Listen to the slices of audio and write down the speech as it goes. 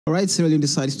All right, Sierra Leone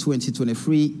decides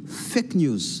 2023, fake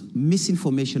news,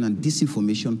 misinformation, and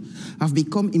disinformation have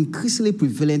become increasingly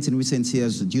prevalent in recent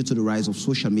years due to the rise of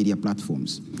social media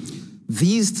platforms.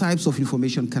 These types of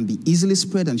information can be easily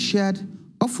spread and shared,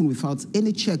 often without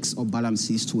any checks or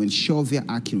balances to ensure their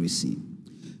accuracy.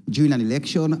 During an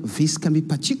election, this can be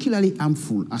particularly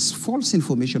harmful as false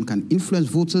information can influence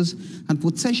voters and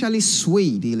potentially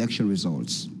sway the election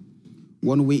results.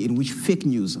 One way in which fake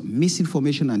news,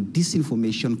 misinformation, and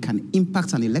disinformation can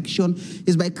impact an election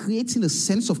is by creating a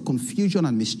sense of confusion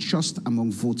and mistrust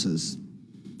among voters.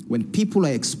 When people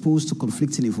are exposed to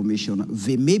conflicting information,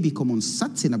 they may become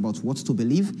uncertain about what to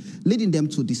believe, leading them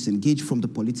to disengage from the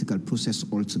political process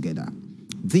altogether.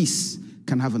 This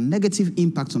can have a negative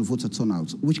impact on voter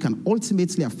turnout, which can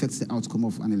ultimately affect the outcome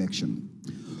of an election.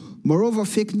 Moreover,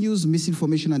 fake news,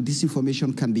 misinformation, and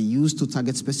disinformation can be used to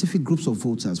target specific groups of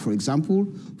voters. For example,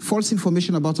 false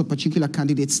information about a particular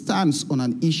candidate's stance on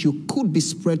an issue could be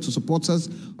spread to supporters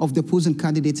of the opposing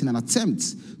candidate in an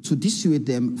attempt to dissuade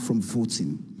them from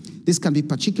voting. This can be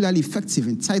particularly effective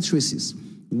in tight races,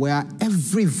 where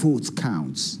every vote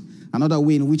counts. Another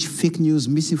way in which fake news,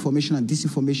 misinformation, and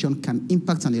disinformation can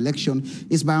impact an election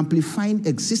is by amplifying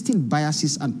existing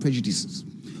biases and prejudices.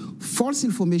 False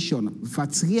information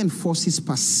that reinforces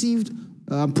preconceived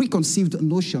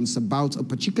notions about a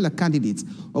particular candidate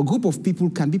or group of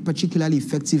people can be particularly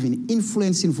effective in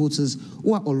influencing voters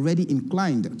who are already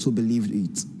inclined to believe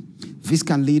it. This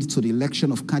can lead to the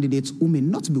election of candidates who may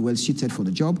not be well suited for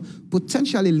the job,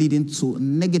 potentially leading to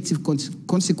negative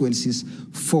consequences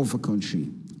for the country.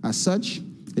 As such,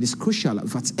 it is crucial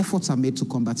that efforts are made to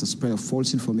combat the spread of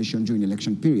false information during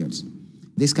election periods.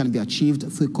 This can be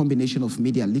achieved through a combination of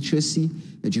media literacy,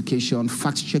 education,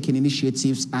 fact-checking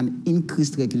initiatives, and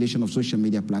increased regulation of social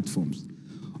media platforms.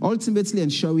 Ultimately,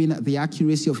 ensuring the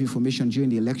accuracy of information during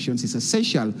the elections is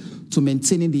essential to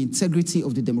maintaining the integrity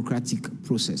of the democratic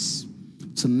process.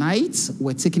 Tonight,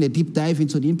 we're taking a deep dive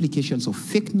into the implications of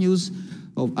fake news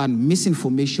and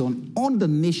misinformation on the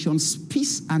nation's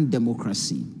peace and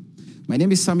democracy. My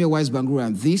name is Samuel Wise Bangura,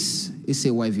 and this is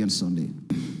AYV on Sunday.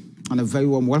 And a very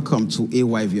warm welcome to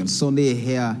AYV on Sunday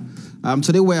here.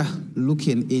 Today we're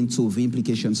looking into the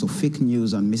implications of fake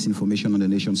news and misinformation on the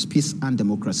nation's peace and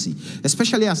democracy,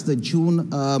 especially as the June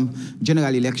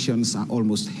general elections are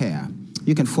almost here.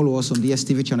 You can follow us on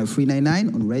DSTV channel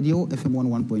 399, on radio, FM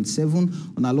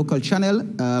 101.7, on our local channel,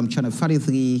 channel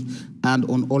 33, and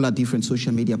on all our different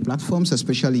social media platforms,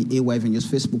 especially AYV News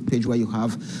Facebook page, where you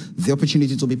have the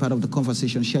opportunity to be part of the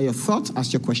conversation, share your thoughts,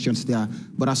 ask your questions there.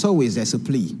 But as always, there's a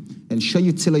plea. Ensure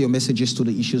you tailor your messages to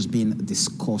the issues being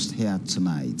discussed here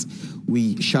tonight.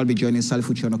 We shall be joining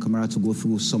Salifu Chiono Camara to go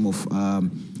through some of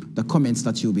the comments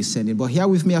that you'll be sending. But here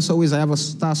with me, as always, I have a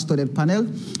star-studded panel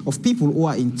of people who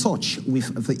are in touch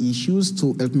with the issues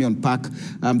to help me unpack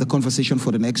the conversation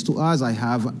for the next 2 hours. I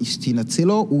have Istina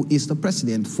Taylor, who is the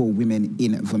president for Women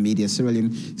in the Media. Sierra Leone.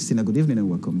 Istina, good evening and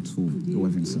welcome to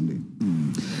AYV Sunday.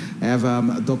 I have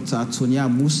Dr.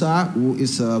 Tonya Musa, who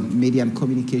is a media and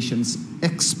communications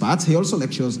expert. He also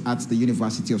lectures at the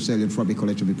University of Sierra Leone, Frobe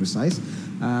College to be precise.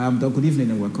 Good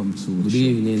evening and welcome to the show. Good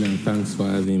evening and thanks for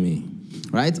having me.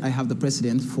 Right, I have the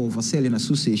president for the Sierra Leone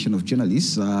Association of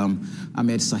Journalists,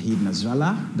 Ahmed Sahid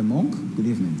Nasrallah, the monk. Good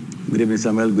evening. Good evening,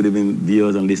 Samuel. Good evening,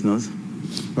 viewers and listeners.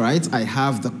 All right, I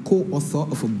have the co-author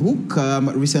of a book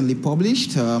recently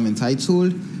published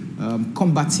entitled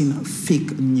Combating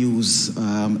Fake News,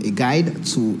 a guide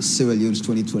to Sierra Leone's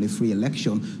 2023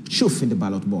 election, Truth in the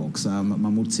Ballot Box,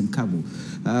 Mahmoud Tim Kabu.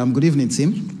 Good evening,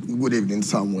 Tim. Good evening,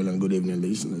 Samuel, and good evening,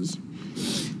 listeners.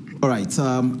 All right,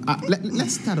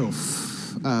 let's start off.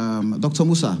 Dr.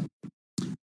 Musa,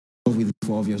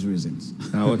 for obvious reasons.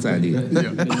 What I do?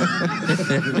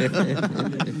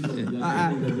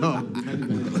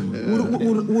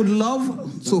 Would love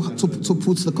to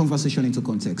put the conversation into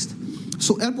context.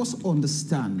 So help us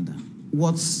understand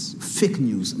what fake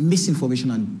news,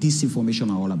 misinformation, and disinformation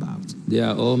are all about. They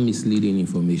are all misleading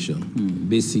information.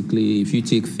 Basically, if you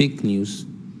take fake news,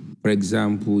 for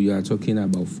example, you are talking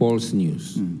about false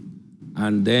news.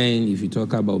 And then if you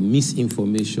talk about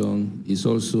misinformation, it's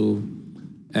also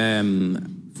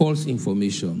false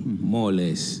information, more or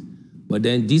less. But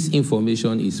then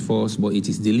disinformation is false, but it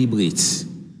is deliberate.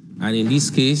 And in this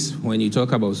case, when you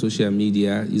talk about social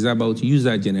media, it's about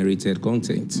user-generated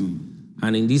content.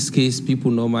 And in this case,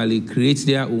 people normally create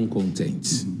their own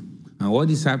content. And what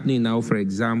is happening now, for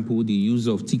example, the use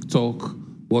of TikTok,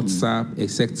 WhatsApp,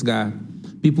 etc.,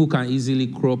 people can easily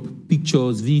crop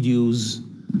pictures, videos,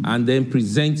 and then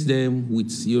present them with,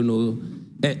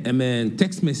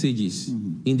 text messages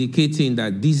indicating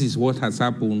that this is what has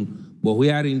happened but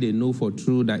wherein they know for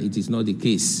true that it is not the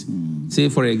case. Say,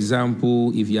 for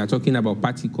example, if you are talking about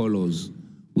party colors,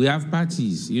 we have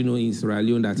parties, in Sierra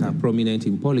Leone that are prominent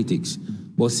in politics,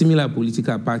 but similar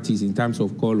political parties in terms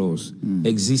of colors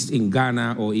exist in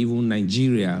Ghana or even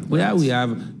Nigeria, where we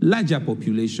have larger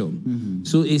population.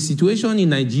 So a situation in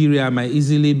Nigeria might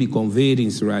easily be conveyed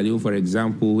in Sierra Leone, for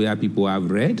example, where people have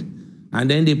red, and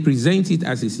then they present it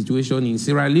as a situation in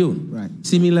Sierra Leone. Right.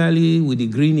 Similarly, with the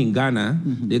green in Ghana,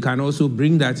 they can also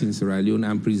bring that in Sierra Leone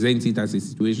and present it as a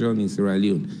situation in Sierra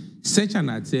Leone. Such an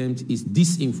attempt is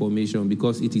disinformation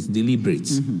because it is deliberate.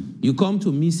 You come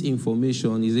to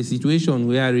misinformation is a situation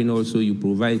wherein also you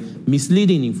provide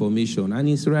misleading information. And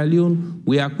in Sierra Leone,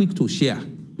 we are quick to share.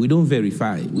 We don't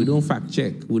verify. We don't fact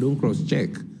check. We don't cross check.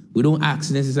 We don't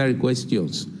ask necessary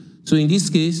questions. So in this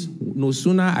case, no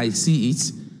sooner I see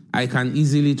it, I can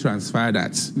easily transfer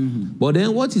that. But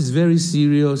then what is very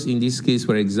serious in this case,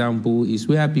 for example, is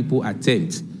where people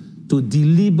attempt to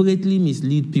deliberately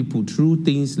mislead people through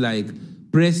things like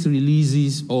press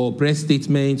releases or press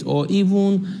statements or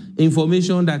even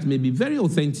information that may be very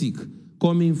authentic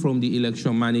coming from the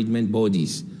election management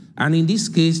bodies. And in this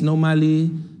case,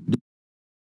 normally,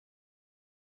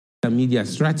 the media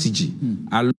strategy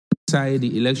alongside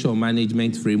the election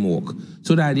management framework,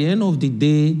 so that at the end of the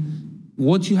day,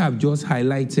 what you have just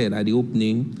highlighted at the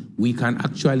opening, we can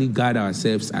actually guard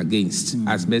ourselves against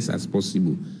as best as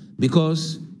possible.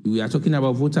 Because we are talking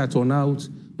about voter turnout,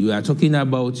 you are talking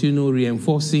about,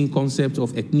 reinforcing concepts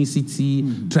of ethnicity,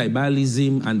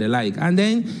 tribalism, and the like. And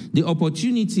then the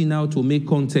opportunity now to make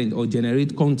content or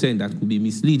generate content that could be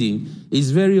misleading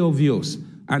is very obvious.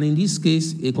 And in this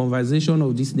case, a conversation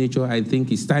of this nature, I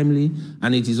think, is timely,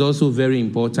 and it is also very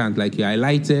important, like you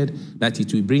highlighted, that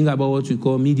it will bring about what we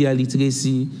call media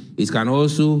literacy. It can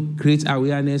also create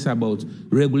awareness about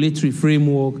regulatory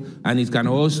framework, and it can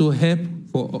also help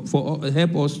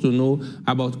help us to know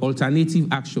about alternative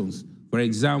actions. For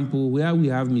example, where we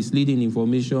have misleading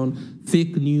information,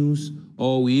 fake news,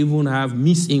 or we even have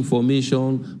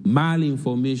misinformation,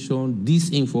 malinformation,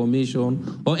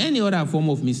 disinformation, or any other form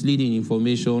of misleading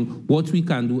information, what we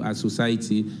can do as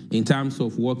society in terms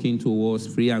of working towards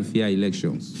free and fair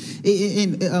elections.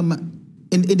 In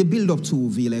the build-up to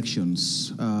the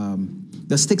elections,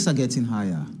 the stakes are getting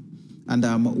higher.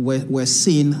 And we're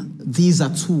seeing these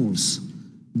are tools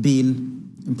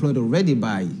being employed already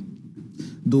by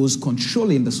those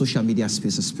controlling the social media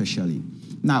space especially.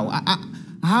 Now,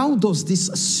 how does this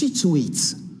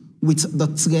situate with the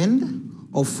trend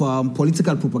of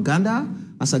political propaganda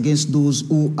as against those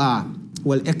who are,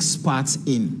 experts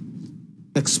in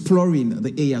exploring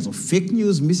the areas of fake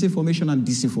news, misinformation, and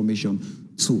disinformation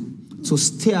to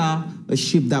steer a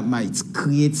ship that might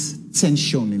create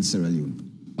tension in Sierra Leone?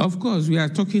 Of course, we are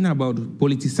talking about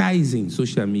politicizing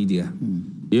social media.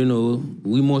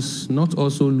 We must not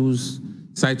also lose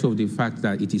sight of the fact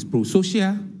that it is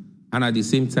pro-social and at the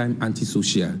same time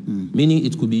antisocial, meaning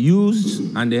it could be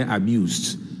used and then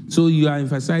abused. So you are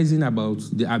emphasizing about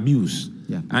the abuse.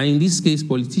 Yeah. And in this case,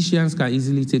 politicians can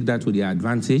easily take that to their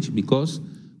advantage because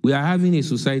we are having a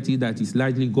society that is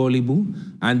largely gullible,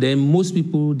 and then most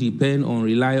people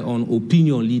rely on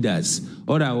opinion leaders,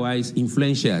 otherwise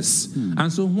influencers.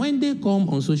 And so when they come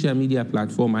on social media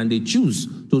platform and they choose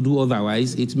to do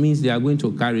otherwise, it means they are going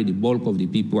to carry the bulk of the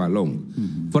people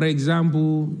along. For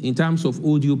example, in terms of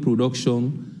audio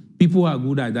production, people are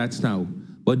good at that now.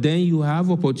 But then you have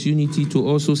opportunity to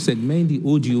also segment the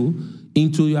audio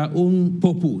into your own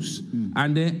purpose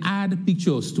and then add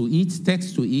pictures to it,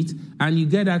 text to it, and you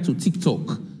get that to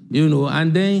TikTok,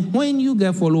 and then when you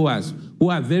get followers who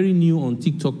are very new on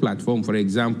TikTok platform, for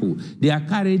example, they are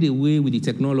carried away with the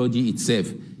technology itself.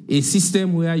 A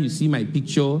system where you see my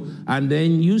picture and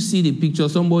then you see the picture,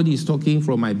 somebody is talking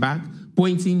from my back,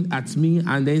 pointing at me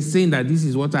and then saying that this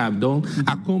is what I have done,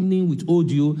 accompanying with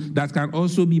audio that can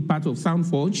also be part of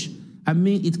SoundForge. I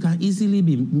mean, it can easily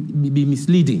be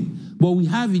misleading. But we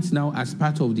have it now as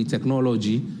part of the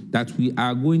technology that we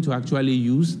are going to actually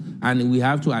use, and we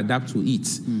have to adapt to it.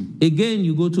 Again,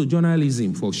 you go to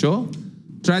journalism for sure.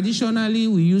 Traditionally,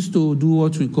 we used to do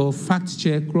what we call fact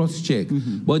check, cross check.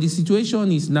 But the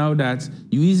situation is now that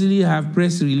you easily have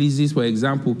press releases, for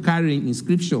example, carrying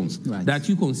inscriptions that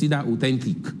you consider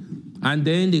authentic. And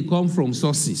then they come from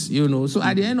sources, So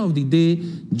at the end of the day,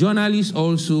 journalists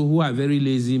also who are very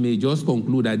lazy may just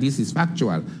conclude that this is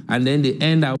factual, and then they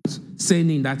end up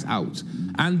sending that out.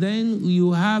 And then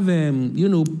you have,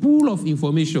 pool of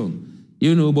information,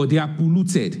 but they are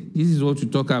polluted. This is what we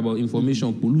talk about,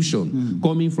 information pollution,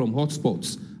 coming from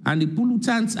hotspots. And the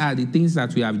pollutants are the things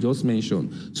that we have just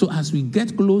mentioned. So as we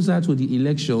get closer to the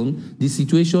election, the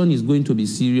situation is going to be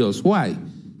serious. Why?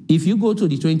 If you go to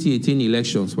the 2018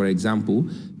 elections, for example,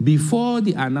 before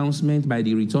the announcement by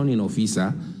the returning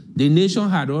officer, the nation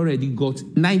had already got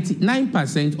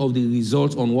 99% of the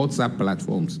results on WhatsApp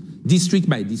platforms, district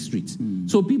by district.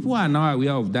 So people are now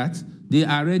aware of that. They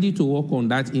are ready to work on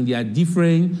that in their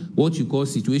different, what you call,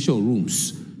 situation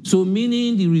rooms. So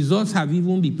meaning the results have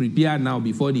even been prepared now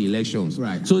before the elections.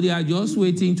 Right. So they are just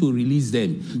waiting to release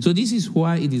them. So this is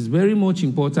why it is very much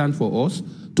important for us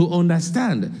to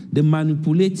understand the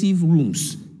manipulative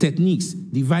rooms, techniques,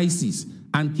 devices,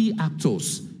 and key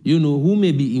actors, who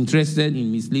may be interested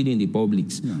in misleading the public.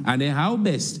 Yeah. And then how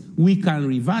best we can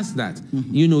reverse that,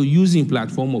 using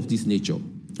platform of this nature.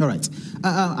 All right.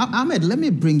 Ahmed, let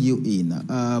me bring you in.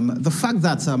 The fact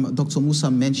that Dr.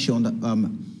 Musa mentioned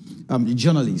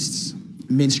journalists,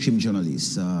 mainstream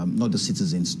journalists, not the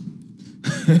citizens,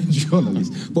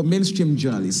 journalists, but mainstream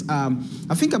journalists.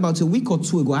 I think about a week or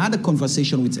two ago, I had a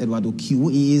conversation with Eduardo Q.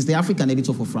 He is the African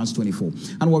editor for France 24.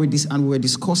 And we were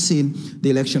discussing the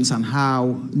elections and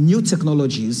how new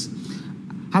technologies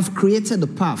have created a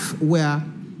path where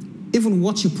even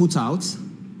what you put out,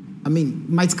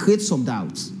 might create some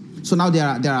doubts. So now there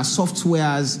are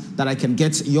softwares that I can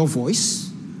get your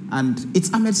voice, and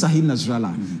it's Ahmed Sahib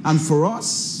Nasrallah. And for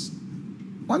us,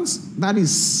 once that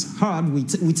is heard, we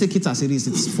take it as it is.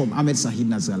 It's from Ahmed Sahib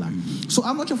Nasrallah. So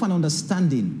how much of an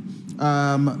understanding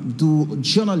do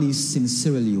journalists in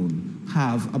Sierra Leone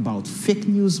have about fake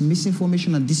news,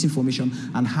 misinformation, and disinformation,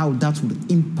 and how that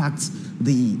would impact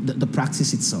the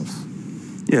practice itself?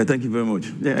 Yeah, thank you very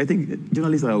much. Yeah, I think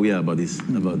journalists are aware about this,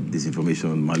 about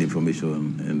disinformation,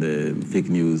 malinformation, and fake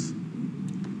news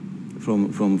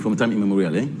from time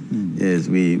immemorial. Yes,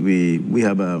 we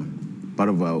have a part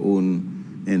of our own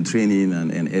training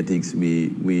and ethics.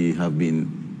 We have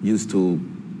been used to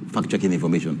fact-checking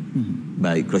information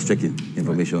by cross-checking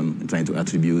information and trying to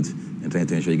attribute and trying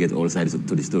to ensure you get all sides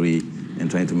to the story and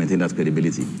trying to maintain that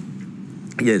credibility.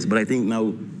 Yes, but I think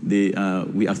now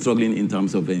we are struggling in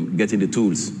terms of getting the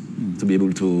tools to be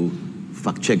able to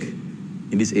fact-check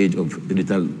in this age of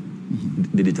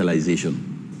digitalization.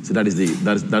 So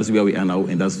that's where we are now,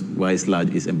 and that's why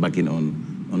SLAG is embarking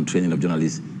on training of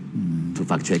journalists to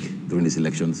fact-check during these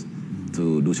elections,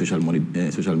 to do social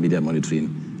media monitoring,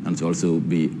 and to also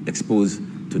be exposed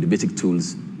to the basic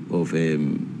tools of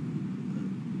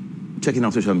checking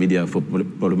out social media for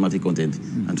problematic content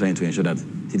and trying to ensure that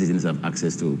citizens have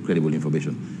access to credible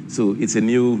information. So it's a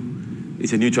new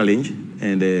challenge,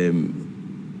 and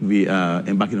we are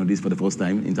embarking on this for the first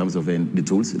time in terms of the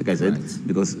tools, like I said,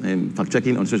 because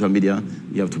fact-checking on social media,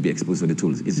 you have to be exposed to the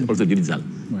tools. It's also digital,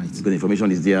 because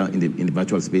information is there in the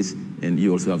virtual space, and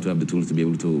you also have to have the tools to be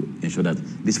able to ensure that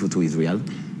this photo is real,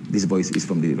 this voice is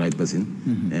from the right person,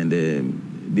 and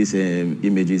these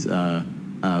images are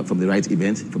from the right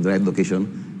event, from the right location,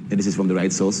 and this is from the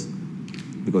right source,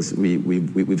 because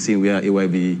we've seen where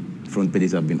AYB front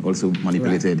pages have been also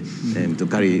manipulated to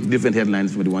carry different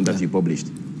headlines from the one that you published.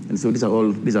 And so these are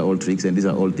all tricks, and these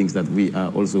are all things that we are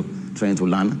also trying to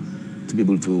learn to be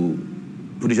able to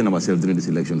position ourselves during this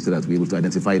election, so that we're able to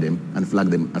identify them and flag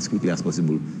them as quickly as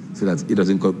possible, so that it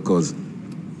doesn't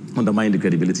undermine the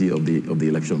credibility of the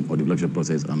election or the election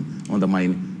process, and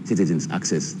undermine citizens'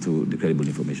 access to the credible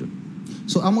information.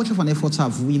 So how much of an effort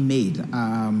have we made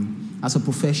as a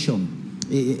profession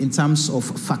in terms of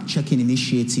fact-checking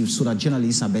initiatives so that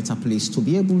journalists are better placed to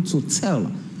be able to tell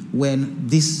when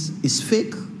this is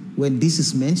fake, when this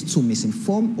is meant to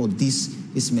misinform, or this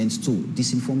is meant to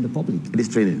disinform the public? It is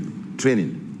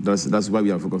training. That's why we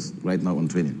are focused right now on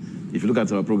training. If you look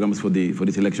at our programs for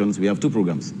these elections, we have two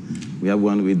programs. We have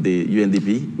one with the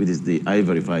UNDP, which is the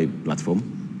I-Verify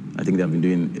platform. I think they have been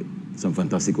doing some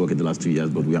fantastic work in the last 2 years,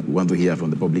 but we want to hear from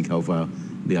the public how far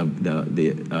they have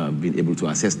been able to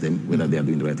assess them, whether they are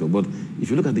doing the right work. But if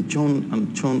you look at the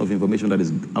churn of information that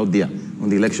is out there on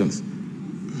the elections,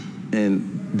 and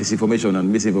disinformation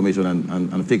and misinformation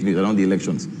and fake news around the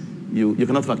elections, you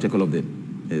cannot fact check all of them.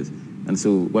 Yes. And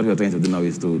so what we are trying to do now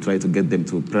is to try to get them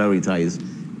to prioritize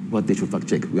what they should fact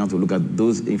check. We want to look at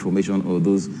those information or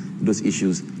those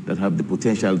issues that have the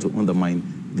potential to undermine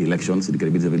the elections, the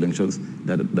credibility of elections,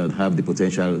 that have the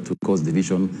potential to cause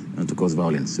division and to cause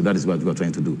violence. So that is what we are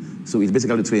trying to do. So it's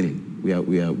basically training. We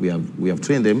have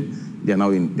trained them. They are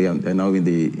now in the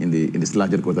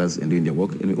SLAG headquarters and doing their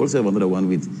work. And we also have another one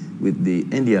with the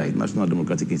NDI, National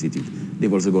Democratic Institute.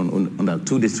 They've also gone on a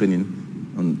 2 days training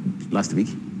on last week,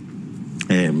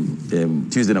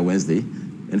 Tuesday and Wednesday.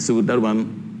 And so that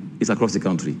one is across the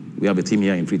country. We have a team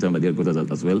here in Freetown at the headquarters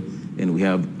as well, and we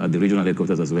have at the regional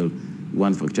headquarters as well,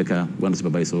 one fact checker, one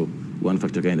supervisor, one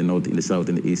fact checker in the north, in the south,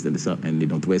 in the east, and the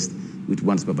northwest, with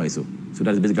one supervisor. So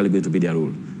that is basically going to be their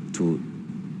role, to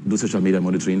do social media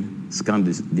monitoring, scan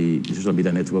the social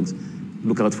media networks,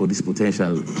 look out for this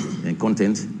potential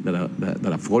content that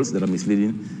are false, that are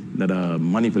misleading, that are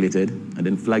manipulated, and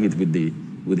then flag it with the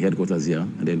headquarters here,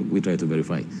 and then we try to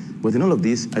verify. But in all of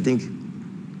this, I think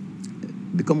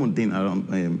the common thing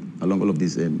along all of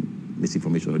this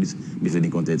misinformation or this misleading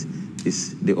content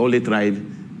is they only thrive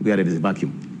where there is a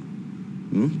vacuum.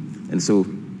 And so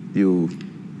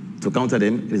to counter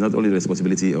them, it is not only the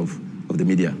responsibility of the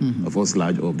media, of us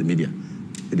large, or of the media.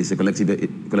 It is a collective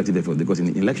effort, because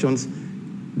in elections,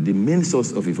 the main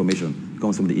source of information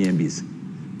comes from the EMBs,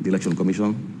 the Election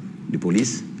Commission, the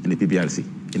police, and the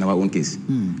PPRC, in our own case.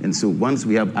 And so once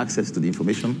we have access to the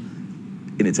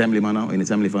information in a timely manner, or in a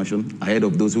timely fashion, ahead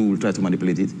of those who will try to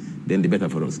manipulate it, then the better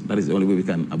for us. That is the only way we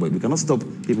can avoid. We cannot stop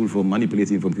people from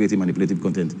creating manipulative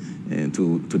content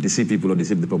to deceive people or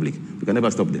deceive the public. We can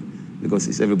never stop them, because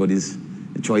it's everybody's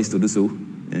choice to do so.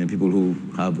 And people who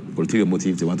have ulterior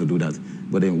motives, they want to do that.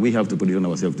 But then we have to put it on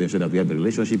ourselves to ensure that we have a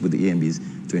relationship with the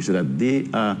EMBs, to ensure that they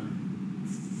are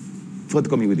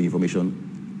forthcoming with the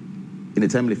information in a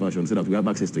timely fashion, so that we have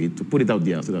access to it, to put it out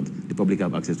there, so that the public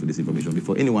have access to this information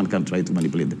before anyone can try to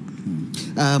manipulate them.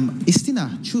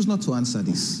 Istina, choose not to answer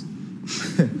this.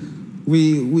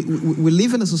 We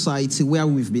live in a society where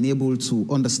we've been able to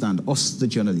understand, us the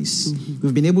journalists,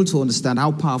 we've been able to understand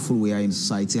how powerful we are in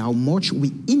society, how much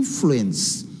we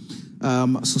influence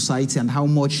society, and how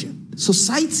much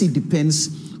society depends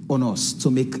on us to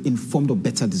make informed or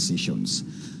better decisions.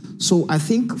 So I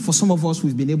think for some of us,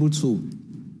 we've been able to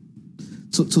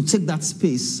take that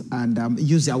space and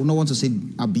use it. I would not want to say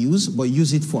abuse, but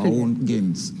use it for our own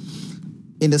gains.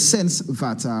 In the sense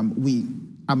that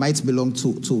I might belong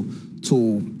to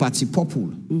Party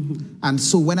Popul. And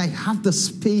so when I have the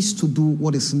space to do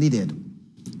what is needed,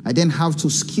 I then have to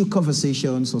skew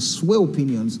conversations or sway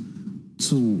opinions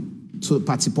to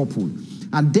Party Popul.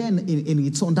 And then in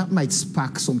return, that might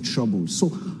spark some trouble.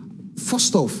 So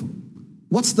first off,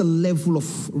 what's the level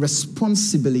of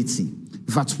responsibility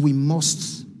that we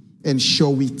must ensure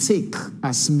we take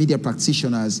as media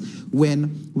practitioners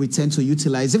when we tend to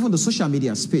utilize even the social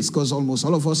media space? Because almost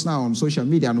all of us now on social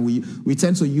media, and we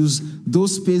tend to use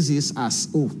those spaces as,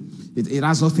 it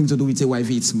has nothing to do with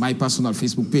AYV, it's my personal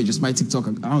Facebook page, it's my TikTok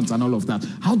account and all of that.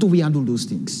 How do we handle those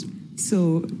things?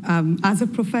 So as a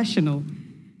professional,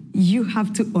 you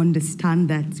have to understand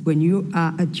that when you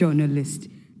are a journalist,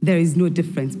 there is no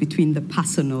difference between the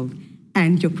personal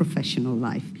and your professional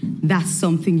life. That's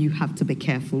something you have to be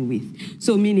careful with.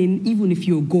 So meaning, even if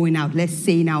you're going out, let's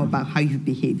say now about how you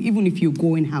behave, even if you're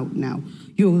going out now,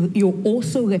 you're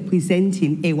also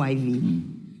representing AYV.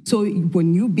 So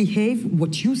when you behave,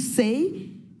 what you say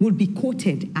will be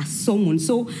quoted as someone.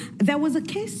 So there was a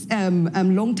case a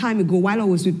long time ago while I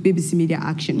was with BBC Media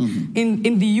Action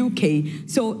in the UK.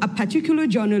 So a particular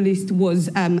journalist was,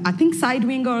 I think,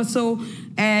 Sidewinger or so,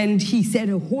 and he said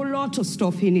a whole lot of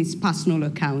stuff in his personal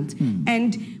account.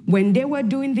 And when they were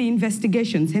doing the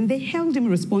investigations and they held him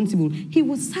responsible, he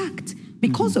was sacked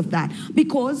because of that.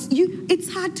 Because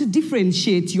it's hard to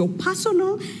differentiate your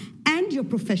personal and your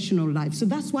professional life. So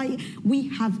that's why we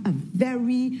have a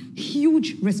very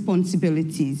huge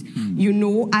responsibilities. You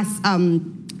know,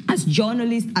 as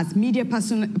journalists, as media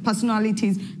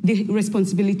personalities, the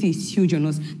responsibility is huge on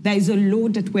us. There is a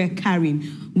load that we're carrying.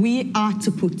 We are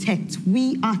to protect.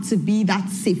 We are to be that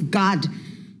safeguard.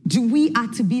 We are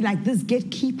to be like this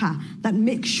gatekeeper that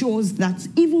makes sure that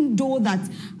even though that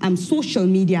social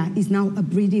media is now a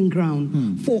breeding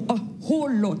ground for a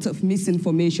whole lot of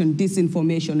misinformation,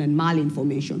 disinformation, and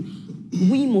malinformation,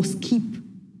 we must keep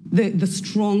the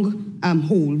strong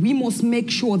hold. We must make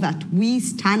sure that we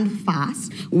stand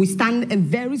fast, we stand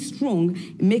very strong,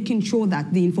 making sure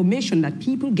that the information that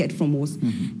people get from us,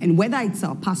 and whether it's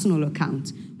our personal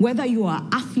account, whether you are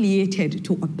affiliated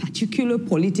to a particular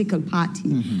political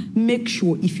party, make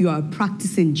sure if you are a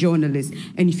practicing journalist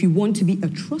and if you want to be a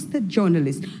trusted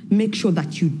journalist, make sure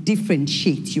that you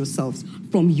differentiate yourselves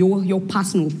from your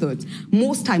personal thoughts.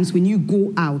 Most times when you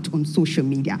go out on social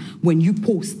media, when you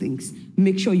post things,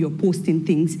 make sure you're posting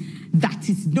things that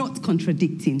is not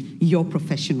contradicting your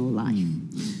professional life.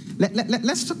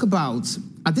 Let's talk about,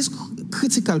 at this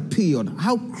critical period,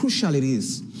 how crucial it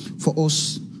is for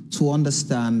us to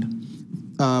understand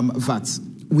that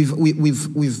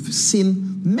we've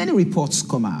seen many reports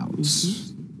come out,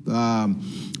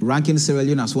 ranking Sierra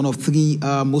Leone as one of 3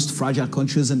 most fragile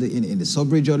countries in the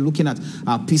sub-region, looking at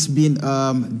our peace being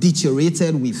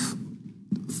deteriorated with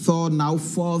 3rd, now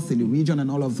 4th in the region and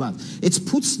all of that. It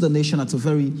puts the nation at a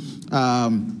very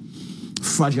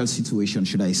fragile situation,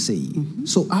 should I say.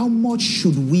 So how much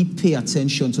should we pay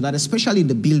attention to that, especially in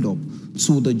the build-up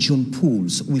to the June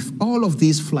polls, with all of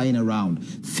this flying around,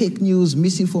 fake news,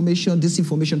 misinformation,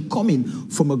 disinformation coming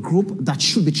from a group that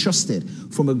should be trusted,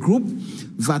 from a group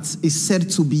that is said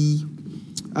to be,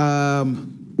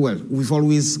 well, we've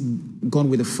always gone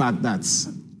with the fact that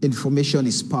information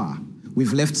is power.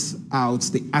 We've left out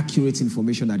the accurate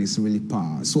information that is really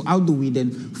power. So how do we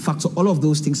then factor all of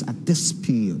those things at this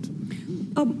period?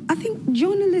 I think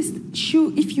journalists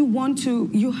should, if you want to,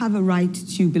 you have a right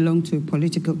to belong to a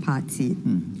political party.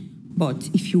 But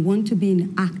if you want to be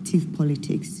in active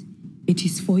politics, it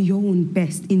is for your own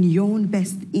best, in your own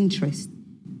best interest,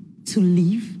 to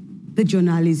leave the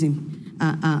journalism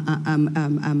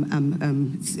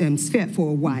sphere for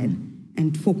a while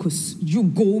and focus. You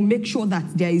go, make sure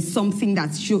that there is something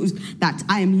that shows that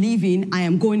I am leaving, I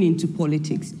am going into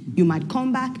politics. You might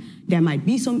come back, there might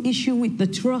be some issue with the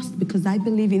trust, because I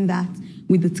believe in that.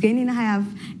 With the training I have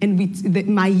and with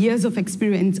my years of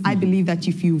experience, I believe that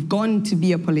if you've gone to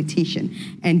be a politician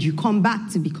and you come back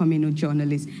to becoming a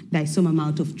journalist, there is some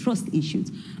amount of trust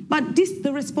issues. But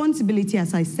the responsibility,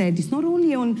 as I said, is not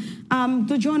only on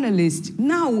the journalist.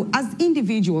 Now, as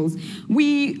individuals,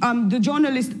 the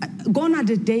journalists, gone are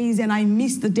the days, and I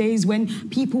miss the days when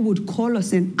people would call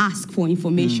us and ask for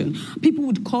information. People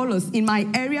would call us. In my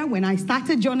area, when I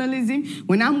started journalism,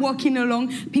 when I'm walking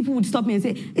along, people would stop me and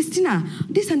say, Estina,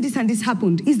 this and this and this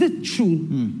happened. Is it true?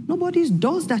 Nobody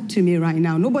does that to me right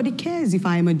now. Nobody cares if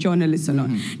I am a journalist or not.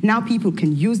 Now people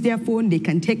can use their phone, they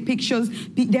can take pictures.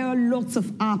 There are lots of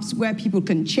apps where people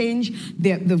can change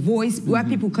the voice, where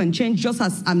people can change, just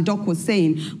as Doc was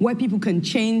saying, where people can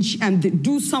change and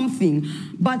do something.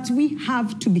 But we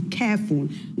have to be careful.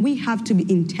 We have to be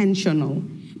intentional,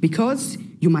 because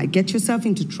you might get yourself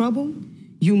into trouble.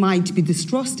 You might be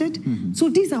distrusted. So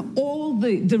these are all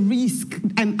the risks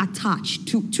attached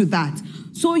to that.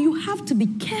 So you have to be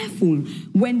careful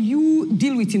when you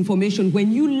deal with information,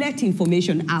 when you let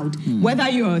information out, whether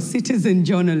you're a citizen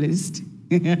journalist,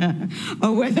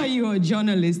 or whether you're a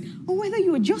journalist, or whether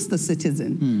you're just a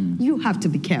citizen. You have to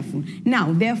be careful.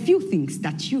 Now, there are a few things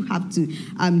that you have to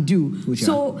do.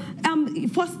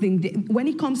 First thing, when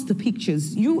it comes to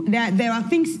pictures, there are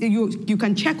things you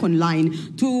can check online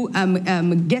to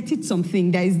get it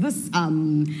something. There is this,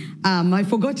 I've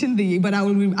forgotten but I'll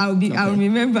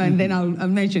remember, and then I'll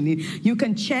mention it. You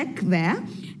can check there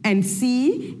and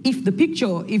see if the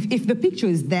picture, if the picture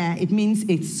is there, it means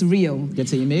it's real. Get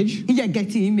the image? Yeah, get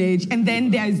the image. And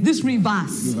then there is this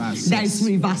reverse. There is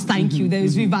reverse, thank you. There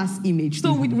is reverse image.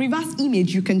 So with reverse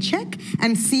image, you can check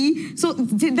and see. So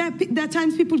there are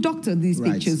times people doctor these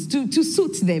pictures to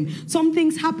suit them. Some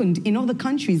things happened in other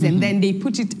countries, and then they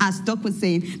put it, as Doc was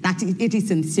saying, that it is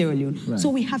in Sierra Leone. So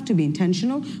we have to be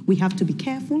intentional. We have to be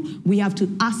careful. We have to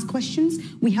ask questions.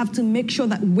 We have to make sure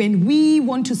that when we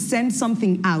want to send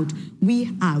something out,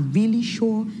 we are really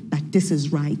sure that this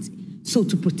is right. So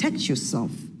to protect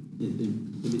yourself.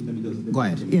 Go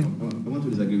ahead. I want to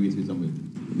disagree with you somewhere.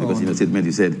 Because in the statement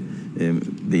you said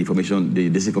the information, the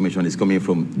disinformation is coming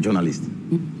from journalists.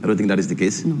 I don't think that is the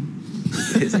case. No.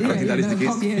 Yes, I don't think that is the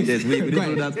case. Yes,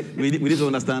 we need to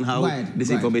understand how this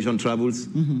information travels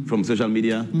from social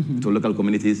media to local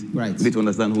communities. We need to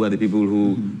understand who are the people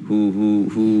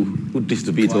who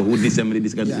distribute or who disseminate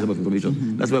this kind of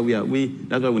information. That's why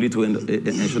that's why we need to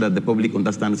ensure that the public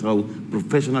understands how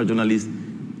professional journalists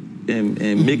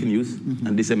make news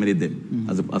and disseminate them,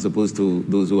 as opposed to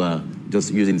those who are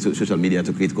just using social media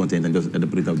to create content and just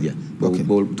put it out there. But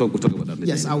we'll talk about that later.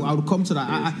 Yes, I'll come to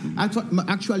that.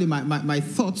 Actually, my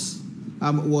thoughts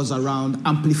was around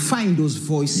amplifying those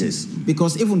voices,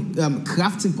 because even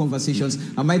crafting conversations,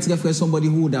 I might refer somebody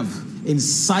who would have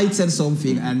incited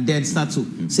something and then start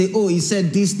to say, oh, he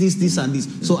said this, and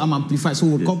this, so I'm amplifying. So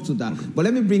we'll come to that. But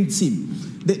let me bring Tim.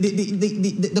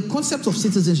 The concept of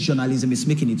citizens journalism is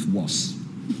making it worse.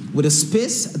 With a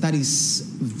space that is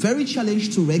very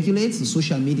challenged to regulate, the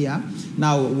social media.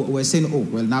 Now we're saying, oh,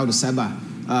 well, now the cyber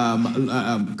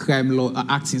crime law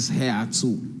act is here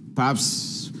to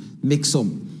perhaps bring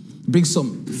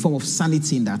some form of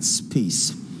sanity in that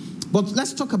space. But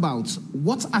let's talk about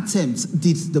what attempt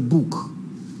did the book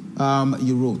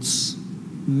you wrote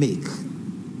make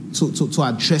to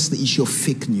address the issue of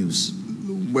fake news?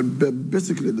 Well,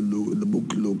 basically, the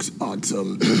book looks at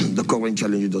the current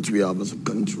challenges that we have as a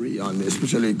country, and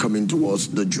especially coming towards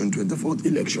the June 24th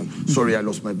election. Sorry, I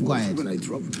lost my voice when I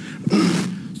traveled.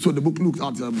 So the book looks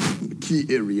at key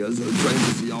areas, trying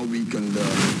to see how we can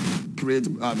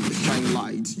shine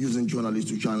light, using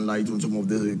journalists to shine light on some of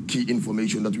the key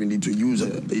information that we need to use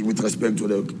with respect to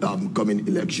the coming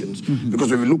elections.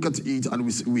 Because when we look at it and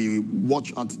we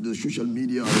watch at the social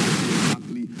media, we see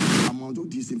exactly the amount of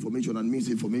disinformation and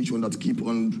misinformation that keep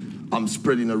on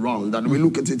spreading around. And we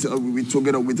look at it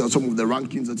together with some of the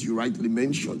rankings that you rightly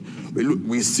mentioned.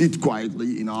 We sit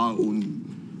quietly in our own.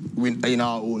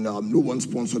 No one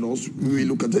sponsored us. We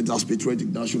look at it as patriotic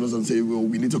nationals and say, well,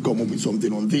 we need to come up with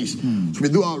something on this. So we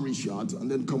do our research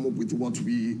and then come up with what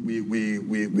we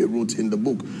wrote in the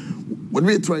book. What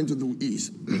we're trying to do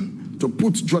is to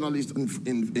put journalists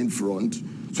in front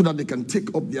so that they can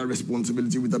take up their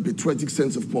responsibility with a patriotic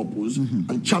sense of purpose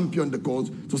and champion the cause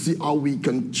to see how we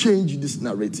can change this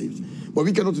narrative. But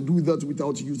we cannot do that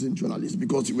without using journalists,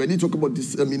 because when you talk about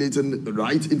disseminating the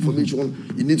right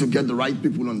information, you need to get the right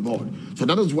people on board. So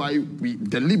that is why we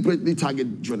deliberately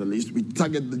target journalists, we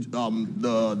target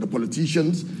the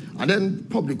politicians, and then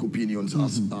public opinions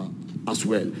as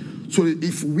well. So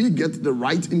if we get the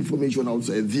right information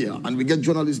outside there, and we get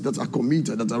journalists that are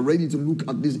committed, that are ready to look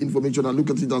at this information and look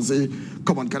at it and say,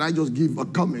 come on, can I just give a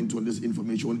comment on this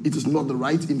information? It is not the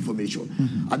right information.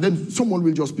 And then someone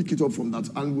will just pick it up from that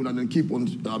angle and then keep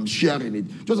on sharing it,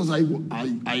 just as I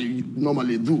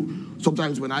normally do.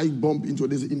 Sometimes when I bump into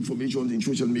this information in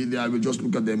social media, I will just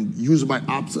look at them, use my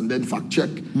apps, and then fact check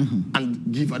and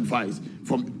give advice.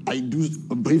 I do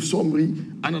a brief summary,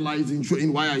 analyzing,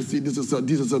 showing why I see this is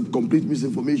a complete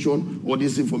misinformation or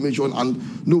disinformation,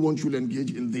 and no one should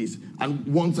engage in this. And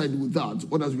once I do that,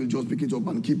 others will just pick it up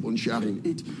and keep on sharing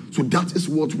it. So that is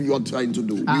what we are trying to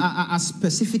do. Are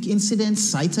specific incidents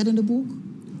cited in the book?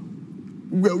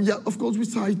 Well, yeah, of course, we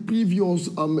cite previous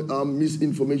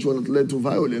misinformation that led to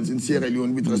violence in Sierra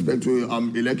Leone with respect to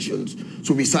elections.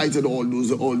 So we cited all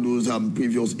those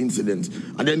previous incidents,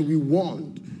 and then we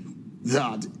warned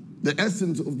that the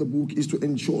essence of the book is to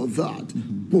ensure that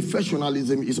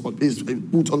professionalism is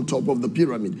put on top of the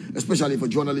pyramid, especially for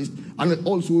journalists, and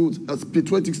also a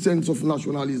patriotic sense of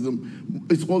nationalism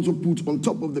is also put on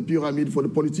top of the pyramid for the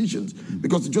politicians.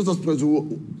 Because just as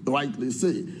Prezo rightly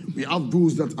say, we have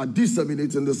those that are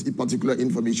disseminating this particular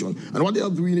information. And what they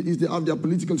are doing is they have their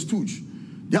political stooge.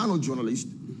 They are not journalists.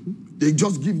 They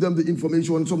just give them the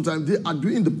information. Sometimes they are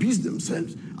doing the piece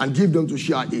themselves and give them to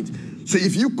share it. So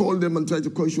if you call them and try to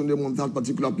question them on that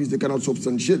particular piece, they cannot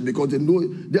substantiate because they know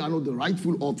they are not the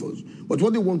rightful authors. But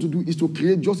what they want to do is to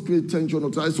create tension,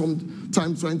 or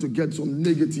sometimes trying to get some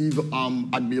negative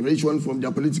admiration from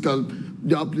their political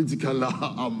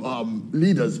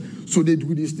leaders. So they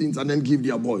do these things and then give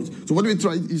their voice. So what we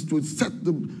try is to set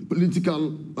the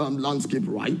political landscape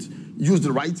right, use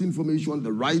the right information,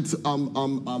 the right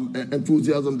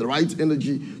enthusiasm, the right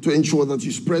energy to ensure that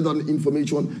you spread on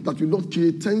information that will not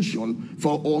create tension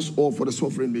for us or for the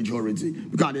suffering majority.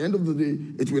 Because at the end of the day,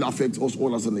 it will affect us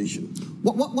all as a nation.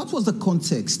 What was the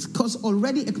context? Because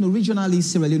already ethno-regionally,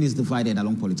 Sierra Leone is divided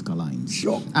along political lines.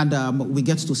 Sure. And we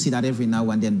get to see that every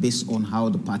now and then based on how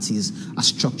the parties are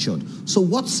structured. So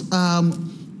what's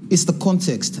is the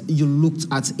context you looked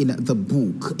at in the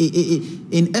book?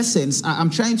 In essence, I'm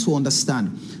trying to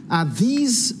understand, are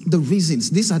these the reasons?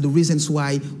 These are the reasons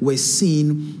why we're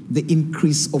seeing the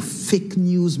increase of fake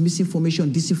news,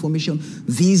 misinformation, disinformation.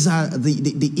 These are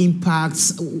the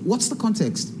impacts. What's the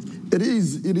context? It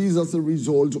is as a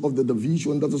result of the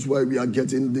division. That is why we are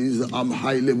getting this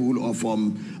high level of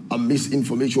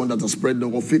misinformation that are spread,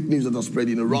 or fake news that are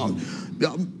spreading around.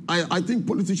 I think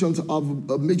politicians have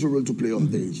a major role to play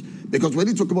on this, because when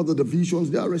you talk about the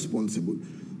divisions, they are responsible.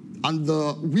 And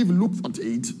we've looked at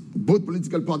it. Both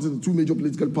political parties, the two major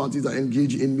political parties, are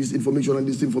engaged in misinformation and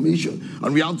disinformation.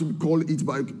 And we have to call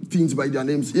things by their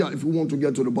names here if we want to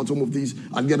get to the bottom of this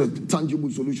and get a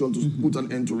tangible solution to put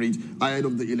an end to it ahead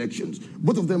of the elections.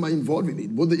 Both of them are involved in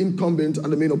it, both the incumbent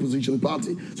and the main opposition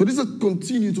party. So this will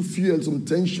continue to fuel some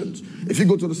tensions. If you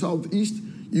go to the southeast,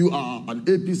 you are an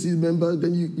APC member,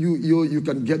 then you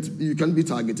can be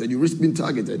targeted. You risk being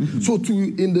targeted. So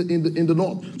too in the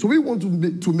north. So we want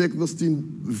to make this thing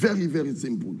very, very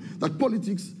simple. That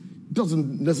politics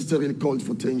doesn't necessarily call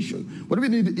for tension. What we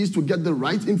need is to get the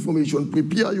right information,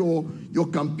 prepare your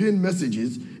campaign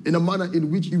messages in a manner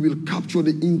in which you will capture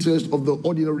the interest of the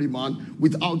ordinary man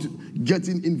without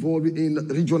getting involved in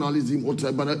regionalism or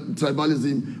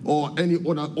tribalism or any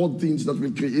other odd things that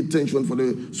will create tension for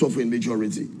the suffering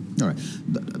majority. All right.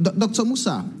 Dr.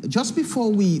 Musa, just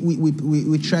before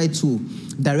we try to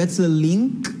directly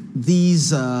link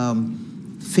these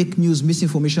fake news,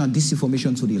 misinformation, and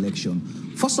disinformation to the election,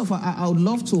 first of all, I would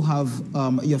love to have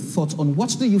your thoughts on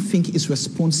what do you think is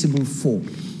responsible for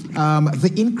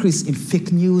the increase in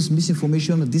fake news,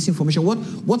 misinformation, disinformation,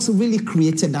 what's really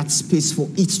created that space for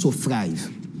it to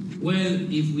thrive? Well,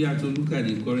 if we are to look at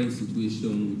the current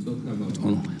situation, we talk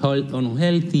about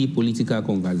unhealthy political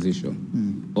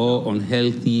conversation or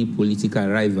unhealthy political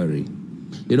rivalry.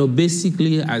 You know,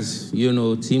 basically, as, you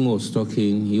know, Tim was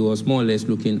talking, he was more or less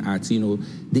looking at, you know,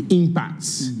 the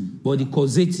impacts. But the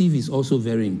causative is also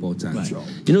very important. Right.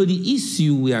 You know, the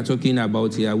issue we are talking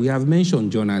about here, we have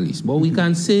mentioned journalists, but we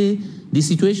can say the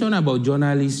situation about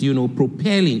journalists, you know,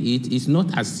 propelling it is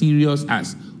not as serious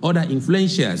as other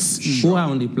influencers who are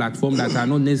on the platform that are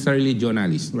not necessarily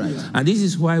journalists. Right. And this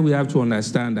is why we have to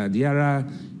understand that there are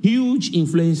huge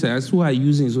influencers who are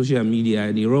using social media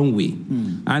in the wrong way.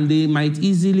 And they might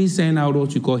easily send out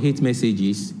what you call hate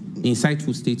messages,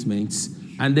 insightful statements,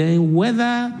 and then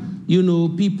whether, you know,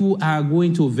 people are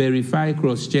going to verify,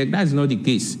 cross-check, that's not the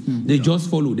case. They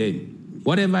just follow them.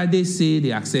 Whatever they say,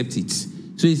 they accept it.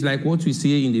 So it's like what we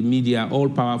say in the media,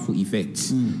 all-powerful effect.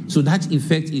 So that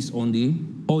effect is on the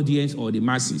audience or the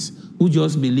masses who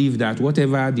just believe that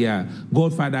whatever their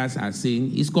godfathers are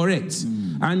saying is correct.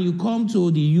 And you come to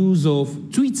the use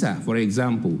of Twitter, for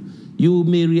example, you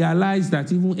may realize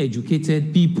that even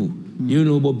educated people, you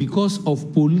know, but because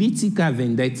of political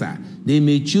vendetta, they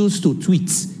may choose to tweet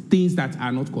things that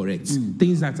are not correct,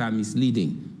 things that are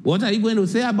misleading. What are you going to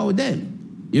say about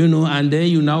them? You know, and then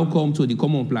you now come to the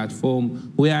common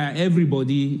platform where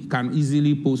everybody can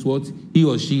easily post what he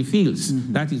or she feels.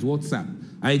 That is WhatsApp.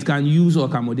 And it can use or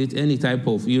accommodate any type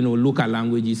of, you know, local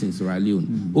languages in Sierra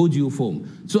Leone, audio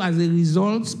form. So as a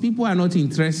result, people are not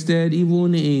interested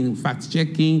even in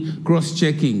fact-checking,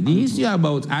 cross-checking. The issue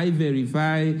about I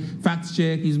verify,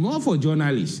 fact-check is more for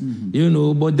journalists, you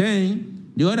know, but then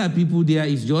the other people there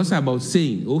is just about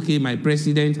saying, okay, my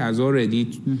president has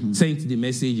already sent the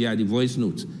message here, the voice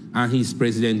note, and he's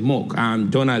President Mock.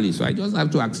 I'm journalist, so I just have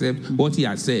to accept what he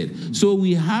has said. So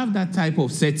we have that type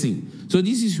of setting. So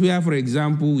this is where, for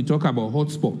example, we talk about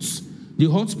hotspots. The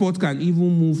hotspot can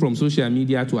even move from social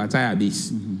media to attire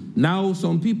base. Now,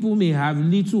 some people may have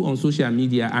little on social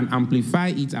media and amplify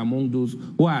it among those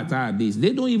who are attire base.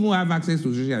 They don't even have access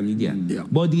to social media.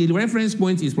 But the reference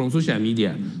point is from social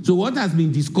media. So what has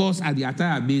been discussed at the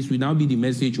attire base will now be the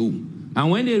message home. And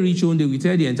when they reach home, they will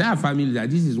tell the entire family that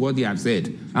this is what they have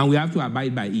said, and we have to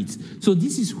abide by it. So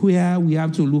this is where we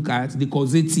have to look at the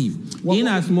causative. In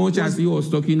as much as he was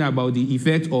talking about the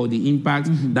effect or the impact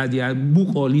that their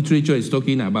book or literature is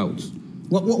talking about.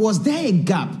 Was there a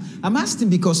gap? I'm asking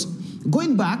because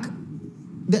going back,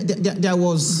 there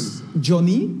was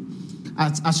Johnny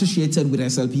associated with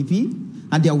SLPP,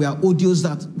 and there were audios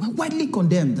that were widely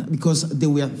condemned because they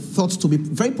were thought to be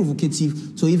very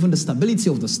provocative to even the stability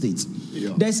of the state.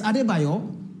 There's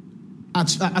Adebayo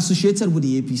associated with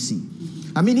the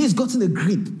APC. I mean, he's gotten a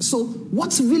grip. So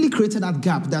what's really created that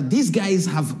gap that these guys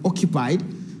have occupied,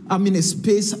 I mean, a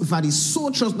space that is so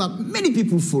trust that many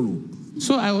people follow?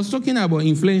 So I was talking about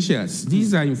influencers.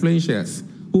 These are influencers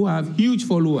who have huge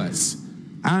followers.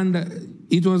 And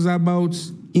it was about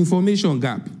information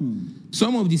gap.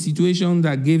 Some of the situations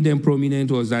that gave them prominence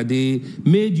was that they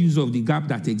made use of the gap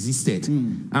that existed.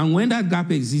 And when that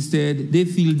gap existed, they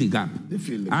filled the gap.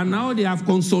 And now they have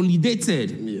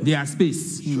consolidated their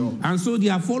space. And so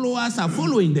their followers are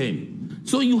following them.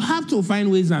 So you have to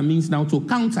find ways and means now to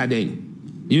counter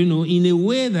them, you know, in a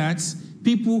way that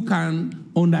people can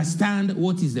understand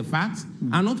what is the fact,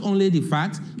 and not only the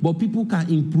fact, but people can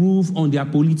improve on their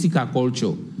political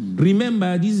culture.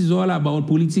 Remember, this is all about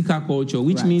political culture,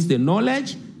 which means the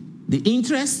knowledge, the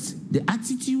interest, the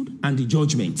attitude, and the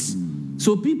judgment.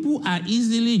 So people are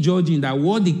easily judging that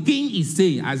what the king is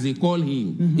saying, as they call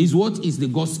him, is what is the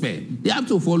gospel. They have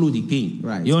to follow the king.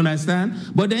 You understand?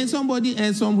 But then somebody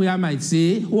else somewhere might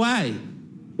say, why?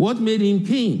 What made him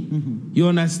king? You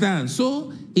understand?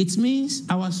 So it means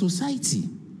our society,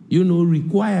 you know,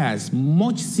 requires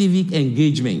much civic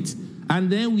engagement. And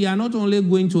then we are not only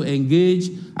going to engage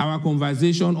our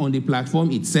conversation on the platform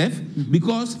itself,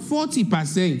 because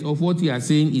 40% of what we are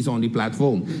saying is on the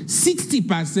platform.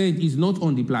 60% is not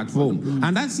on the platform.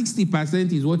 And that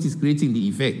 60% is what is creating the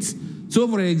effect. So,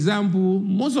 for example,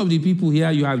 most of the people here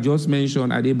you have just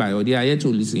mentioned, Adebayo, they are here to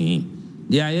listen to him.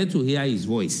 They are here to hear his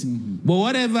voice. But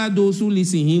whatever those who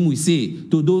listen to him will say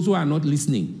to those who are not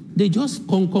listening, they just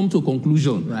come to a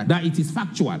conclusion that it is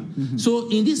factual. So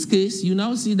in this case, you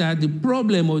now see that the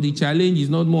problem or the challenge is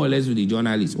not more or less with the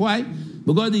journalist. Why?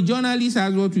 Because the journalist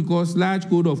has what we call large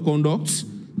code of conduct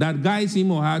that guides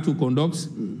him or her to conduct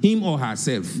him or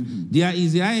herself. There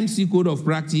is the IMC code of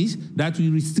practice that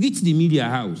will restrict the media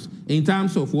house in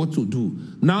terms of what to do.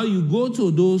 Now you go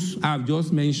to those I've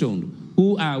just mentioned,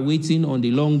 who are waiting on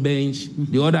the long bench,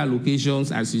 the other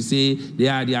locations, as you say, they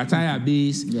are the attire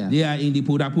base, they are in the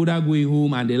Poda going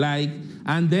home and the like.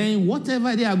 And then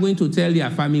whatever they are going to tell their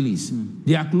families,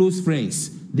 their close friends,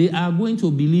 they are going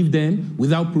to believe them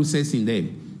without processing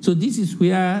them. So this is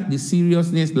where the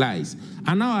seriousness lies.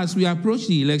 And now as we approach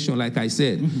the election, like I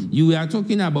said, you are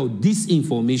talking about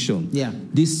disinformation.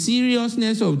 The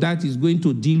seriousness of that is going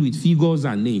to deal with figures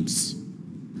and names.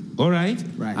 All right?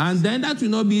 And then that will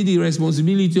not be the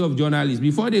responsibility of journalists.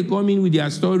 Before they come in with their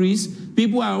stories,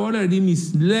 people are already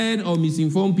misled or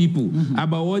misinformed people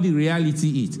about what the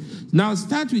reality is. Now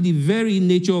start with the very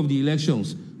nature of the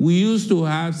elections. We used to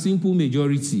have simple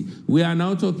majority. We are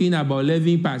now talking about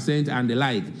 11% and the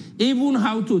like. Even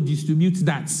how to distribute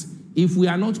that, if we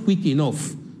are not quick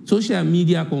enough, social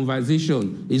media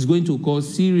conversation is going to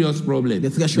cause serious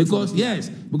problems.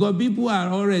 Because people are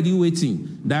already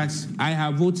waiting that I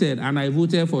have voted and I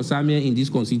voted for Samuel in this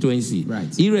constituency.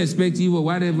 Irrespective of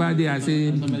whatever they are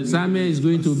saying, Samuel is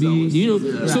going to be,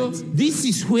 So this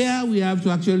is where we have to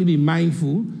actually be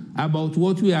mindful about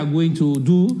what we are going to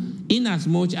do, in as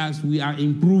much as we are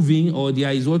improving, or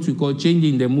there is what we call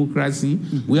changing democracy.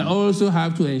 We also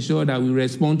have to ensure that we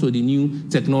respond to the new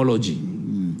technology.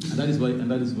 And that is why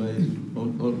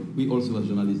we also as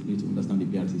journalists need to understand the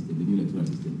PR system, the new electoral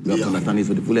system. We have to understand it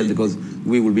for the fullest, because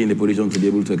we will be in the position to be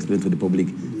able to explain to the public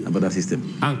about that system.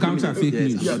 And counter fake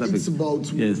news. It's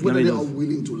about whether they are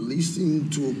willing to listen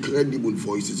to credible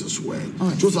voices as well.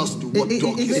 Just as to what it's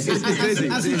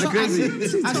crazy.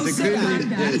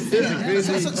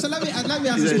 So let me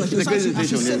ask this question.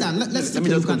 As you said that, let's take a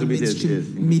look at the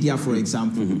mainstream media, for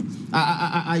example.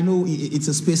 I know it's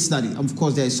a space study. Of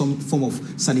course, there is some form of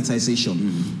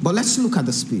sanitization. But let's look at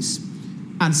the space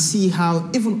and see how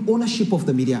even ownership of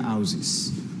the media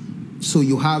houses. So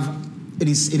you have, it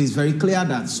is very clear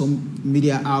that some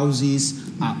media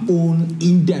houses are owned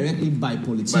indirectly by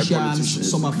politicians.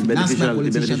 Some are financed by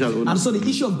politicians. And so the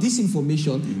issue of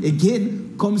disinformation,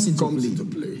 again, comes into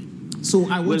play. So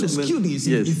I want to skew this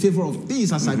in favor of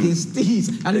this as against this.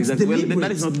 And it's deliberate. Well,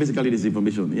 that is not basically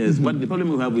disinformation. But the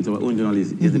problem we have with our own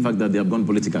journalists is the fact that they have gone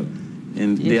political.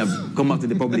 And they have come out to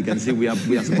the public and say we are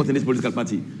supporting this political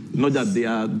party. Not that they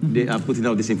are putting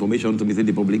out this information to mislead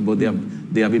the public, but they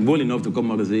have been bold enough to come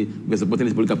out and say we are supporting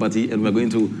this political party and we are going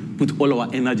to put all our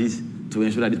energies to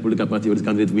ensure that this political party or this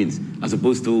candidate wins, as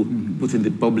opposed to putting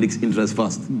the public's interest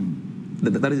first.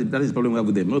 That is the problem we have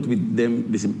with them, not with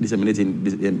them disseminating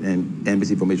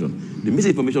misinformation. The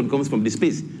misinformation comes from the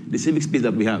space, the civic space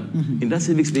that we have. In that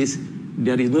civic space,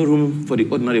 there is no room for the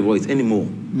ordinary voice anymore.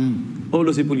 All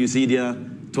those people you see there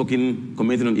talking,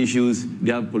 commenting on issues,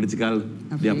 they have political,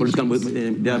 they have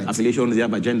affiliations, they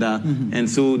have agenda, and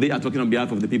so they are talking on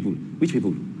behalf of the people. Which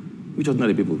people? Which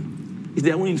ordinary people? It's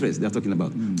their own interest they are talking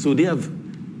about. So they have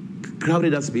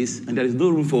crowded that space, and there is no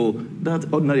room for that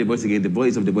ordinary voice again, the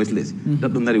voice of the voiceless.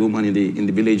 That ordinary woman in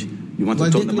the village, you want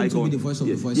to turn the mic on. The voice of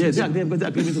the voiceless. They are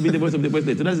claiming to be the voice of the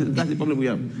voiceless. So that's the problem we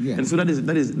have. And so that is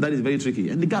very tricky.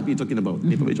 And the gap you're talking about,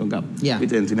 the information gap,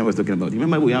 which Tonya was talking about.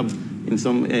 Remember, we have in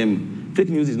some fake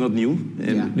news is not new,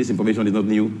 and this information is not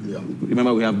new.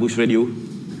 Remember, we have Bush Radio.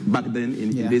 Back then,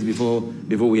 in days before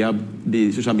we have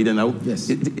the social media now,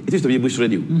 it used to be Bush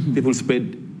Radio. People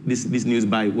spread this news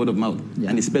by word of mouth,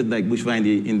 and it spread like bushfire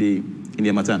in the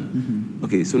Hamatan.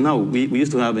 Okay, so now we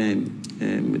used to have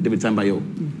David Tambayo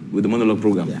with the monologue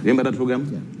program. Remember that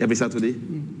program? Every Saturday,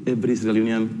 every Sierra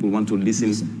Leonean will want to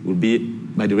listen, will be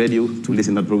by the radio to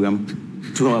listen to that program,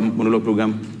 to our monologue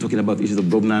program, talking about issues of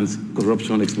governance,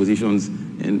 corruption, expositions,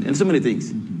 and so many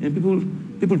things. And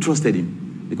people trusted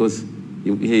him because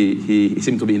he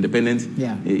seemed to be independent.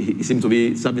 He seemed to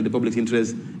be serving the public's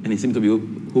interest, and he seemed to be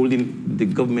holding the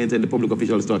government and the public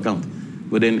officials to account.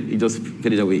 But then he just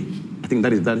faded away. I think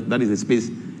that is the space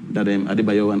that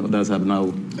Adebayo and others have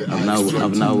now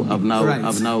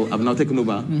taken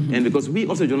over. And because we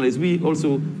also journalists, we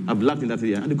also have lacked in that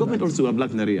area, and the government also have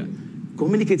lacked in that area.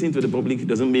 Communicating to the public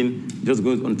doesn't mean just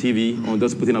going on TV or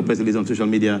just putting out press releases on social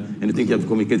media and you think you have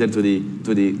communicated to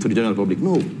the general public.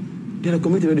 No. There are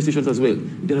community radio stations as well.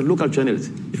 There are local channels.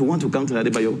 If we want to counter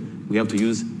Adebayo, we have to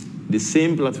use the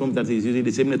same platform that he's using,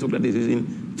 the same network that he's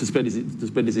using to spread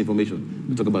this information.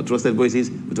 We talk about trusted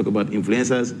voices, we talk about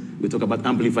influencers, we talk about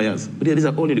amplifiers. But these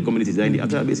are all in the communities. They are in the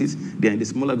outer bases, they are in the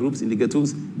smaller groups, in the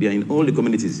ghettos, they are in all the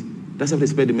communities. That's how they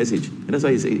spread the message. And that's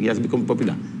why he has become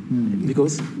popular.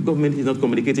 Because government is not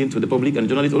communicating to the public, and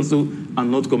journalists also are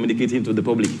not communicating to the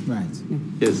public. Right.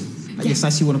 Yes. Yes, I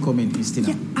see you want to comment, Christina.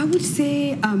 Yeah, I would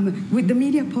say with the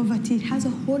media poverty, it has a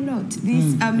whole lot.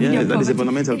 This media that is a poverty,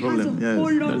 fundamental it problem. has a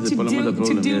whole lot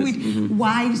to deal with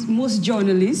why most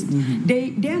journalists,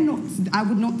 they're not, I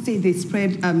would not say they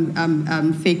spread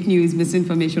fake news,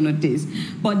 misinformation or this,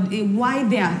 but why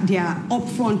they are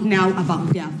upfront now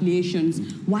about their affiliations,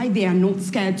 why they are not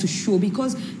scared to show,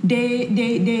 because they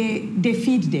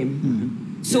feed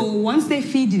them. So once they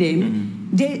feed them,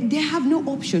 they have no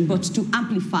option but to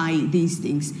amplify these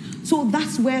things. So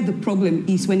that's where the problem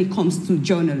is when it comes to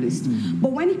journalists.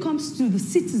 But when it comes to the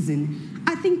citizen,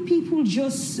 I think people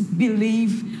just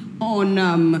believe on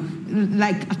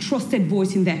like a trusted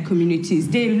voice in their communities.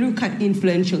 They look at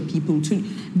influential people.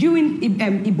 During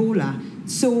Ebola,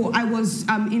 so I was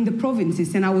in the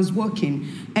provinces and I was working,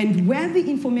 and where the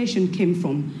information came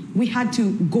from, we had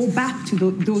to go back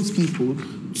to those people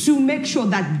to make sure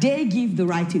that they give the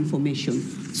right information.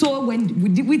 So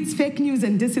with fake news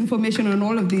and disinformation and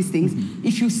all of these things,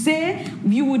 if you say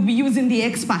you would be using the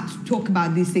expert to talk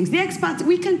about these things, the expert,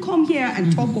 we can come here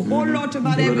and talk a whole lot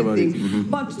about everything.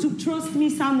 But to trust me,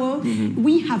 Samuel,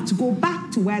 we have to go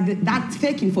back to where that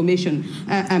fake information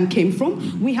came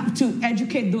from. We have to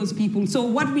educate those people. So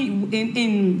what we,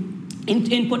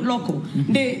 in Port Loco,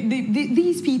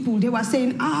 these people, they were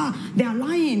saying, they are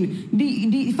lying.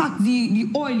 In fact, the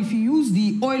oil, if you use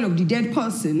the oil of the dead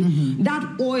person, that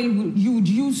oil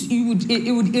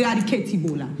it would eradicate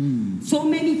Ebola. So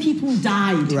many people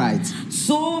died. Right.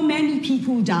 So many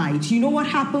people died. You know what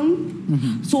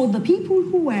happened? So the people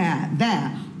who were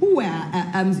there, who were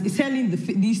selling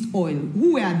this oil,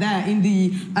 who were there in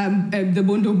the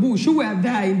Bondo Bush, who were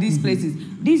there in these places,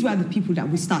 these were the people that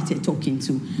we started talking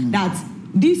to, that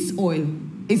this oil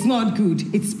is not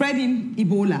good. It's spreading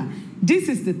Ebola. This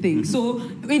is the thing. So,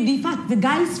 in fact, the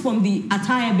guys from the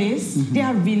Attire base, they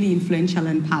are really influential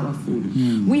and powerful.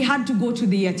 We had to go to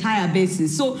the Attire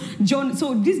bases. So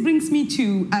this brings me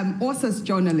to us as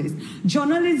journalists.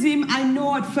 Journalism, I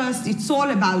know at first it's all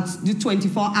about the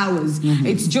 24 hours.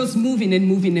 It's just moving and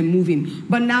moving and moving.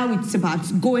 But now it's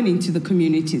about going into the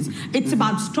communities. It's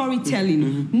about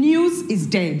storytelling. News is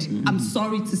dead. I'm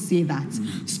sorry to say that.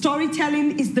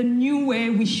 Storytelling is the new way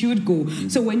we should go.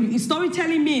 So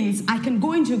storytelling means I can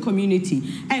go into a community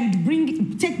and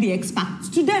take the experts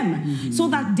to them so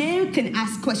that they can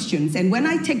ask questions. And when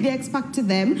I take the expert to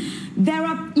them, there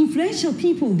are influential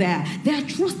people there. There are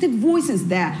trusted voices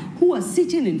there who are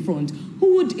sitting in front.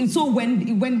 So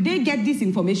when they get this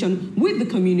information with the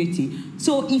community,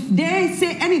 so if they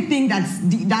say anything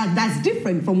that's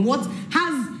different from what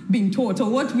has been taught or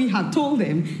what we have told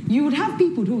them, you would have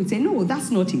people who would say, no,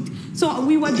 that's not it. So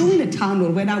we were doing a town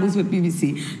hall when I was with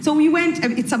BBC. So we went,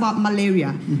 it's about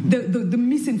malaria, the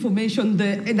misinformation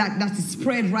that is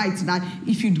spread, right, that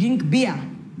if you drink beer,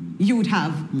 you would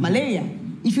have malaria.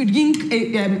 If you drink,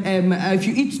 if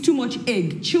you eat too much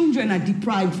egg, children are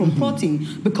deprived from protein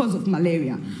because of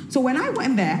malaria. So when I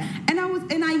went there,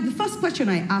 the first question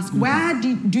I asked, where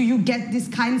do you get these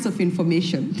kinds of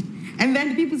information? And then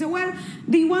the people say, well,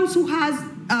 the ones who has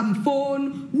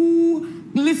phone, who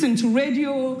listen to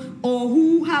radio, or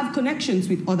who have connections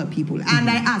with other people. And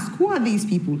I ask, who are these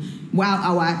people?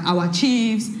 Well, our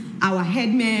chiefs, our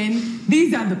headmen,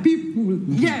 these are the people,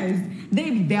 yes.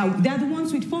 They are the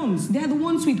ones with phones. They are the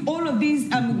ones with all of these,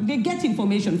 they get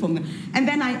information from them. And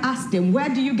then I asked them, where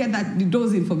do you get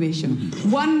those information?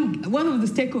 One of the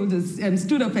stakeholders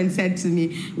stood up and said to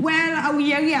me, well,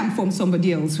 we am from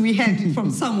somebody else. We heard it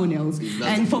from someone else.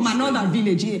 And from another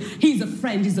village. He's a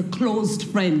friend, he's a closed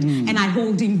friend. And I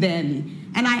hold him dearly.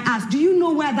 And I asked, do you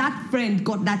know where that friend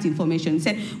got that information? He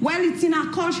said, well, it's in our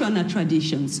culture and our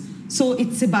traditions. So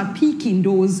it's about picking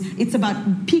those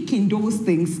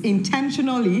things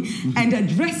intentionally and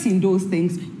addressing those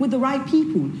things with the right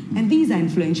people. And these are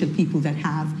influential people that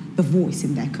have the voice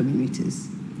in their communities.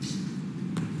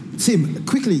 Tim,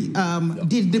 quickly,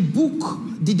 did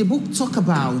the book talk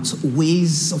about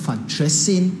ways of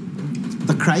addressing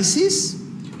the crisis?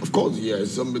 Of course,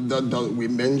 yes. That we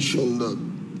mentioned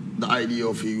the idea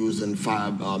of using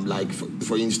fire, like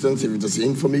for instance, if it's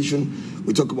information,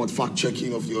 we talk about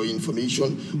fact-checking of your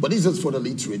information, but this is for the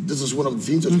literate. This is one of the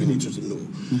things that we need to know.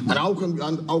 And how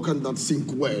can that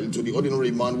sink well to the ordinary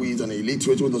man who is an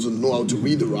illiterate, who doesn't know how to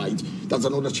read or write? That's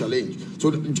another challenge.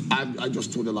 So I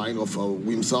just told the line of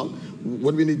Wimsal.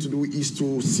 What we need to do is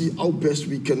to see how best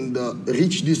we can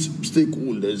reach these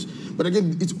stakeholders. But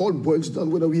again, it all boils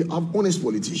down whether we have honest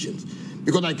politicians.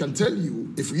 Because I can tell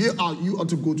you, if you are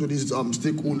to go to these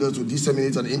stakeholders to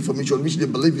disseminate an information which they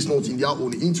believe is not in their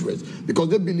own interest, because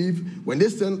they believe when they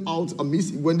send out they are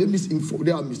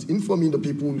misinforming the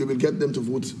people, they will get them to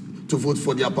vote to vote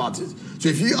for their parties. So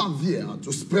if you are there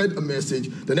to spread a message,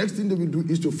 the next thing they will do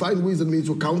is to find ways and means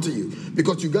to counter you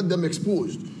because you get them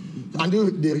exposed. And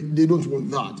they don't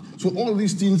want that. So all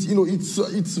these things, you know,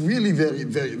 it's really very,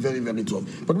 very, very, very tough.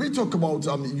 But we talk about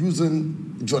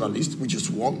using journalists, which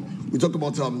is one. We talk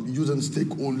about using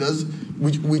stakeholders,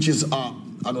 which is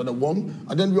another one.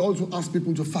 And then we also ask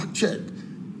people to fact check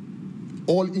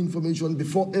all information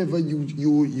before ever you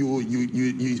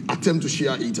attempt to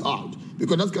share it out,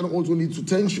 because that can also lead to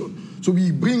tension. So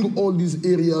we bring all these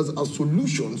areas as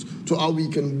solutions to how we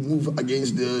can move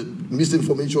against the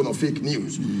misinformation or fake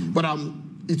news. But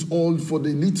it's all for the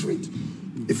literate.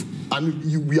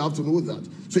 We have to know that.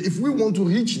 So if we want to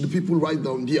reach the people right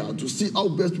down there to see how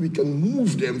best we can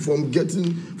move them from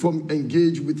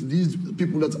engaged with these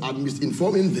people that are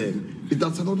misinforming them,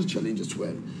 that's another challenge as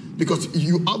well. Because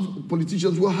you have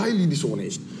politicians who are highly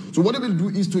dishonest. So what they will do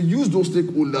is to use those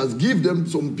stakeholders, give them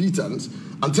some pittance,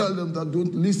 and tell them that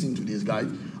don't listen to these guys.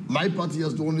 My party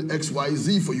has done X, Y,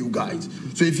 Z for you guys.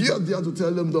 So if you are there to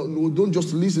tell them that, no, don't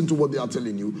just listen to what they are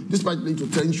telling you. This might lead to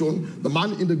tension. The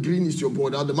man in the green is your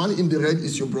brother. The man in the red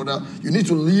is your brother. You need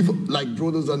to live like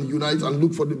brothers and unite and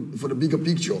look for the bigger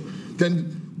picture.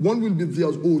 Then one will be there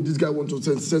as, oh, this guy wants to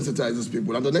sensitize these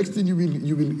people. And the next thing you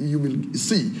will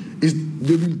see is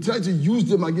they will try to use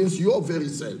them against your very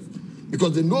self.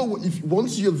 Because they know if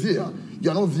once you're there,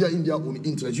 you're not there in their own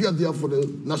interest. You are there for the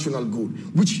national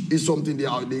good, which is something they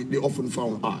often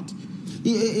found hard.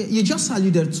 You just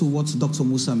alluded to what Dr.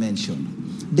 Musa mentioned.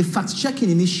 The fact-checking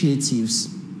initiatives,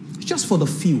 just for the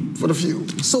few. For the few.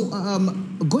 So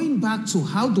going back to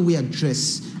how do we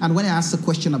address, and when I asked the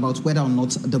question about whether or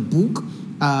not the book,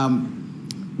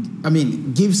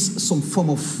 gives some form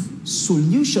of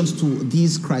solutions to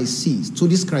these crises,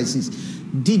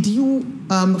 did you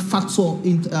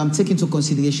take into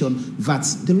consideration that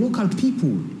the local people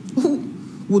who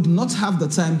would not have the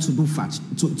time to do in fact,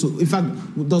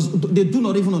 they do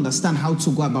not even understand how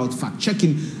to go about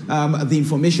fact-checking the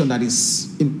information that is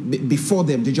before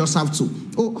them. They just have to,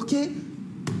 oh, okay,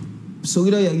 so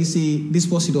either you say, this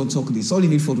person don't talk this, all you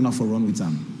need for do not for run with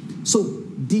them. So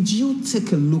did you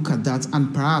take a look at that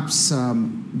and perhaps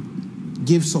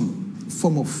give some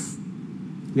form of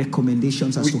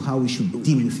recommendations as to how we should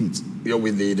deal with it? Yeah,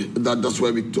 we did. That's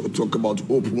why we talk about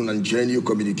open and genuine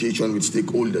communication with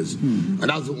stakeholders, and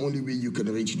that's the only way you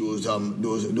can reach those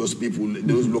people,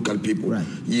 those local people. Right.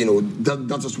 You know,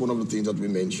 that's just one of the things that we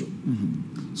mentioned.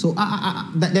 So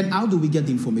then, how do we get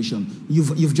the information?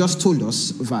 You've just told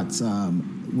us that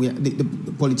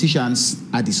the politicians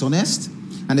are dishonest.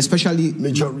 And especially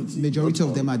majority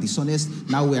of them are dishonest.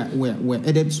 Now we're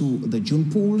headed to the June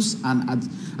polls, and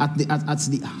at the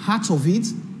heart of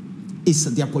it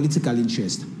is their political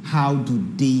interest. How do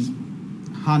they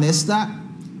harness that?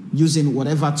 Using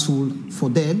whatever tool for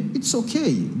them, it's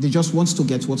okay. They just want to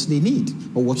get what they need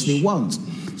or what they want.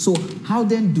 So how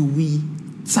then do we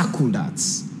tackle that?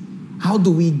 How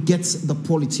do we get the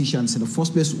politicians in the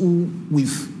first place who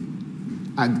we've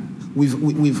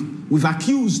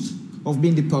accused of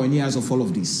being the pioneers of all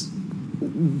of this?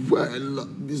 Well,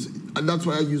 and that's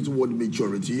why I use the word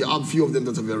majority. You have a few of them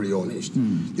that are very honest.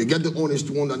 You get the honest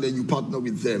one, and then you partner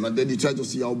with them, and then you try to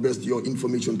see how best your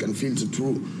information can filter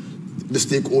through the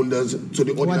stakeholders to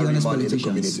the ordinary man in the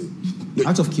community.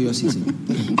 Out of curiosity.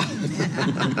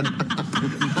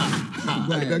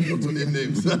 I beg not to name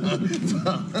names.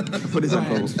 Put this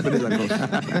across. Go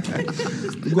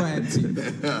ahead.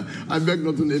 I beg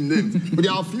not to name names. But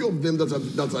there are a few of them that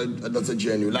are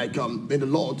genuine. Like in the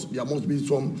lot, there must be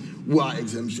some who are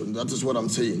exemptions. That is what I'm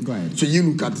saying. Right. So you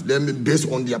look at them based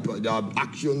on their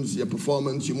actions, their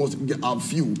performance. You must have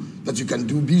few that you can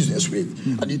do business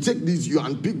with. And you take these, you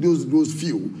unpick those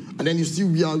few, and then you see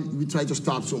we try to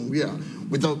start somewhere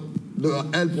without the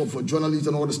help of journalists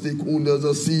and all the stakeholders,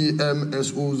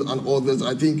 CMSOs and others.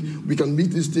 I think we can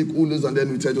meet these stakeholders, and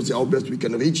then we try to see how best we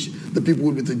can reach the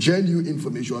people with the genuine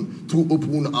information through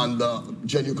open and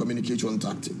genuine communication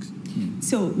tactics.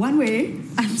 So one way,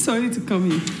 I'm sorry to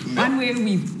come in, one way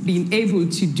we've been able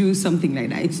to do something like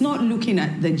that, it's not looking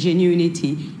at the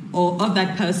genuinity of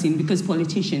that person, because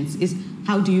politicians is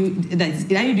how do you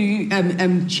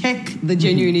check the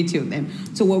genuinity of them.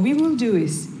 So what we will do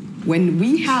is, when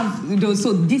we have those,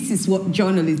 so this is what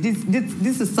journalists,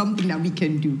 this is something that we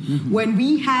can do. When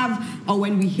we have, or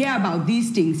when we hear about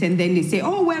these things and then they say,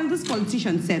 oh, well, this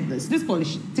politician said this, this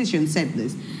politician said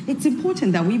this, it's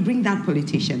important that we bring that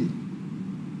politician.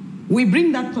 We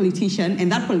bring that politician,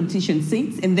 and that politician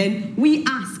sits, and then we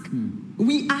ask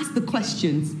the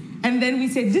questions. And then we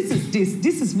say, this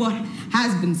is what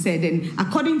has been said. And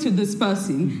according to this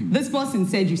person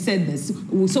said you said this.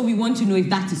 So we want to know if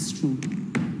that is true.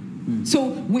 So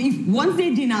once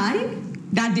they deny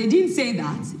that they didn't say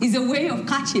that, is a way of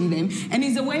catching them, and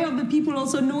is a way of the people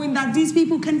also knowing that these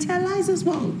people can tell lies as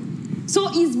well. So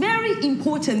it's very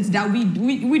important that we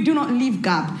do not leave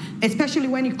gap, especially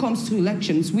when it comes to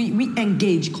elections. We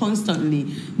engage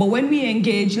constantly. But when we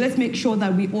engage, let's make sure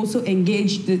that we also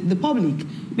engage the public.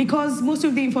 Because most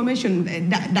of the information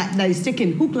that is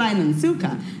taken hook, line, and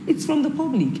sinker, it's from the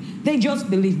public. They just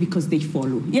believe because they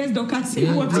follow. Yes, Dr.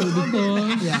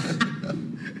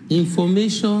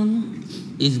 Information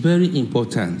is very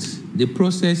important. The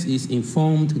process is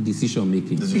informed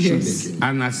decision-making. Yes.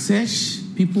 And as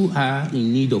such, people are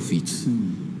in need of it.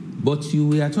 But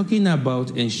we are talking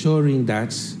about ensuring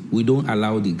that we don't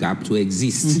allow the gap to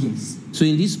exist. So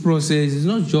in this process, it's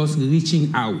not just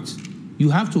reaching out. You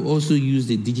have to also use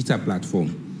the digital platform.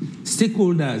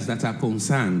 Stakeholders that are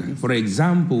concerned, for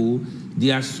example,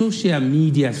 their social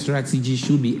media strategy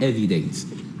should be evident.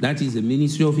 That is the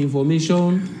Ministry of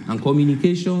Information and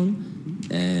Communication,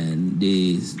 and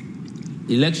the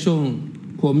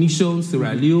Election Commission,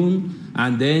 Sierra Leone,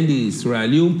 and then the Sierra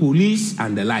Leone Police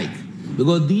and the like.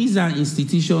 Because these are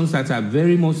institutions that are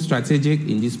very much strategic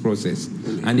in this process.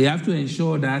 And they have to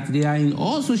ensure that they are in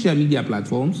all social media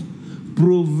platforms,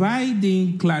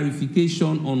 providing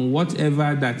clarification on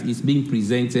whatever that is being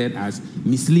presented as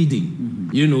misleading,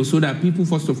 so that people,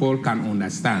 first of all, can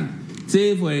understand.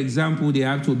 Say, for example, they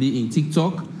have to be in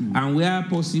TikTok, and where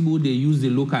possible, they use the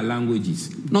local languages,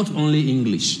 not only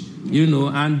English,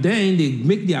 and then they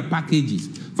make their packages.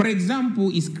 For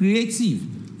example, it's creative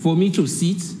for me to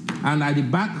sit and at the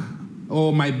back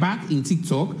or my back in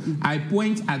TikTok, I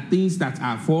point at things that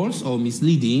are false or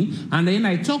misleading, and then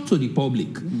I talk to the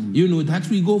public. That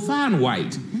we go far and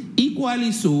wide.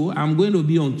 Equally so, I'm going to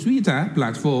be on Twitter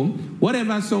platform.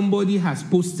 Whatever somebody has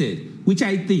posted, which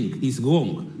I think is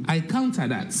wrong, I counter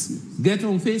that. Get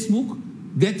on Facebook,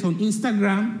 get on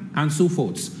Instagram, and so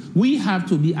forth. We have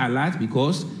to be alert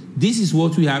because this is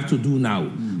what we have to do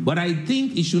now. But I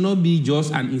think it should not be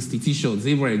just an institution,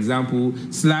 say, for example,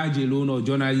 Sludge alone or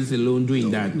journalists alone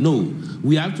doing that. No,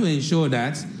 we have to ensure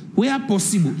that where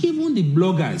possible, even the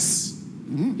bloggers,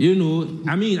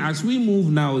 as we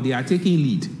move now, they are taking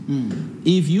lead.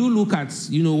 If you look at,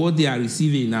 what they are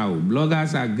receiving now,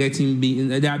 bloggers are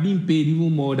they are being paid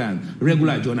even more than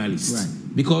regular journalists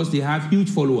because they have huge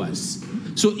followers.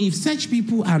 So if such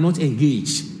people are not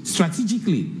engaged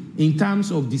strategically in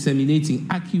terms of disseminating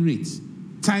accurate,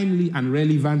 timely, and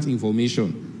relevant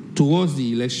information towards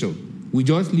the election, we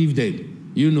just leave them.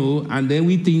 And then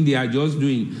we think they are just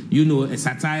doing, a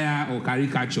satire or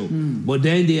caricature. But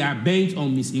then they are bent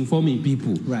on misinforming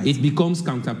people. It becomes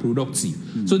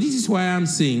counterproductive. So this is why I'm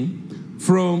saying,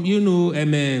 from,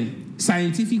 a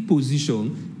scientific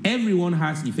position, everyone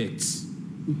has effects.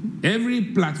 Every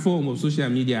platform of social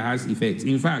media has effects.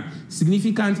 In fact,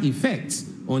 significant effects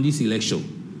on this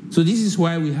election. So this is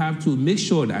why we have to make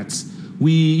sure that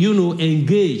we,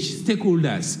 engage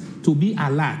stakeholders to be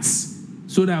alert,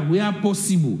 so that where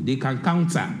possible, they can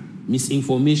counter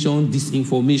misinformation,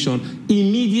 disinformation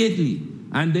immediately.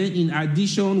 And then in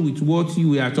addition with what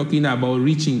we are talking about,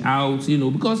 reaching out,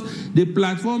 because the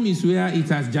platform is where it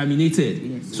has germinated.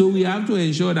 Yes. So we have to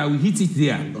ensure that we hit it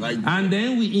there. And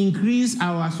then we increase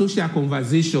our social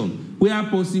conversation where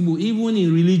possible, even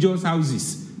in religious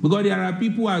houses. Because there are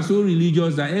people who are so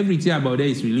religious that everything about them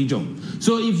is religion.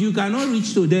 So if you cannot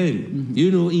reach to them,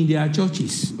 in their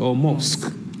churches or mosque,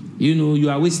 you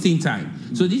are wasting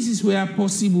time. So this is where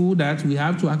possible that we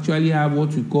have to actually have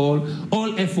what we call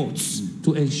all efforts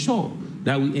to ensure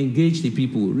that we engage the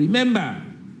people. Remember,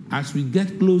 as we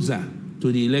get closer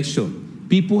to the election,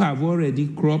 people have already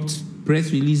cropped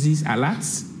press releases,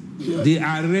 alerts. They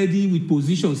are ready with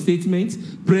position statements,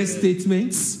 press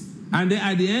statements. And then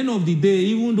at the end of the day,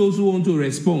 even those who want to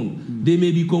respond, they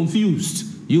may be confused.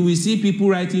 You will see people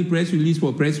writing press release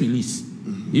for press release.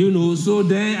 So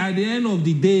then at the end of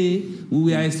the day,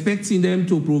 we are expecting them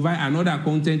to provide another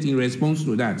content in response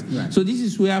to that. So this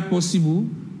is where possible,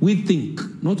 we think,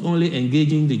 not only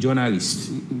engaging the journalists,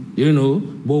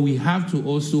 but we have to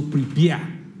also prepare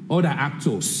other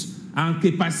actors and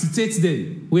capacitate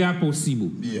them where possible.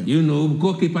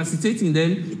 Because capacitating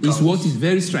them is what is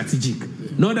very strategic.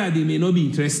 Not that they may not be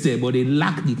interested, but they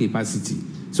lack the capacity.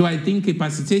 So I think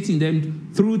capacitating them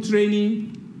through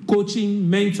training, coaching,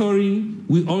 mentoring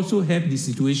will also help the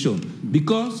situation.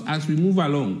 Because as we move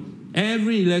along,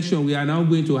 every election we are now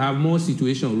going to have more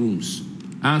situation rooms.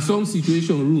 And some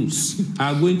situation rooms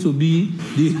are going to be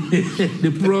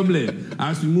the problem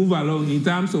as we move along in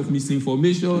terms of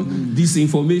misinformation,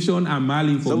 disinformation, and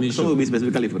malinformation. Some will be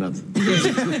specifically for that.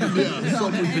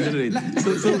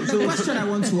 The question I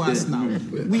want to ask now,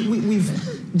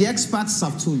 the experts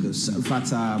have told us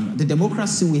that the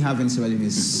democracy we have in Sierra Leone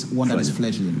is one that is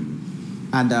fledgling.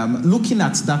 And looking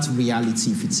at that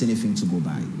reality, if it's anything to go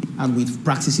by, and with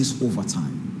practices over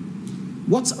time,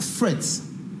 what threat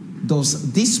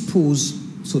does this pose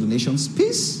to the nation's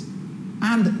peace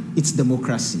and its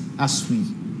democracy as we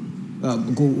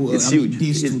go? It's huge.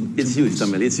 It's huge,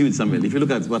 Samuel. It's huge, Samuel. If you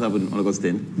look at what happened on August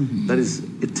 10, that is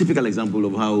a typical example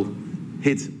of how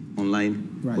hate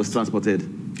online was transported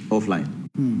offline.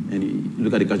 And you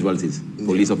look at the casualties,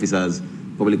 police officers,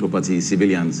 public property,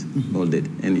 civilians, all dead.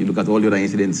 And you look at all the other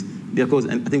incidents, they are caused,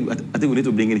 and I think we need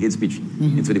to bring in hate speech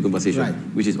into the conversation,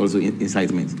 which is also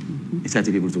incitement,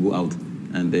 inciting people to go out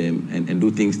and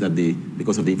do things that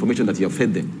because of the information that you have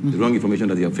fed them, the wrong information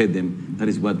that you have fed them, that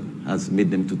is what has made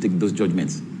them to take those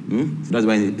judgments. So that's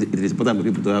why it is important for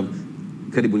people to have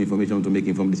credible information to make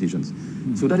informed decisions.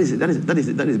 So that is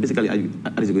basically how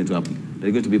is going to happen. There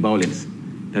is going to be violence.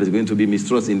 There is going to be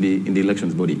mistrust in the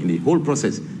elections body, in the whole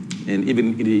process, and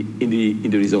even in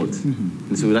the results.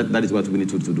 And so that is what we need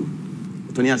to do.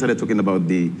 Tonya started talking about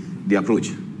the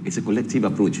approach. It's a collective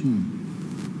approach.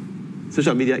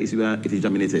 Social media is where it is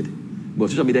germinated, but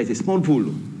social media is a small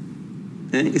pool.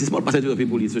 It's a small percentage of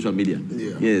people in social media.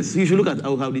 Yes, so you should look at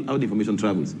how the information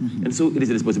travels. And so it is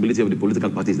the responsibility of the political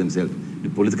parties themselves, the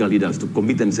political leaders, to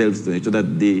commit themselves to ensure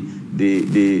that they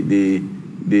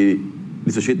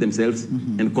dissociate themselves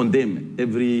and condemn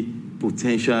every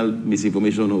potential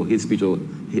misinformation or hate speech or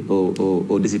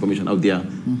disinformation out there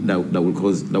that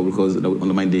will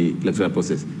undermine the electoral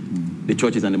process. The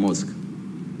churches and the mosque,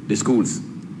 the schools,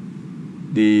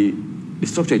 the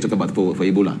structure you talk about for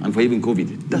Ebola and for even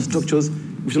COVID, those structures,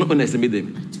 we should not underestimate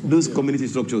them. Those community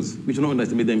structures, we should not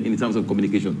underestimate them in terms of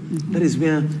communication. That is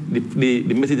where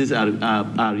the messages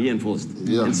are reinforced.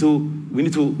 And so we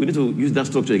need to use that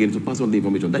structure again to pass on the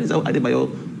information. That is how Adebayo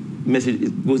message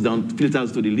goes down,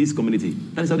 filters to the least community.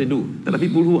 That is how they do. There are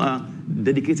people who are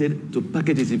dedicated to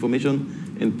package this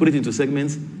information and put it into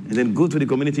segments and then go to the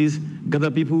communities,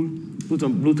 gather people, put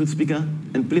on Bluetooth speaker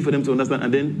and play for them to understand,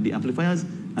 and then the amplifiers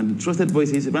and the trusted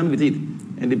voices run with it.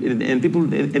 And people,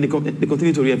 they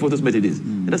continue to reinforce those messages.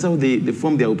 And that's how they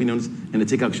form their opinions and they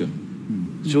take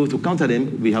action. So to counter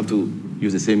them, we have to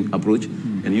use the same approach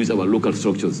and use our local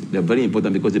structures. They're very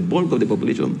important because the bulk of the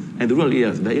population and the rural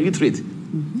areas, they're illiterate.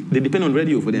 They depend on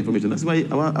radio for the information. That's why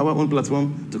our own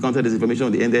platform to counter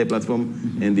disinformation, the NDI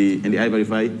platform and the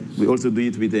iVerify, we also do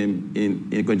it with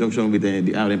in conjunction with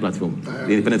the RN platform,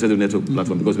 the Independent Radio Network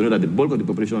platform, because we know that the bulk of the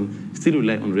population still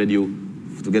rely on radio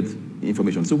to get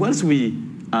information. So once we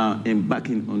are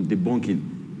embarking on debunking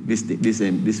this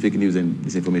fake news and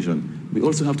disinformation, we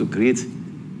also have to create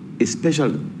a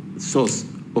special source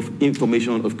of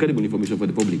information, of credible information for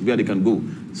the public, where they can go.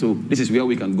 So this is where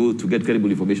we can go to get credible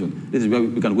information. This is where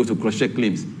we can go to cross-check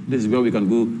claims. This is where we can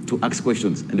go to ask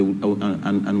questions, and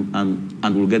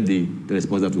we'll get the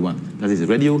response that we want. That is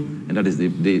radio, and that is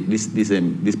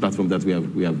this platform that we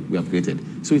have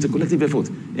created. So it's a collective effort,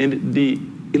 and the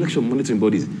election monitoring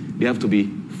bodies, they have to be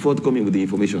forthcoming with the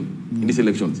information in these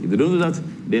elections. If they don't do that,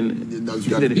 then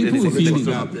people will feel the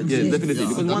gap. Yes, definitely.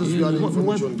 Because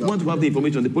we want to have the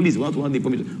information. The police want to have the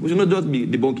information. We should not just be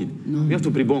debunking. We have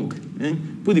to pre-bunk.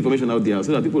 Put the information out there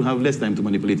so that people have less time to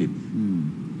manipulate it.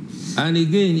 And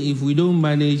again, if we don't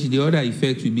manage, the other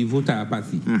effect will be voter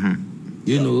apathy.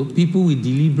 You know, people will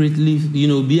deliberately,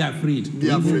 be afraid to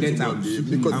get out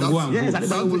and go and yes,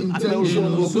 Adebayo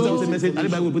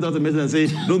will put out a message and say,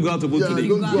 don't go out to vote today.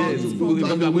 Yes, we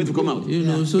are going to come out.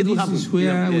 So this is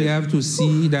where we have to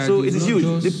see that. So it is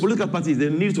huge. The political parties,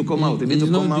 they need to come out. They need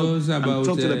to come out and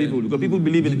talk to the people, because people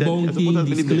believe in that.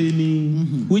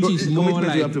 Disclaiming, which is more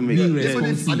like being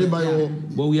responsible.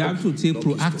 But we have to take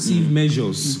proactive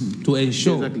measures to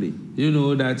ensure,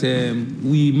 that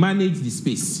we manage the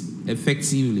space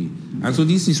effectively. And so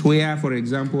this is where, for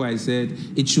example, I said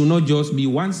it should not just be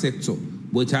one sector,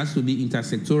 but it has to be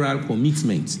intersectoral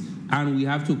commitment. And we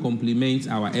have to complement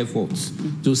our efforts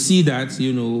to see that,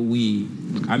 we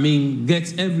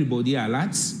get everybody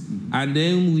alert, and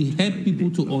then we help people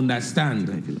to understand,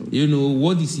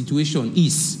 what the situation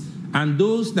is. And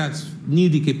those that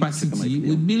need the capacity,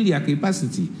 we build their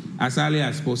capacity as early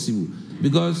as possible.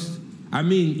 Because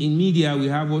in media, we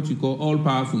have what we call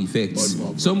all-powerful effects.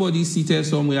 Somebody seated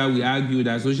somewhere, we argue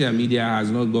that social media has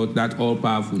not got that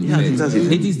all-powerful effect.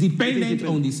 It is dependent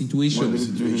on the situation.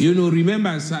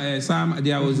 Remember, Sam,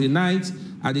 there was a night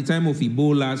at the time of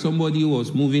Ebola, somebody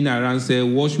was moving around, say,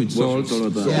 wash with salt,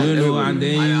 you know, and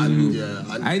then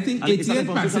I think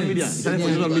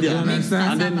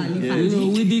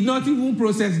 88%. We did not even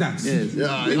process that. Yes.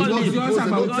 Yeah, it was just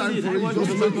about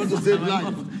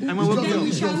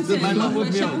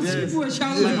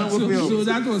so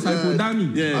that was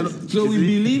hypodermic. So we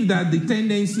believe that the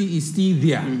tendency is still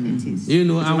there, you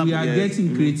know, and we are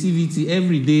getting creativity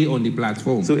every day on the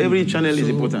platform. So every channel is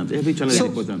important. Every channel is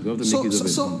important. We have to make it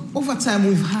so over time,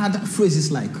 we've had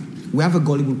phrases like, we have a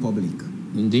gullible public.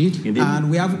 Indeed. And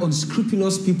we have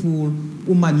unscrupulous people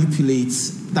who manipulate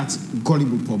that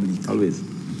gullible public. Always.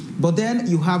 But then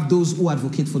you have those who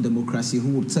advocate for democracy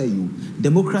who will tell you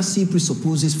democracy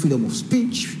presupposes freedom of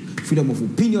speech, freedom of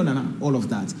opinion, and all of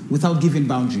that without giving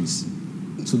boundaries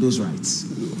to those rights.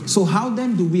 So how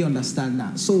then do we understand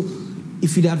that? So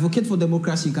if you advocate for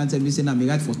democracy, you can't tell me, say, I'm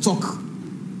right for talk.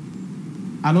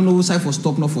 I don't know who side for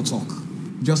stop, not for talk.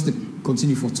 Just to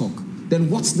continue for talk. Then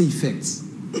what's the effect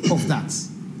of that?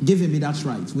 Giving me that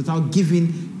right without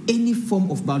giving any form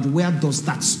of boundary. Where does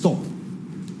that stop?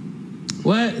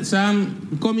 Well,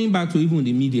 Sam, coming back to even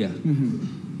the media,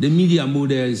 the media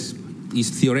model is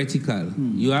theoretical.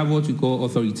 You have what we call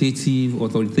authoritative,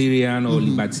 authoritarian, or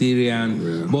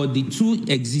libertarian, but the two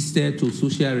existed to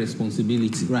social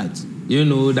responsibility. Right. You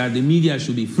know, that the media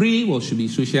should be free or should be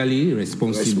socially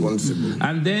responsible.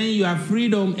 And then you have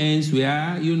freedom ends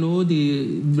where, you know,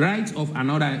 the right of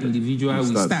another individual will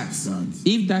start.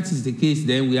 If that is the case,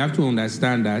 then we have to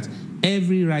understand that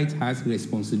every right has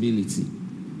responsibility.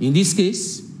 In this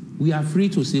case, we are free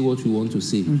to say what we want to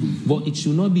say, but it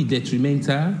should not be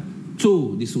detrimental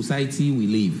to the society we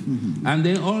live. And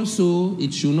then also,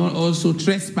 it should not also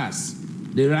trespass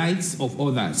the rights of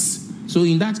others. So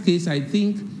in that case, I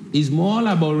think it's more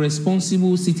about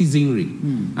responsible citizenry.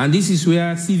 And this is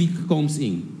where civic comes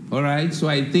in, all right? So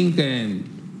I think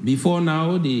before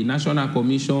now, the National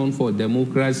Commission for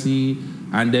Democracy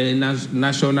and the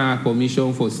National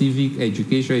Commission for Civic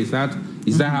Education, is that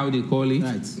how they call it?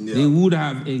 Right. Yeah. They would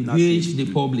have engaged the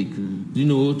public, you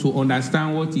know, to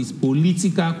understand what is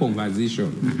political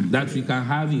conversation that we can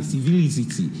have in civility,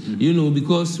 you know,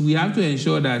 because we have to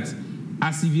ensure that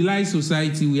as civilized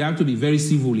society, we have to be very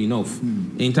civil enough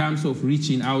in terms of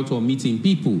reaching out or meeting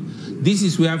people. This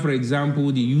is where, for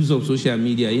example, the use of social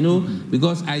media, you know,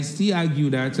 because I still argue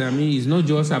that, I mean, it's not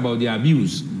just about the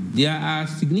abuse. There are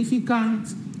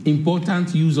significant,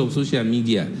 important use of social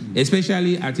media,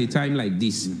 especially at a time like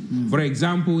this. For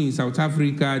example, in South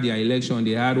Africa, their election,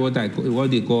 they had what they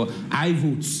call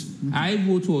iVotes.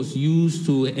 iVote was used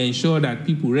to ensure that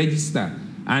people register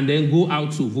and then go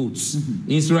out to vote.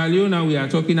 In Sierra Leone, we are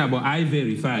talking about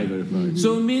I-Verify.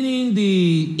 So meaning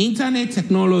the internet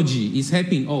technology is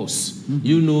helping us,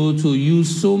 you know, to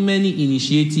use so many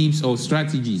initiatives or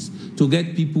strategies to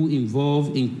get people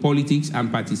involved in politics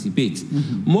and participate.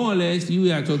 More or less,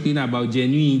 you are talking about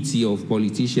genuinity of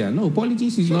politicians. No,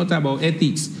 politics is not about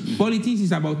ethics. Politics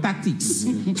is about tactics.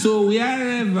 So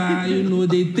wherever, you know,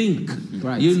 they think,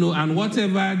 you know, and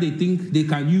whatever they think they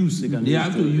can use, they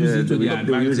have to use it to their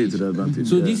advantage.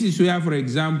 So this is where, for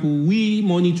example, we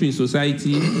monitoring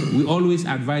society, we always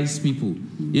advise people.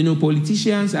 You know,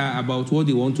 politicians are about what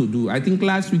they want to do. I think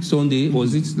last week, Sunday,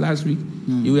 was it last week?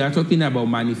 You were talking about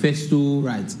manifesto,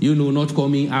 you know, not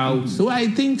coming out. So I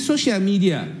think social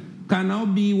media can now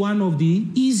be one of the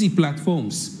easy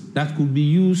platforms that could be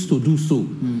used to do so.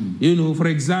 You know, for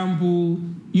example,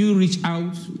 you reach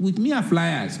out with mere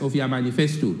flyers of your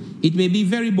manifesto. It may be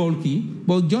very bulky,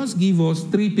 but just give us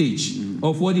 3 pages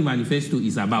of what the manifesto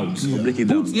is about. Break it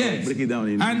down. Break it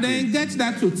down. And then get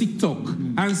that to TikTok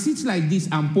and sit like this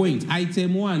and point.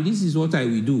 Item 1, this is what I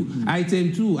will do.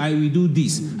 Item 2, I will do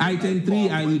this. Item 3,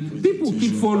 I will. People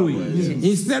keep following.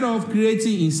 Instead of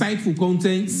creating insightful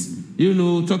contents, you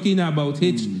know, talking about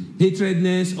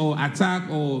hatredness or attack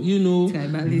or, you know,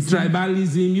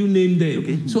 tribalism, you name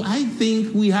them. So I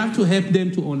think we have to help them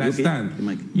to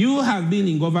understand. You have been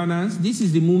in governance. This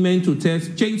is the moment to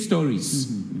change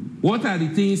stories. What are the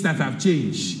things that have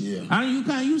changed? And you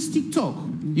can use TikTok,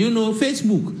 you know,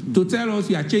 Facebook to tell us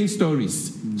your change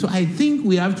stories. So I think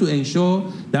we have to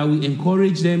ensure that we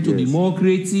encourage them to be more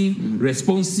creative,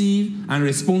 responsive, and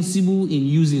responsible in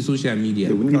using social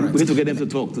media. We need to get them to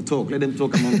talk. Let them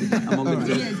talk among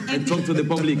themselves and talk to the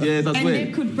public. That's and way.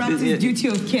 they could practice duty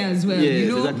of care as well, you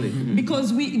know? Exactly.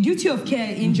 Because duty of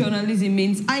care in journalism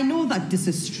means, I know that this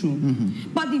is true,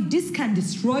 but if this can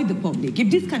destroy the public, if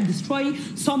this can destroy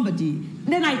somebody,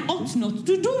 then I ought not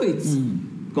to do it.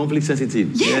 Conflict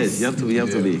sensitive. Yes, you have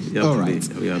to be. All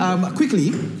right.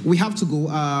 Quickly, we have to go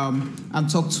and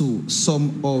talk to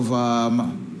some of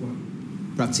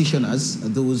practitioners,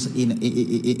 those in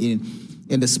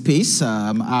the space.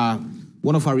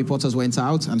 One of our reporters went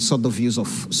out and sought the views of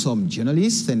some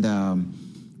journalists and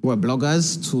who are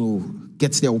bloggers to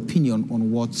get their opinion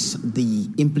on what the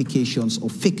implications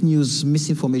of fake news,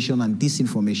 misinformation, and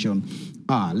disinformation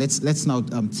are. Let's now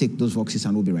take those voices,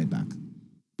 and we'll be right back.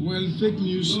 Well, fake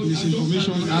news,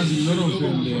 misinformation has a lot of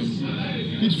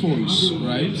pitfalls,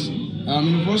 right?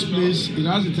 In the first place, it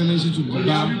has a tendency to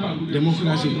debar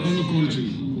democracy in any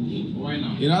country.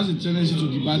 It has a tendency to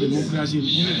debar democracy in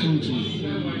any country,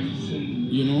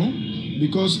 you know,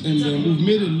 because we've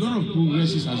made a lot of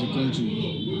progresses as a country.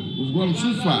 We've gone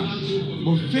too far.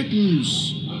 But fake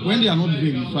news, when they are not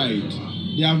verified,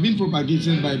 they have been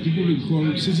propagated by people we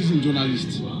call citizen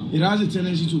journalists. It has a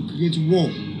tendency to create war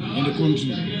in the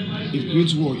country. It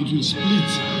creates war. It will split,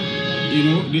 you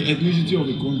know, the ethnicity of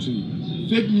the country.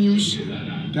 Fake news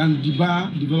can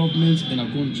debar development in a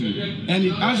country. And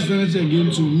it has a tendency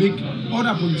again to make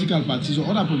other political parties or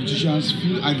other politicians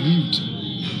feel aggrieved.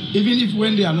 Even if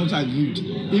when they are not aggrieved,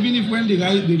 even if when the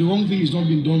wrong thing is not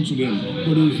being done to them,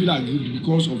 but they will feel aggrieved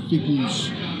because of fake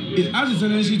news. It has a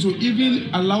tendency to even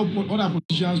allow other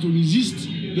politicians to resist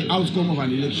the outcome of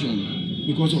an election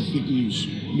because of fake news,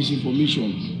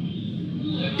 misinformation.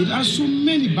 It has so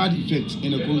many bad effects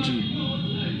in the country,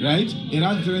 right? It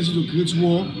has a tendency to create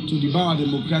war, to debar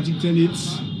democratic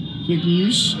tenets, fake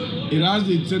news. It has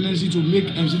the tendency to make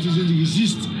citizens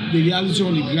resist the reality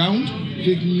on the ground,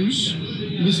 fake news.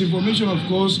 Misinformation, of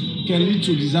course, can lead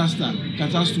to disaster,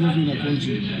 catastrophe in a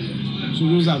country. So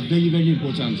those are very, very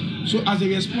important. So as a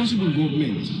responsible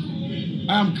government,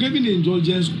 I am craving the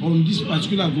indulgence on this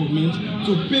particular government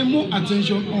to pay more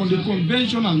attention on the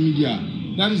conventional media,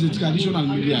 that is the traditional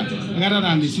media, rather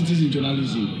than the citizen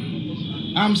journalism.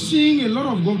 I'm seeing a lot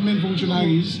of government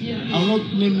functionaries, I will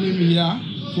not name here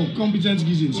for competent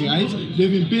reasons, right? They've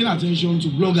been paying attention to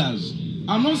bloggers.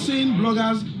 I'm not saying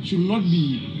bloggers should not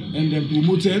be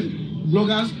promoted,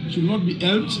 bloggers should not be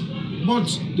helped,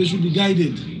 but they should be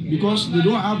guided because they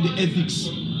don't have the ethics.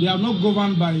 They are not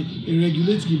governed by a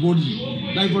regulatory body.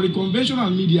 Like for the conventional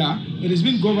media, it has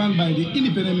been governed by the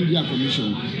Independent Media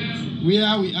Commission,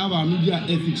 where we have our media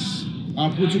ethics,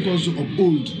 our protocols to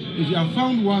uphold. If you have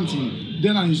found wanting,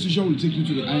 then an institution will take you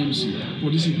to the IMC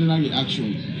for disciplinary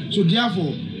action. So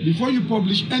therefore, before you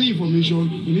publish any information,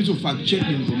 you need to fact check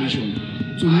the information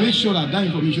to make sure that that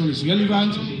information is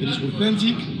relevant, it is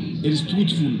authentic, it is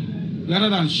truthful, rather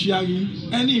than sharing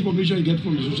any information you get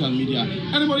from the social media.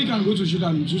 Anybody can go to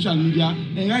social media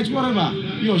and write whatever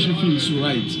he or she feels to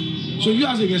write. So you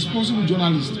as a responsible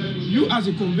journalist, you as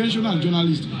a conventional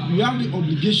journalist, you have the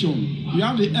obligation, you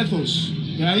have the ethos,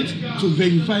 right, to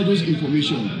verify those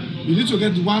information. You need to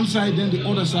get one side, then the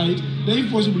other side, then if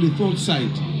possible the third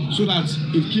side, so that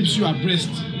it keeps you abreast,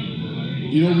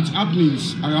 you know, with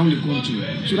happenings around the country.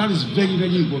 So that is very,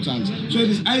 very important. So it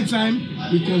is high time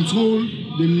we control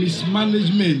the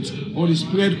mismanagement or the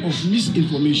spread of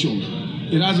misinformation.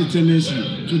 It has a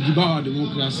tendency to debar our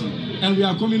democracy. And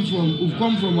we've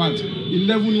come from what?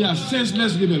 11 years,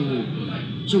 senseless rebel war.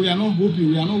 So we are not hoping,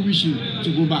 we are not wishing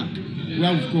to go back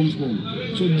where we've come from.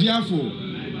 So therefore,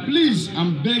 please,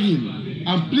 I'm begging,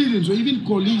 I'm pleading to even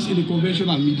colleagues in the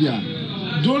conventional media,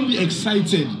 don't be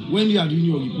excited when you are doing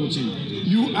your reporting.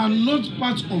 You are not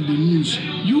part of the news.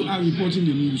 You are reporting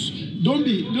the news. Don't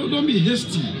be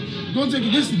hasty. Don't take a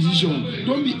hasty decision.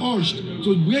 Don't be urged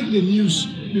to break the news.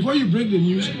 Before you break the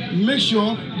news, make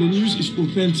sure the news is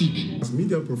authentic. As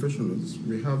media professionals,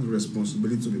 we have the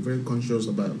responsibility to be very conscious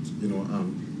about,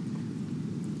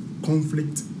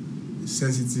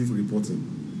 conflict-sensitive reporting.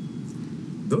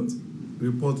 Don't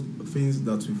report things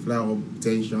that will flare up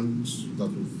tensions, that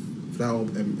will flare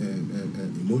up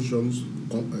emotions,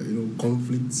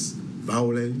 conflicts,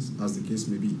 violence, as the case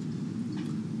may be.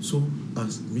 So,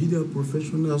 as media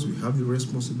professionals, we have the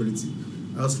responsibility.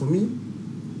 As for me,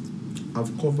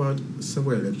 I've covered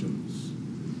several elections.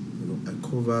 I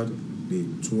covered the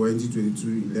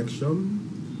 2022 election.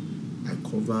 I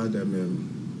covered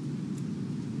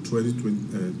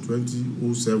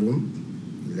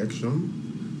 2007 election.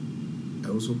 I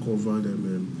also covered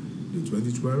the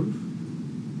 2012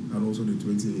 and also the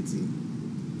 2018.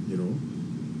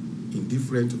 In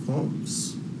different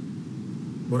forms.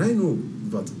 But I know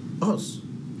that us,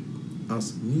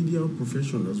 as media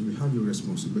professionals, we have a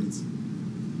responsibility.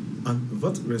 And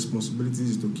that responsibility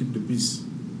is to keep the peace.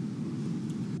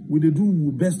 We do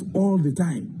our best all the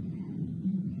time.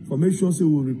 For make sure we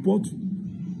will report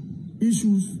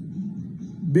issues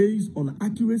based on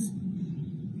accuracy,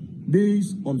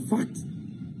 based on fact,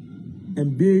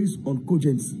 and based on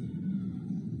cogency.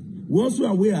 We're also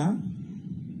aware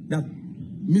that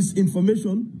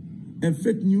misinformation and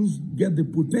fake news get the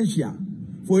potential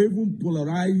for even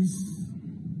polarize,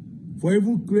 for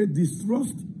even create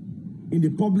distrust in the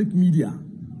public media.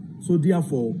 So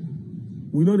therefore,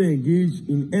 we not engage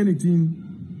in anything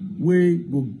where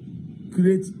we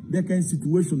create that kind of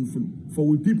situation for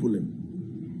we people.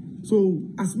 So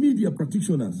as media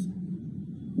practitioners,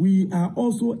 we are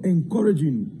also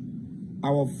encouraging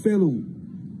our fellow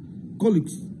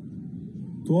colleagues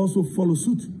to also follow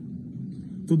suit,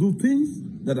 to do things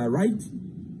that are right,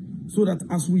 so that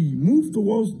as we move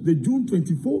towards the June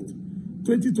 24th,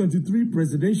 2023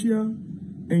 presidential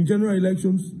and general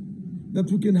elections, that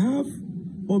we can have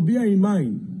or bear in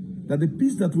mind that the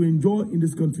peace that we enjoy in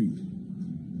this country,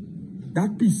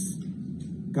 that peace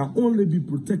can only be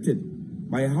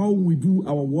protected by how we do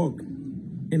our work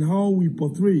and how we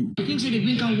portray. I think the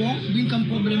Green can work, Green can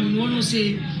problem, and we all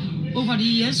say over the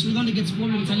years we're going to get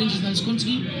problem challenges in this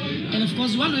country, and of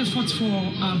course one way fought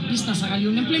for peace in Sierra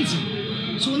Leone and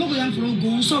plenty. So we're not going for a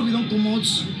goal, so we don't come out.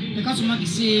 The council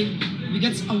say we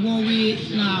get a war way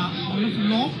now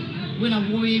law when a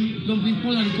war don't bring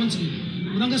problem in the country.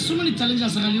 We don't get so many challenges in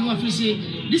Sierra Leone. I feel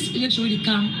say this election will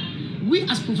come. We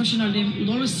as professionals them would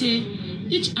always say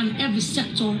each and every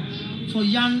sector for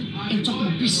young and talk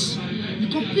about peace.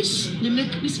 Because peace, they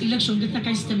make this election get that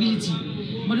kind of stability.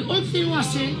 But the only thing I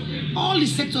say, all the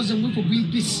sectors they work for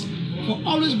bring peace, for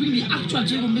always bring the actual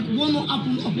change, make one not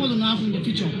happen or one not happen in the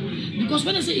future. Because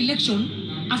when I say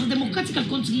election, as a democratic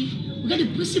country, we get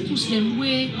the principles them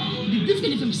where the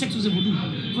different sectors they will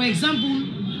do. For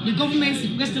example, the government,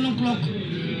 the president clock,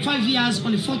 5 years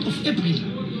on the 4th of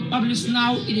April, published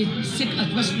now in the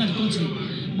second president of the country.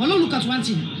 But now look at one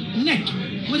thing,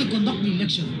 NEC, where they conduct the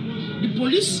election. The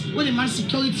police, where they manage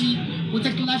security,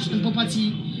 protect lives and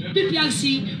property.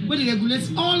 PPRC, where they regulate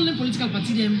all the political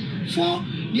parties them for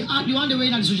the one the way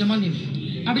that the social man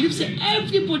them. I believe say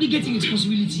everybody getting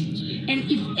responsibility. And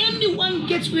if anyone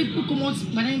gets where people come out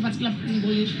by any particular thing,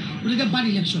 will get bad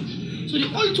election. So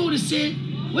the only told is say,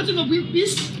 whatever bring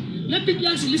peace, let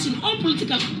PPRC listen all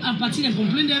political parties and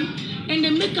complain them, and they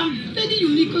make them very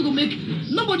unique. We go make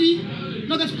nobody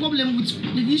not get problem with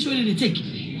the issue that they take.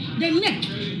 Then next,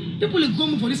 people will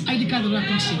go for this ID card of that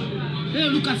country. They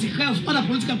look at the cry of other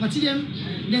political parties,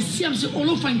 they see them say, oh,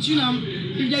 no, fine tune them.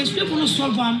 If there is people who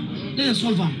solve them, then they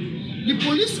solve them. The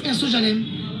police and soldier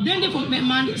them, then they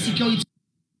man security.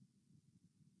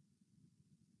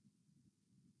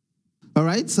 All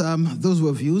right, those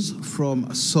were views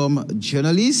from some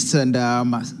journalists and,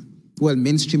 well,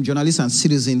 mainstream journalists and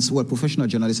citizens, well, professional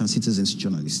journalists and citizens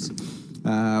journalists.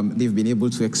 They've been able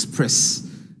to express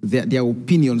their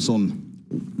opinions on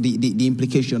the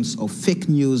implications of fake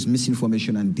news,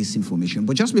 misinformation, and disinformation.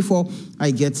 But just before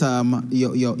I get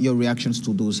your reactions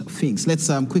to those things, let's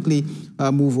quickly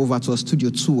move over to Studio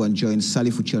 2 and join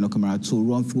Salifu Chiano-Kamara to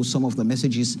run through some of the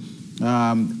messages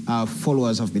our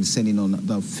followers have been sending on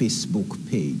the Facebook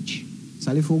page.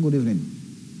 Salifu, good evening.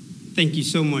 Thank you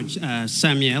so much,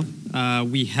 Samuel.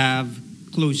 We have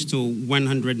close to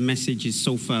 100 messages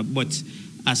so far, but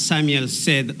as Samuel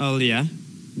said earlier,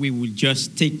 we will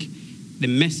just take the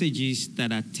messages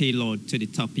that are tailored to the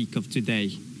topic of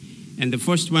today. And the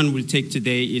first one we'll take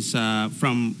today is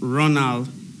from Ronald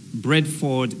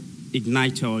Bradford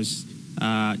Ignitors,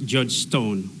 George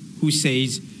Stone, who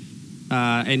says,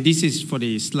 and this is for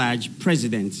the SLAG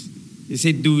president, he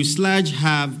said, do SLAG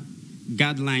have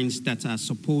guidelines that are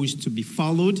supposed to be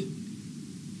followed?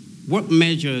 What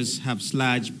measures have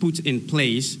SLAG put in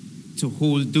place to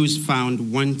hold those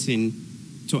found wanting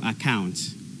to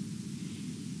account?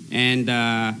 And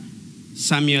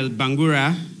Samuel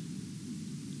Bangura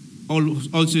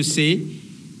also say,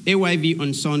 AYV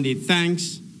on Sunday,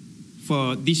 thanks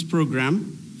for this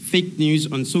program. Fake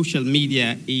news on social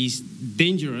media is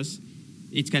dangerous.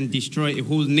 It can destroy a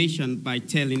whole nation by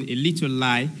telling a little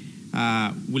lie,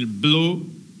 will blow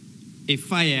a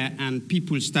fire and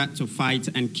people start to fight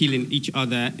and killing each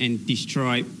other and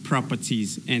destroy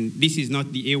properties. And this is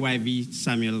not the AYV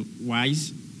Samuel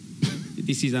Wise.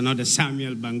 This is another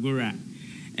Samuel Bangura.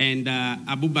 And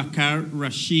Abubakar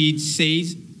Rashid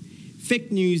says,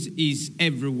 fake news is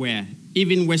everywhere.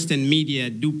 Even Western media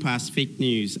do pass fake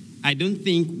news. I don't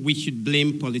think we should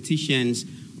blame politicians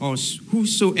or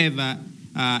whosoever.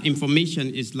 Information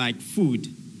is like food.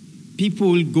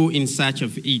 People go in search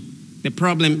of it. The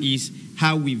problem is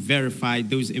how we verify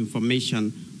those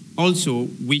information. Also,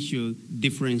 we should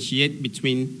differentiate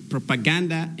between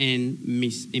propaganda and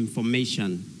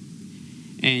misinformation.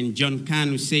 And John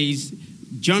Kanu says,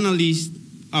 journalism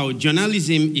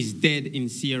is dead in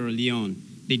Sierra Leone.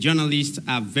 The journalists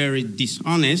are very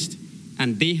dishonest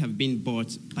and they have been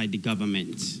bought by the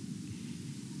government.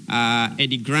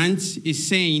 Eddie Grant is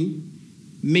saying,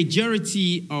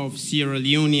 Majority of Sierra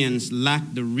Leoneans lack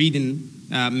the reading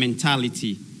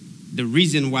mentality, the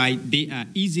reason why they are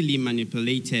easily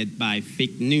manipulated by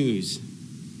fake news.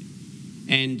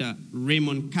 And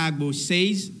Raymond Kagbo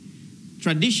says,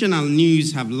 traditional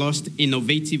news have lost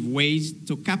innovative ways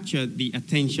to capture the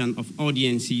attention of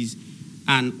audiences,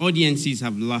 and audiences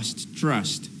have lost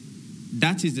trust.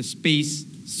 That is the space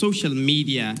social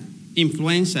media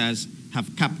influencers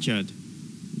have captured.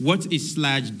 What is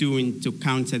SLAJ doing to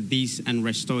counter this and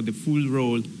restore the full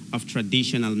role of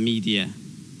traditional media?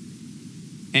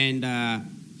 And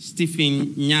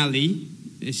Stephen Nyali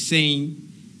is saying,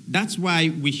 that's why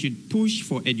we should push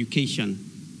for education.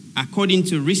 According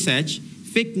to research,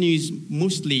 fake news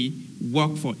mostly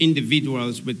work for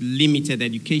individuals with limited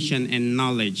education and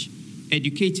knowledge.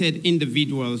 Educated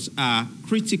individuals are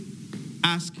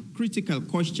ask critical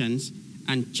questions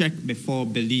and check before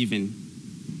believing.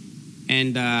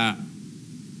 And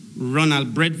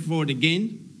Ronald Bradford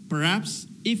again, perhaps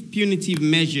if punitive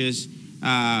measures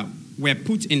were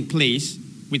put in place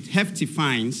with hefty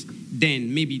fines,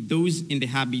 then maybe those in the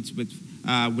habit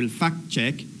will fact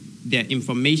check their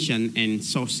information and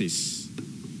sources.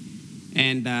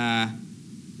 And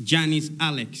Janice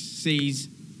Alex says,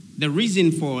 the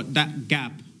reason for that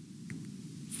gap,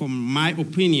 from my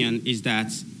opinion, is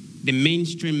that the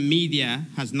mainstream media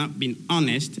has not been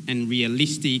honest and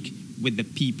realistic with the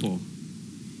people.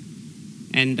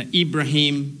 And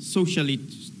Ibrahim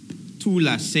Socialist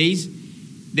Tula says,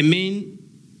 the main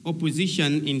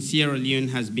opposition in Sierra Leone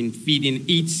has been feeding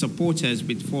its supporters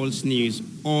with false news,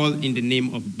 all in the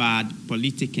name of bad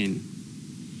politicking.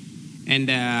 And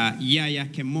Yaya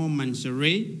Kemo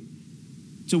Mansoure,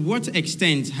 to what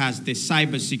extent has the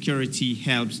cybersecurity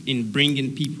helped in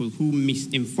bringing people who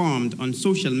misinformed on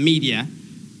social media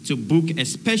to book,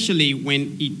 especially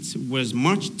when it was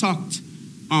much talked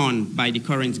on by the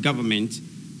current government?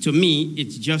 To me,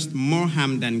 it's just more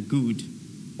harm than good.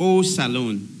 Oh,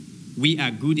 Salon, we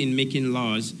are good in making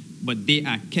laws, but they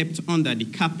are kept under the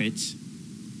carpet.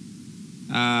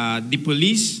 The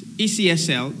police,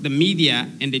 ECSL, the media,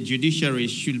 and the judiciary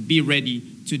should be ready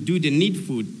to do the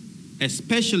needful,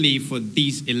 especially for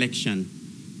this election.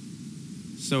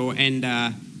 So, and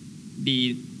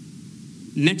the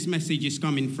next message is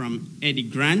coming from Eddie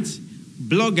Grant.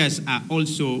 Bloggers are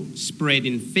also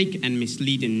spreading fake and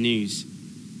misleading news.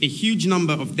 A huge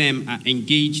number of them are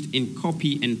engaged in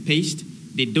copy and paste.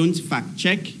 They don't fact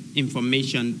check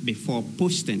information before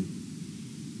posting.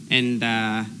 And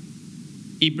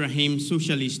Ibrahim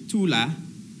Socialist Tula,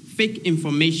 fake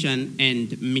information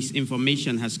and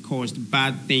misinformation has caused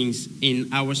bad things in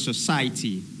our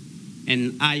society.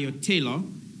 And Ayo Taylor,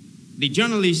 the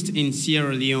journalists in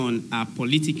Sierra Leone are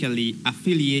politically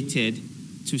affiliated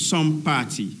to some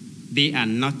party. They are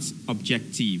not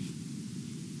objective.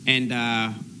 And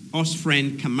us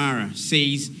friend Kamara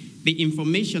says, the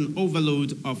information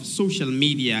overload of social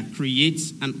media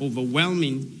creates an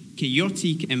overwhelming,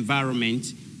 chaotic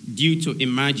environment due to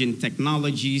emerging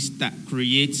technologies that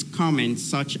creates comments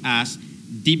such as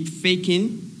deep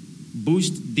faking,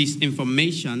 boost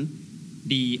disinformation.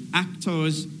 The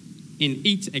actors in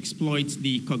it exploit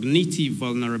the cognitive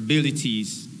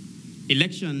vulnerabilities.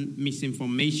 Election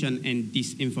misinformation and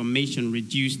disinformation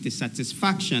reduce the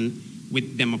satisfaction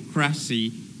with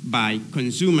democracy by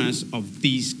consumers of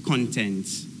these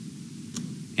contents.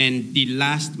 And the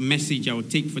last message I will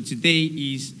take for today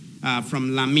is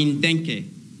from Lamin Denke.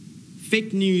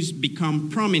 Fake news become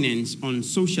prominent on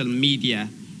social media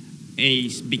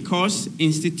is because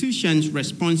institutions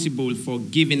responsible for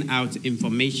giving out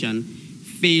information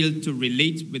fail to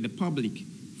relate with the public.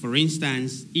 For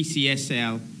instance,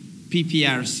 ECSL,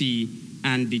 PPRC,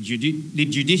 and the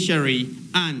judiciary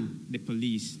and the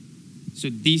police. So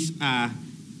these are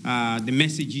the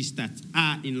messages that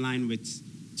are in line with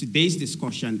today's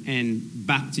discussion. And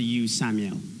back to you,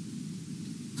 Samuel.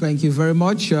 Thank you very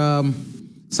much,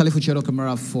 Salifu Chedo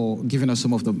Kamara, for giving us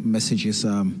some of the messages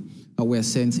that were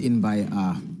sent in by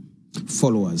our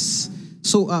followers.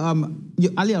 So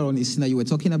earlier on, Isina, you were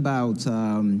talking about,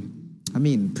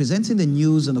 presenting the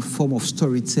news in a form of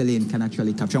storytelling can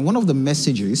actually capture. And one of the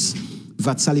messages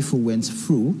that Salifu went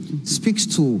through speaks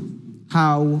to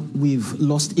how we've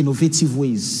lost innovative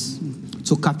ways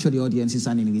to capture the audiences,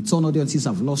 and in return, audiences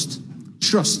have lost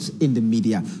trust in the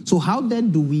media. So how then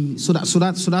do we, so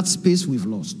that space we've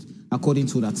lost, according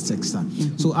to that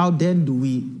texter. So how then do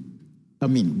we,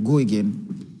 go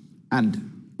again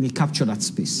and we capture that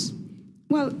space?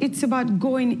 Well, it's about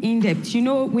going in depth. You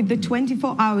know, with the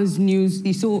 24 hours news,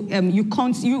 so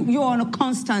you're on a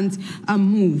constant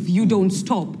move. You don't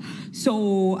stop.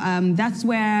 So that's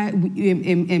where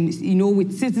you know,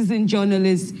 with citizen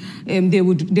journalists, they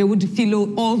would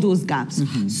fill all those gaps.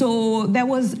 So there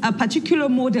was a particular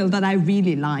model that I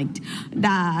really liked.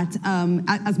 That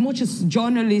as much as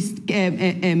journalists,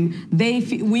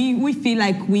 we feel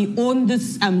like we own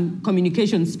this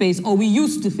communication space, or we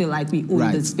used to feel like we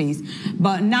own this space.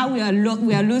 But now we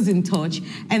are losing touch,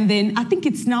 and then I think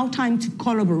it's now time to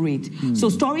collaborate. So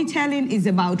storytelling is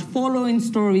about following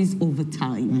stories over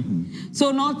time.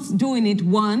 So not doing it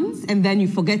once and then you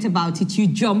forget about it, you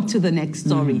jump to the next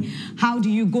story. How do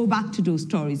you go back to those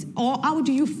stories? Or how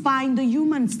do you find the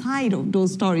human side of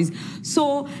those stories?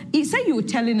 So say you were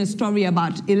telling a story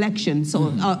about elections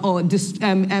or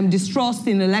distrust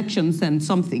in elections and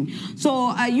something.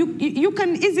 So you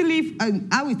can easily,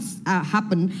 how it's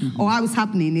happened or how it's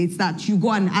happening is that you go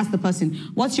and ask the person,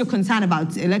 what's your concern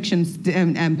about elections,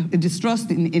 distrust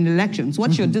in elections?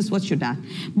 What's your this, what's your that?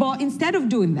 But instead of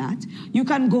doing that, you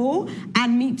can go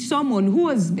and meet someone who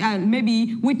has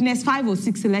maybe witnessed 5 or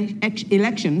 6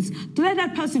 elections to let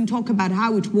that person talk about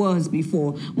how it was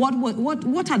before.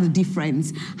 What are the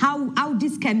difference? How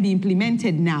this can be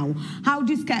implemented now? How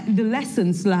the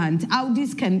lessons learned? How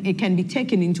this can be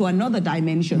taken into another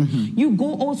dimension? You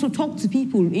go also talk to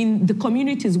people in the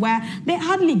communities where they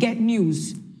hardly get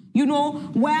news. You know,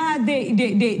 where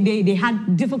they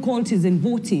had difficulties in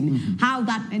voting, how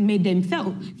that made them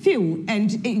feel.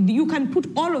 And you can put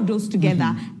all of those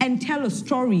together and tell a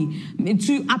story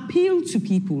to appeal to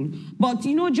people. But,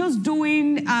 you know, just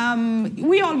doing,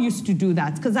 we all used to do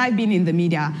that because I've been in the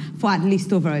media for at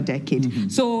least over a decade.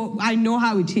 So I know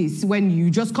how it is when you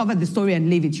just cover the story and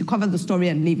leave it. You cover the story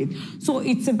and leave it. So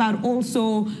it's about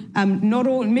also not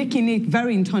only making it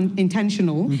very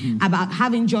intentional about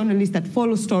having journalists that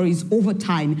follow stories over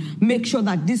time, make sure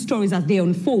that these stories as they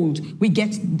unfold, we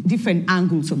get different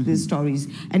angles of these stories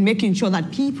and making sure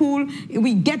that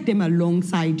we get them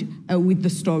alongside with the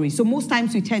story. So most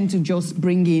times we tend to just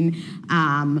bring in,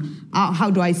 how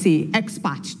do I say,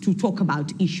 experts to talk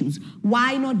about issues.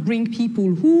 Why not bring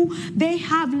people who they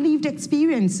have lived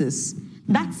experiences?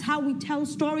 That's how we tell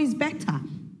stories better.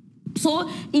 So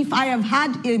if I have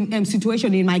had a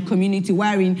situation in my community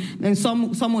wherein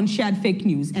someone shared fake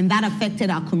news and that affected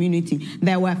our community,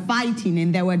 there were fighting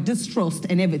and there were distrust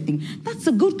and everything, that's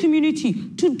a good community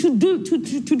to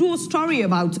do a story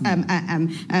about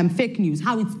fake news,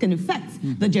 how it can affect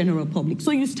the general public.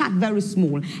 So you start very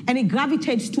small and it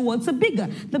gravitates towards the bigger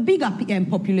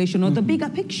population or the bigger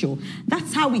picture.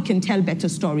 That's how we can tell better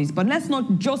stories. But let's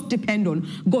not just depend on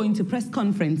going to press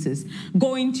conferences,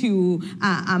 going to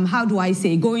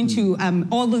going to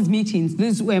all those meetings,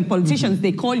 these politicians,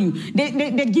 they call you,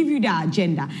 they give you their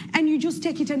agenda, and you just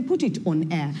take it and put it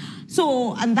on air.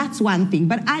 So, and that's one thing.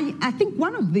 But I think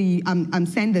one of the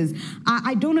senders,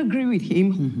 I don't agree with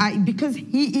him because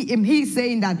he's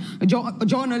saying that all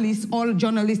journalists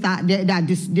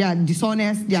they are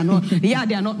dishonest, they are not, they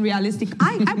are not realistic.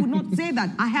 I would not say that.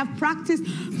 I have practiced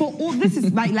for all, this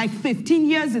is like 15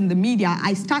 years in the media.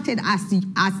 I started I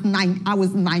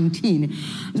was 19.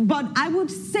 But I would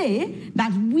say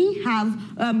that we have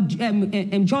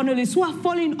journalists who are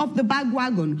falling off the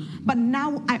bandwagon. But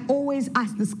now I always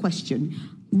ask this question.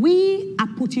 We are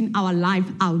putting our life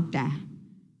out there.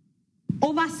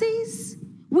 Overseas,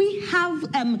 we have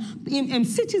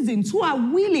citizens who are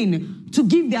willing to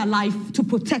give their life to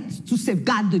protect, to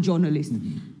safeguard the journalists.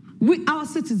 Our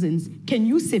citizens, can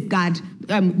you safeguard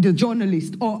the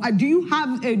journalist? Or do you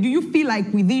feel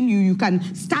like within you can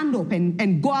stand up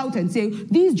and go out and say,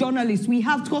 these journalists, we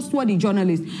have trustworthy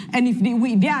journalists, and if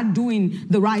they are doing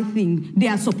the right thing, they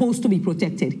are supposed to be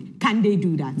protected. Can they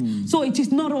do that? So it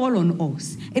is not all on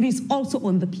us. It is also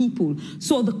on the people.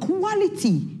 So the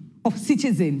quality of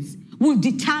citizens will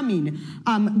determine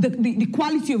the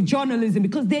quality of journalism,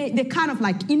 because they kind of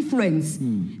like influence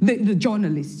the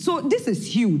journalists. So this is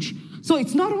huge. So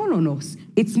it's not all on us.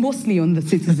 It's mostly on the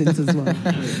citizens as well.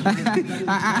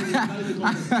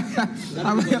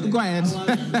 Go ahead.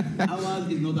 Ours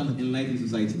is not an enlightened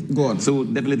society. Go on. So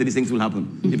definitely these things will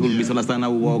happen. People will misunderstand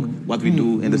how we work, what we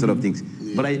do, and those sort of things.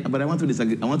 But I want to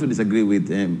disagree. I want to disagree with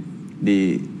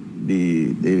the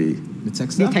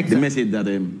message that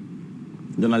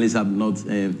journalists have not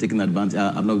taken advantage,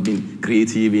 have not been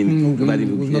creative in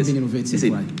providing. We've not been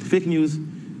innovative. Right. Fake news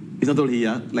is not all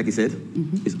here, like I said.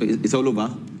 It's all over.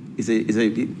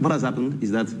 What has happened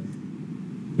is that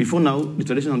before now, the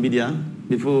traditional media,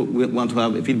 before we want to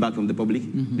have feedback from the public,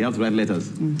 they have to write letters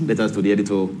to the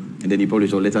editor, and then you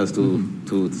publish your letters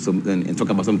to some, and talk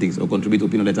about some things, or contribute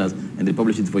opinion letters, and they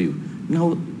publish it for you.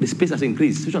 Now, the space has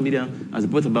increased. Social media has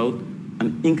brought about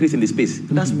an increase in the space.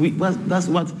 That's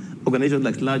what organizations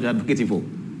like SLARG are advocating for.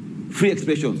 Free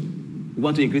expression. We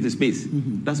want to increase the space.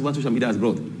 That's what social media has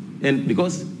brought. And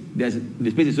because the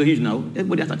space is so huge now,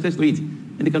 everybody has access to it.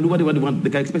 And they can do whatever they want. They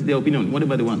can express their opinion,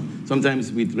 whatever they want.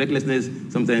 Sometimes with recklessness,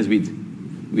 sometimes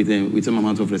with some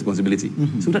amount of responsibility.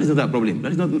 So that is not our problem.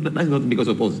 That is not because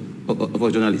of us, of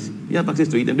us journalists. We have access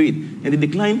to it and do it. And the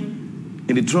decline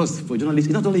in the trust for journalists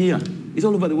is not only here. It's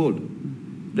all over the world.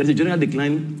 There is a general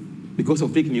decline because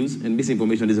of fake news and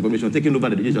misinformation, disinformation taking over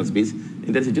the digital space,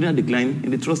 and there is a general decline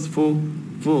in the trust for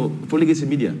legacy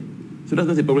media. So that's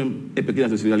not a problem peculiar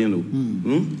to Sierra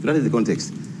Leone. So that is the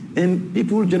context. And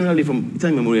people generally from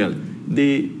time immemorial,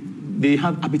 they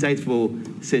have appetite for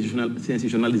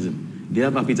sensationalism. They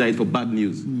have appetite for bad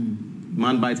news.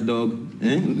 Man bites dog,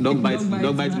 dog bites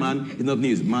man, it's not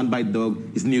news. Man bites dog,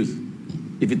 it's news.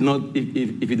 If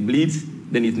it bleeds,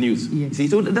 then it's news. Yes. See,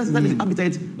 so that is the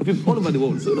appetite of people all over the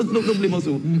world. So don't blame us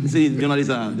to say journalists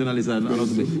are not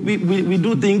we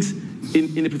do things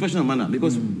in a professional manner,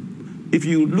 because if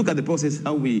you look at the process,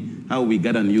 how we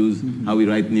gather news, how we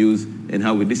write news, and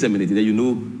how we disseminate it, then you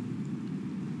know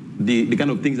the kind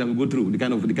of things that we go through, the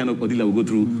kind of ordeal that we go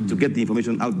through to get the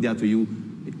information out there to you,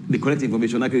 the correct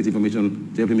information, accurate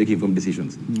information, to help you make informed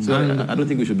decisions. So I don't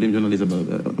think we should blame journalists about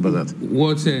that.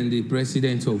 What the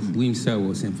president of WIMSA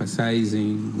was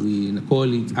emphasizing, we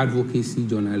call it advocacy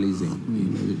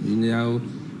journalism. You know,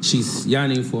 she's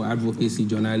yearning for advocacy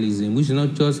journalism, which is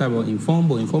not just about inform,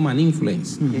 but inform and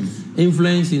influence.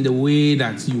 Influence in the way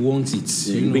that you want it.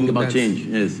 Yeah, you bring about change,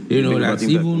 yes. You know, that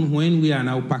even when we are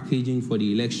now packaging for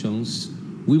the elections,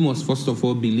 we must first of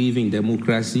all believe in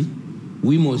democracy.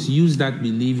 We must use that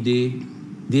belief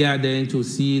they are then to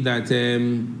see that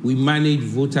we manage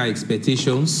voter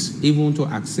expectations, even to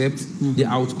accept the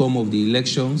outcome of the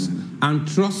elections, and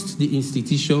trust the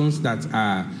institutions that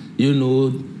are, you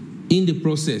know, in the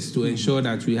process to ensure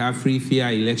that we have free,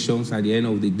 fair elections at the end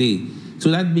of the day. So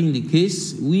that being the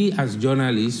case, we as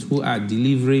journalists who are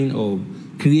delivering or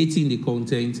creating the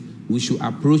content, we should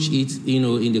approach it, you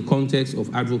know, in the context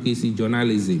of advocacy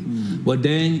journalism. But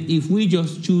then if we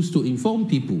just choose to inform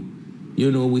people, you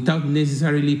know, without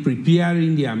necessarily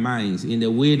preparing their minds in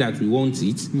the way that we want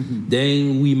it,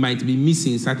 then we might be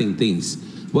missing certain things.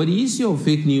 But the issue of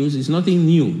fake news is nothing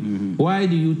new. Why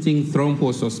do you think Trump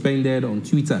was suspended on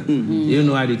Twitter, you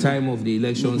know, at the time of the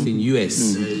elections in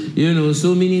US? You know,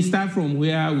 so many start from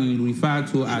where we refer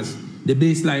to as the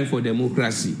baseline for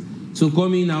democracy. So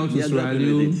coming out to Sierra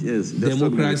Leone,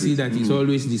 democracy that is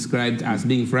always described as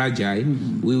being fragile,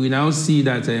 we will now see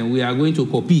that we are going to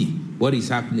copy what is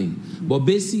happening. But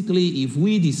basically, if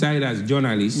we decide as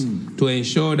journalists to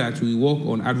ensure that we work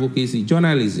on advocacy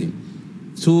journalism,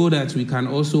 so that we can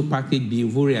also package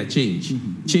behavioral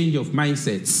change of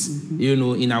mindsets, you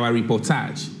know, in our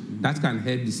reportage, that can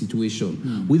help the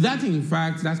situation. With that, in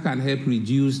fact, that can help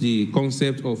reduce the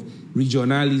concept of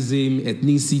regionalism,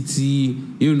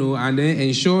 ethnicity, you know, and then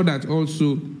ensure that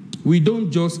also we don't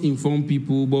just inform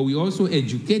people, but we also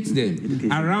educate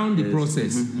them around the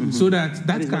process, so that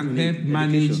can help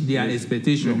manage their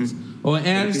expectations. Or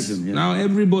else, now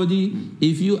everybody,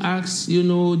 if you ask, you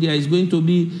know, there is going to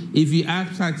be, if you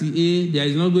ask party A, there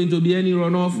is not going to be any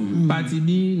runoff, party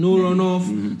B, no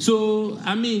runoff. So,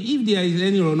 I mean, if there is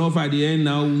any runoff at the end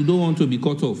now, we don't want to be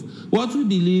cut off. What we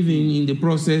believe in the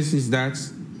process is that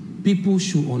people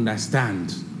should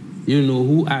understand, you know,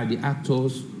 who are the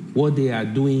actors, what they are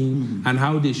doing, and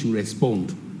how they should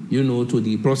respond, you know, to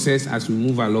the process as we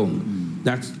move along.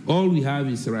 That's all we have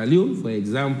in Sierra Leone, for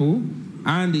example,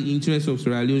 and the interests of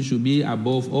Sierra Leone should be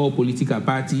above all political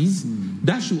parties.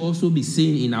 That should also be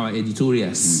seen in our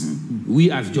editorials,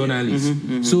 we as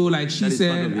journalists. So like she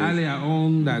said earlier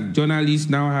on, that journalists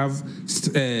now have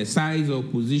size or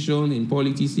position in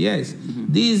politics. Yes,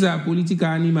 these are political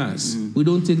animals. We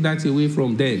don't take that away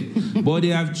from them. But they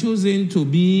have chosen to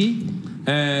be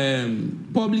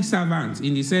public servants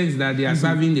in the sense that they are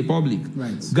serving the public,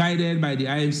 guided by the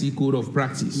IMC Code of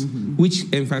Practice, which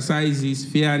emphasizes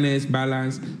fairness,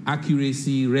 balance,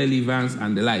 accuracy, relevance,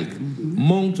 and the like.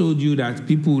 Monk told you that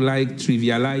people like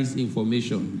trivialized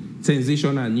information,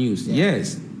 sensational news,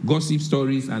 yes, gossip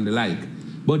stories, and the like.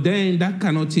 But then that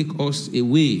cannot take us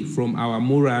away from our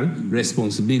moral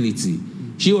responsibility.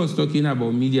 She was talking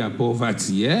about media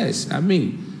poverty, yes, I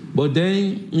mean, but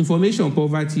then information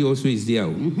poverty also is there.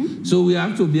 So we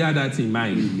have to bear that in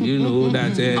mind, you know,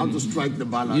 that... how to strike the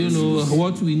balance. You know,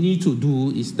 what we need to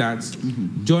do is that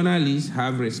journalists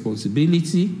have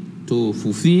responsibility to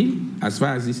fulfill, as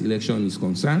far as this election is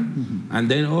concerned. And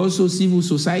then also civil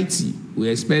society. We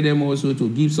expect them also to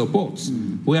give support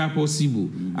where possible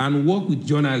and work with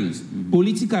journalists.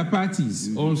 Political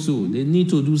parties also, they need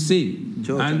to do same.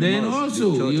 And then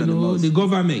also, you know, the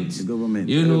government,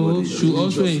 you know, should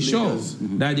also ensure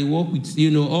that they work with,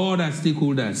 you know, all the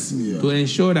stakeholders to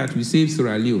ensure that we save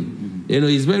Sierra Leone. You know,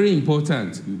 it's very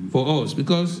important for us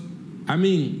because, I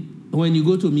mean, when you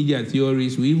go to media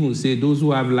theories, we even say those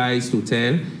who have lies to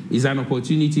tell is an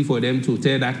opportunity for them to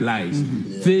tell that lies.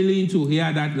 Failing to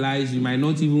hear that lies, you might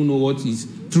not even know what is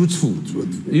truthful.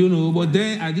 You know, but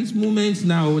then at this moment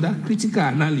now, that critical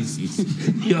analysis,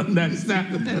 you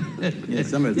understand? Yes,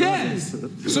 Samuel. Yes.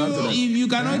 So if you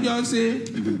cannot just say,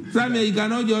 Samuel, you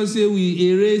cannot just say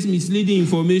we erase misleading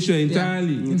information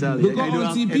entirely. Because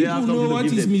until people know what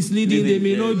is misleading, they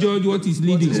may not judge what is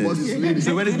leading.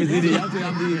 So when it's misleading, you have to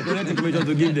have the correct information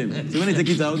to give them. So when you take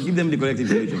it out, give them the correct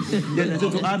information. So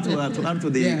to add to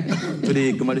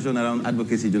the conversation around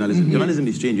advocacy journalism, journalism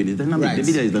is changing. It's dynamic. The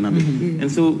media is dynamic.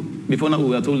 And so before now, we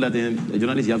were told that a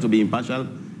journalist, you have to be impartial.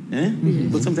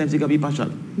 But sometimes you can be partial.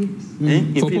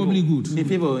 For public good. In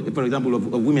favor, for example, of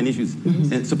women issues,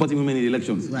 supporting women in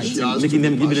elections, giving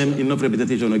them enough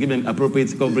representation or giving them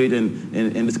appropriate coverage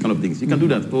and this kind of things. You can do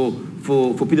that for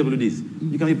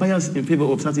PWDs. You can be biased in favor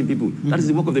of certain people. That is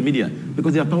the work of the media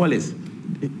because they are powerless.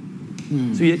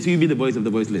 So you be the voice of the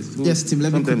voiceless. So yes, Tim,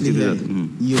 let me quickly hear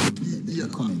your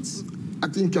comments. I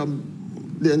think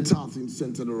the entire thing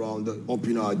centered around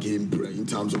upping our game in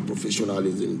terms of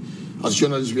professionalism. As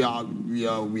journalists, we are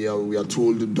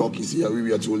told, the doc is here,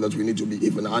 we are told that we need to be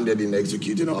even-handed in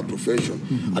executing our profession.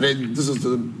 And then this is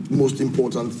the most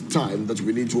important time that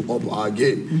we need to up our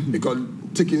game because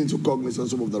taking into cognizance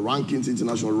some of the rankings,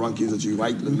 international rankings that you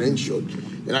rightly mentioned,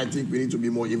 and I think we need to be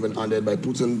more even-handed by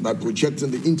projecting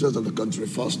the interest of the country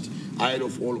first, ahead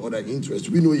of all other interests.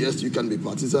 We know, yes, you can be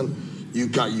partisan, you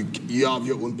have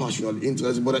your own personal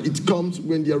interest, but it comes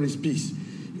when there is peace.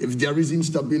 If there is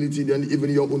instability, then even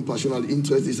your own personal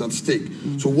interest is at stake.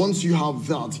 So once you have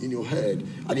that in your head,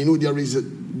 and you know there is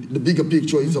the bigger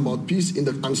picture is about peace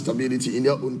and stability in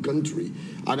your own country.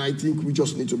 And I think we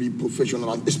just need to be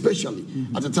professional, especially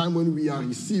at a time when we are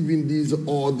receiving these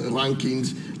odd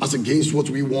rankings as against what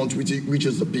we want, which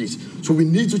is the peace. So we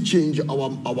need to change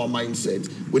our mindset.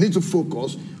 We need to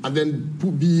focus and then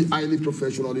be highly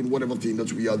professional in whatever thing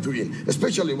that we are doing,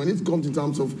 especially when it comes in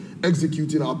terms of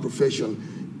executing our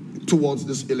profession towards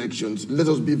these elections. Let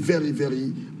us be very,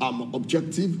 very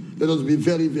objective. Let us be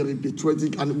very, very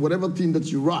patriotic. And whatever thing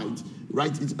that you write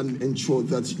it and ensure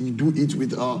that you do it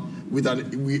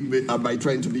by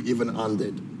trying to be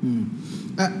even-handed.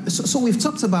 So we've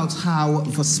talked about how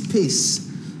the space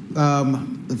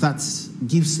that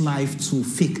gives life to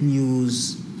fake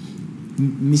news,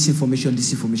 misinformation,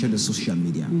 disinformation, the social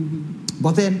media.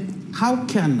 But then how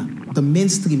can the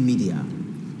mainstream media,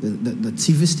 the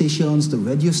TV stations, the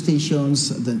radio stations,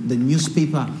 the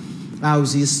newspaper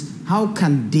houses, how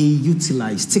can they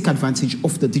take advantage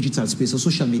of the digital space or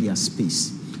social media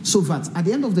space so that at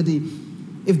the end of the day,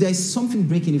 if there's something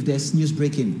breaking, if there's news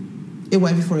breaking,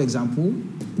 AYV, for example,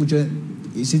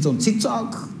 is it on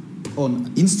TikTok,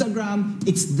 on Instagram,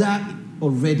 it's there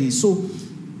already. So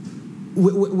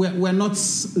we're not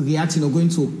reacting or going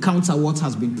to counter what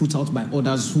has been put out by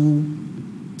others who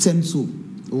tend to,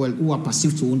 who are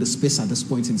perceived to own the space at this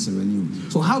point in Sierra Leone.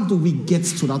 So how do we get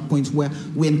to that point where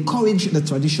we encourage the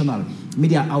traditional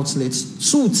media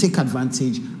outlets to take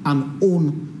advantage and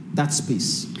own that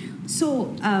space? So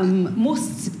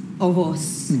most of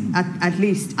us, at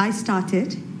least I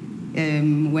started,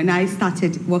 when I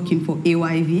started working for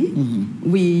AYV,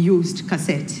 we used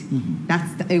cassette.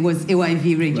 It was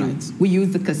AYV radio. Right. We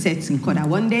used the cassette recorder.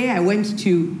 One day I went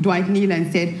to Dwight Neal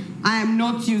and said, I am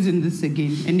not using this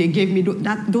again. And they gave me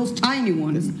those tiny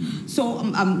ones. So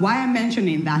why I'm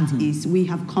mentioning that is we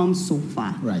have come so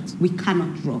far. Right. We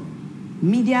cannot drop.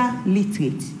 Media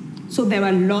literate. So there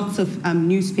are lots of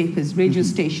newspapers, radio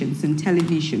stations, and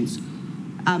televisions.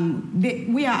 I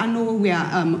know we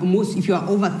are most, if you are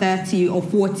over 30 or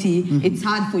 40, it's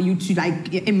hard for you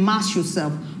to immerse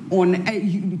yourself on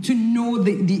to know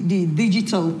the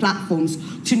digital platforms,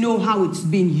 to know how it's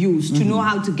being used, to know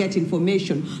how to get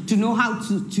information, to know how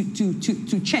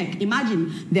to check.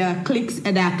 Imagine there are clicks,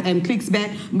 there are clicks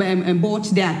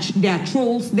bots, there are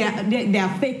trolls, there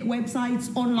are fake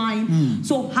websites online.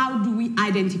 So how do we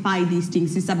identify these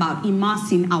things? It's about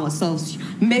immersing ourselves,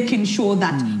 making sure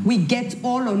that we get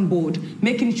all on board,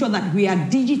 making sure that we are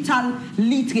digital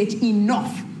literate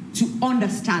enough to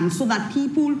understand, so that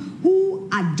people who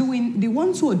are doing, the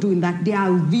ones who are doing that, they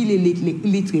are really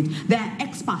literate. They are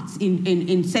experts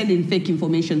in sending fake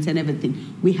information and everything.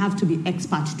 We have to be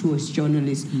experts too as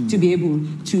journalists to be able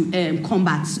to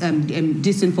combat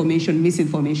disinformation,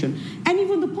 misinformation, and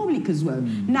even the public as well.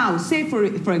 Now, say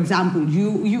for example,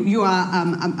 you are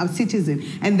a citizen,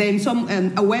 and then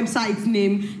a website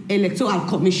named Electoral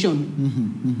Commission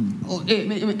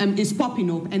is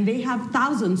popping up, and they have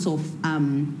thousands of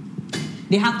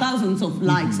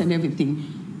likes and everything.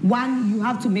 One, you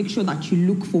have to make sure that you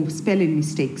look for spelling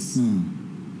mistakes.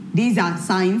 These are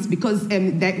signs, because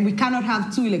that we cannot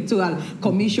have two electoral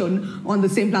commission on the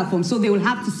same platform, so they will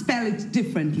have to spell it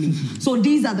differently. So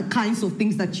these are the kinds of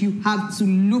things that you have to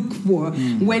look for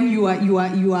when you are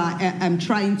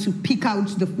trying to pick out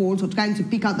the fault, or trying to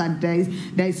pick out that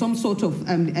there is some sort of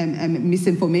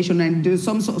misinformation and there's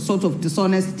some sort of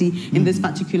dishonesty in this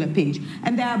particular page.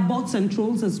 And there are bots and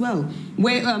trolls as well,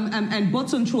 where and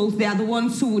bots and trolls, they are the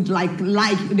ones who would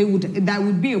that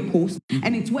would be a post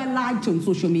and it's well liked on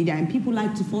social media. And people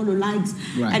like to follow likes,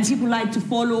 and people like to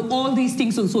follow all these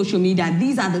things on social media.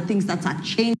 These are the things that are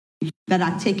changing, that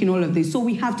are taking all of this. So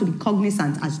we have to be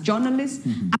cognizant as journalists.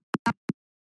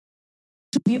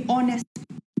 To be honest,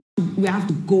 we have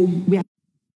to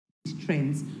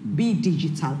trends, be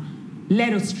digital.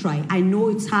 Let us try. I know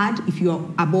it's hard if you're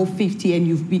above 50 and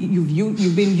you've been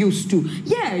used to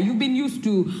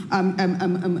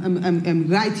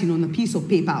writing on a piece of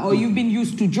paper, or you've been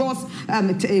used to just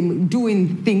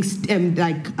doing things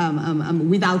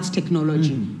without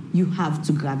technology. You have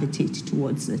to gravitate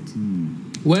towards it.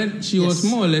 Well, she was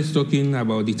more or less talking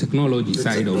about the technology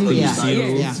side of things,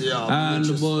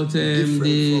 but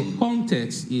the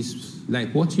context is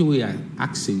like what you were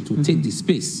asking, to take the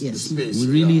space. We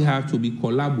really have to be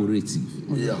collaborative.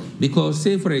 Because,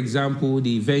 say, for example,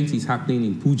 the event is happening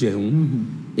in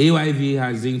Pujeun. AYV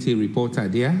has sent a reporter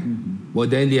there, but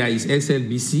then there is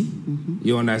SLBC,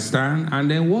 you understand? And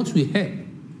then what we help,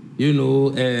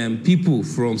 people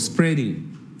from spreading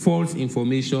false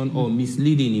information or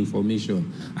misleading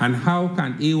information, and how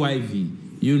can AYV,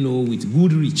 with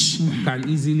good reach, can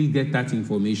easily get that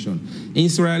information. In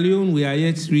Sierra Leone, we are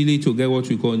yet really to get what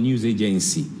we call news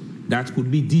agency. That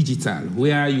could be digital,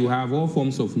 where you have all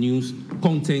forms of news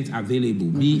content available,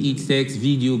 be it text,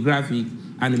 video, graphic,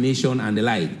 animation, and the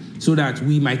like, so that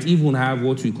we might even have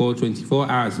what we call 24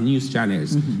 hours news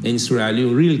channels in Sierra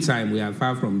Leone. Real time, we are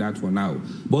far from that for now.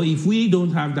 But if we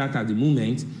don't have that at the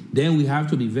moment, then we have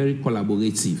to be very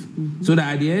collaborative, so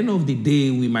that at the end of the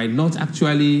day, we might not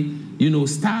actually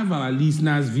starve our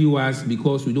listeners, viewers,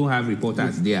 because we don't have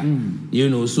reporters there.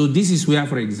 So this is where,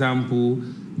 for example,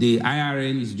 the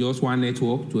IRN is just one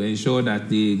network to ensure that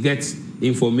they get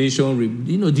information,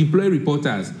 deploy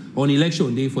reporters on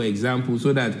election day, for example,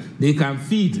 so that they can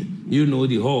feed,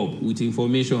 the hub with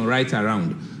information right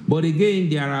around. But again,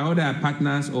 there are other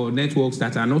partners or networks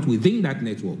that are not within that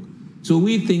network. So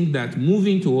we think that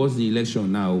moving towards the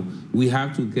election now, we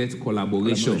have to get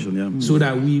collaboration so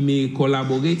that we may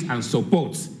collaborate and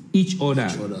support each other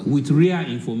with real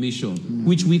information,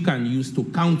 which we can use to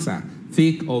counter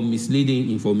fake or misleading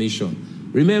information.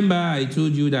 Remember, I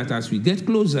told you that as we get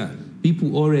closer,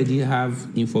 people already have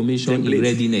information in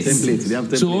readiness. They have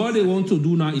templates. So all they want to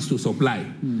do now is to supply.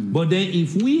 But then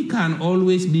if we can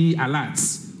always be alert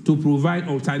to provide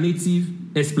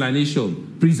alternative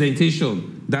explanation, presentation,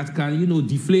 that can,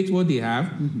 deflate what they have,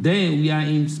 then we are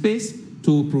in space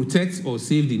to protect or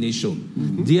save the nation.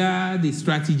 There the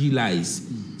strategy lies.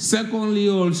 Secondly,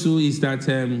 also, is that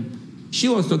she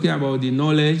was talking about the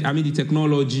knowledge, the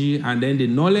technology, and then the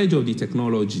knowledge of the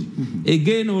technology.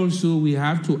 Again, also, we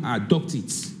have to adopt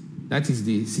it. That is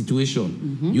the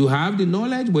situation. You have the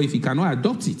knowledge, but if you cannot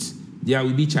adopt it, there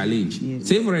will be challenge.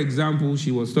 Say, for example,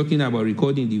 she was talking about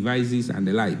recording devices and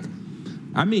the like.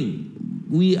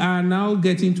 We are now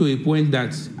getting to a point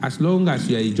that as long as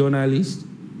you are a journalist,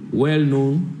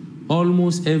 well-known,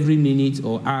 almost every minute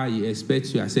or hour you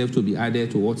expect yourself to be added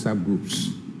to WhatsApp groups,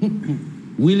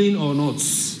 willing or not.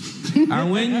 And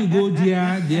when you go there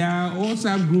are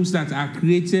WhatsApp groups that are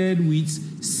created with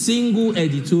single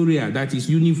editorial that is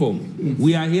uniform.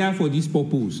 We are here for this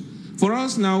purpose. For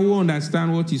us now who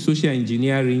understand what is social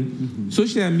engineering,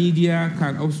 social media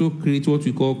can also create what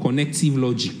we call connective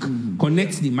logic.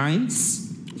 Connect the minds,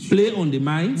 play on the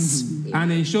minds,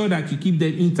 and ensure that you keep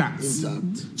them intact.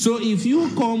 So if you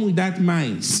come with that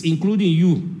minds, including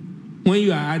you, when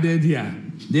you are added here,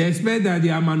 they expect that they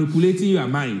are manipulating your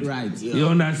mind. You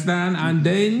understand? And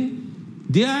then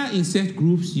there in set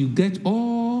groups, you get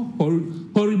all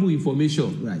horrible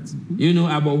information. Right. You know,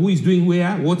 about who is doing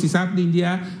where, what is happening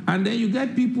there. And then you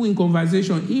get people in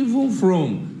conversation, even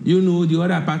from, you know, the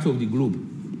other part of the globe.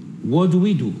 What do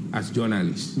we do as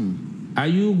journalists? Are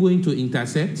you going to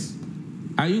intercept?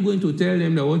 Are you going to tell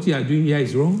them that what you are doing here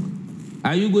is wrong?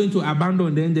 Are you going to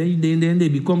abandon them? Then they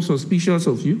become suspicious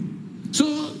of you? So,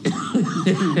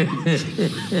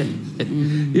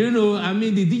 you know, I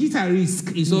mean, the digital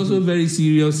risk is also very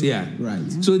serious here.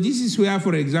 Right. So this is where,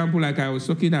 for example, like I was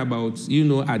talking about, you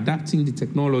know, adapting the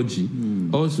technology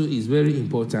also is very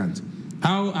important.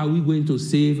 How are we going to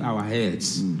save our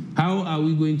heads? How are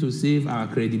we going to save our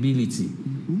credibility?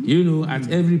 You know, at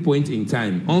every point in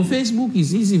time. On Facebook,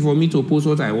 it's easy for me to post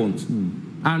what I want.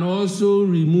 And also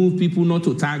remove people not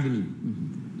to tag me.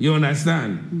 You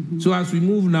understand? So as we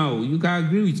move now, you can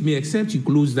agree with me, except you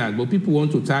close that, but people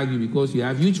want to tag you because you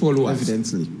have huge followers.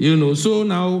 Evidently. You know, so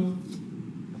now,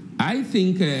 I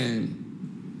think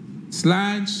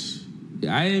Sludge, the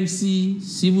IMC,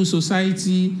 civil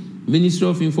society, Ministry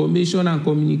of Information and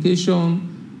Communication,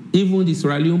 even the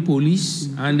Sierra Leone police,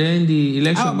 and then the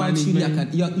election How about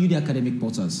management. you, the academic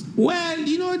portals? Well,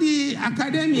 you know, the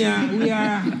academia,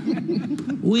 I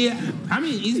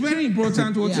mean, it's very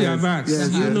important what you have asked.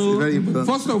 Yes, you know, very important.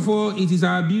 first of all, it is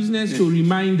our business to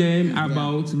remind them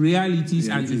about realities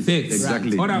and effects.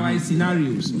 Exactly. Otherwise,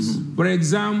 scenarios. For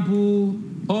example,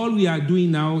 all we are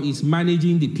doing now is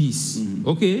managing the peace,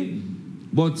 okay?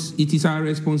 But it is our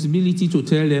responsibility to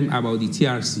tell them about the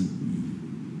TRC.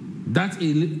 That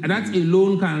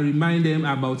alone can remind them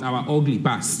about our ugly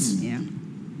past. Yeah.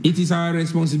 It is our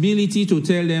responsibility to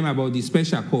tell them about the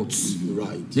special courts,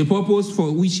 Right. the purpose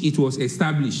for which it was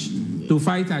established, to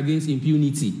fight against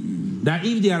impunity. That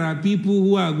if there are people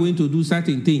who are going to do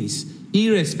certain things,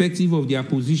 irrespective of their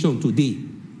position today,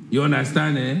 you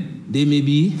understand, they may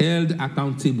be held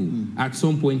accountable at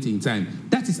some point in time.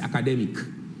 That is academic.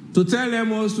 To tell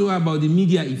them also about the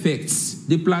media effects.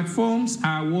 The platforms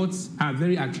are what are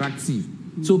very attractive.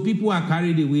 So people are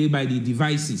carried away by the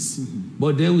devices.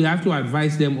 But then we have to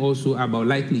advise them also about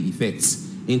likely effects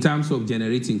in terms of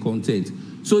generating content.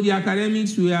 So the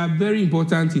academics, we are very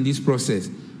important in this process.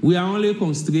 We are only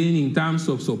constrained in terms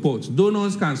of support.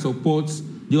 Donors can support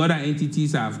the other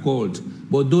entities I have called,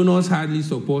 but donors hardly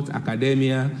support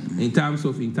academia in terms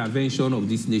of intervention of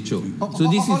this nature. So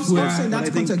this is where... Also in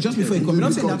that context, just before you come,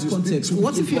 not in that context,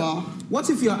 what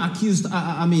if you're accused,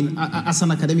 I mean, as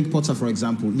an academic portal, for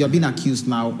example, you're being accused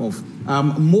now of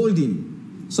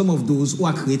molding some of those who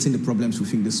are creating the problems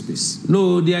within the space?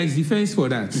 No, there is defense for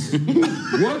that.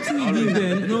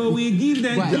 What we give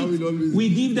them, we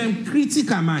give them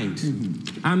critical mind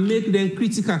and make them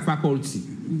critical faculty.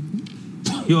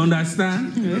 You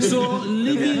understand? So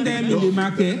leaving them in the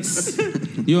markets,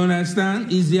 you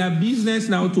understand, is their business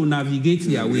now to navigate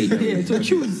their way. Yeah, to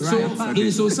choose. So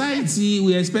in society,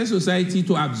 we expect society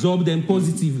to absorb them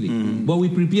positively, but we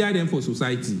prepare them for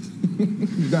society.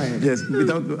 Yes,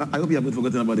 I hope you haven't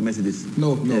forgotten about the messages.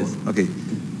 No. Yes, okay.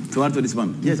 To add to this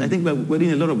one, yes, I think we're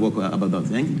doing a lot of work about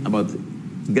that, about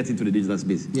getting to the digital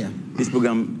space. Yeah. This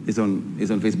program is on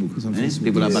Facebook. It's on Facebook.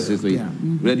 People have access to it. Yeah.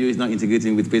 Radio is now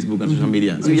integrating with Facebook and social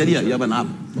media. So you're there, you have an app.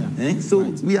 Yeah. So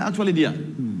we are actually there.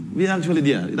 We are actually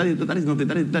there. That is not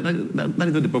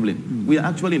the problem. We are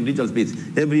actually in digital space.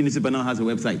 Every newspaper now has a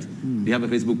website. They have a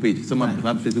Facebook page. Some have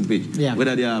a Facebook page. Yeah.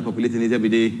 Whether they are populating it every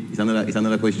day is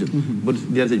another question. But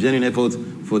there is a genuine effort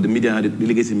for the media, the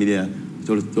legacy media,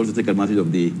 to also take advantage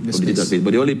of the digital space.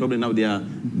 But the only problem now, they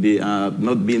are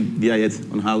not being there yet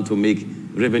on how to make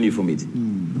revenue from it.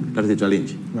 That is a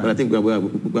challenge. Right. But I think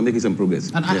we're making some progress.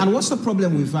 And what's the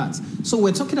problem with that? So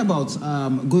we're talking about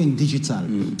going digital,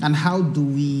 and how do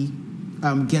we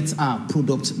get our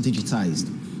product digitized?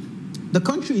 The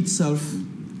country itself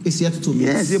is yet to meet.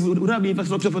 Yes, we would have the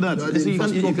infrastructure for that. So you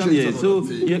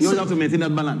have to maintain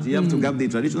that balance. You have to have the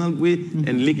traditional way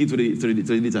and link it to the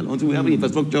digital. Until we have the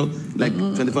infrastructure, like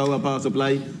 24-hour power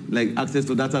supply, like access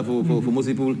to data for most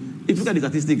people. If you look at the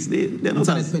statistics, they're not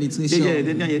internet penetration.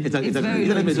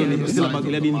 Internet penetration is still about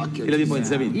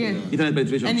 11.7. Yeah. Internet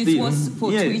penetration. And it's worse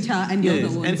for Twitter and the other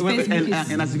ones.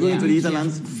 And as you go into the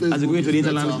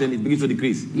hinterlands, then it begins to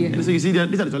decrease. And so you see, these are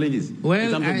the challenges in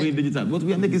terms of going digital. But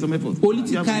we are making some effort.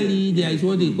 Politically, there is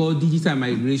what they call digital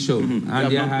migration. And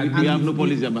we have no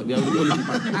policy about we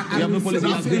have no policy.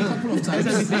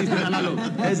 SLBC is analog.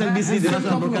 SLBC, the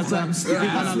national broadcaster, is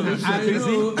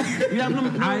analog. We have no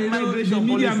migration the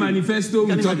media policy. Manifesto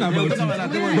we talk about it.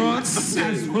 But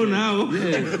as for now,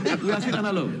 we are still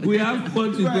analog. We have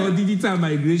what we call digital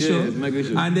migration. Yes,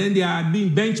 migration. And then there are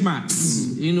being benchmarks,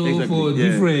 for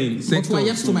different sectors. But we're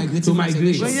yet to migrate.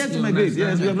 We're yet to migrate.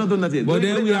 Yes, we have not done that yet. But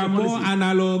then we are more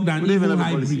analog than even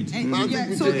hybrid. policy.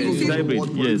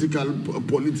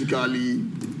 Politically,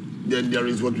 then there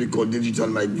is what we call digital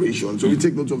migration. So we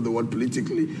take note of the word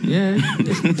politically. Yeah.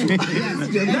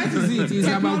 That is it. It's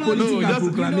about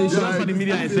political proclamation. Just for the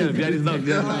media itself. There is not.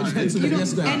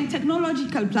 And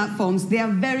technological platforms, they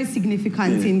are very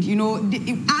significant in,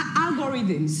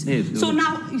 algorithms. Yes, so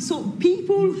now,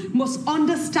 people must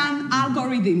understand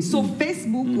algorithms. So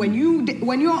Facebook, when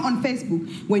you're on Facebook,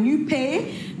 when you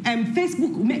pay,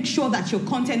 Facebook makes sure that your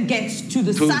content gets to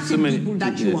the certain people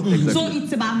that you want. Exactly. So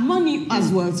it's about money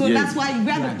as well. So that's why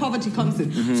where the poverty comes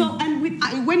in. So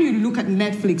when you look at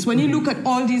Netflix, when you look at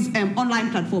all these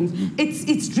online platforms,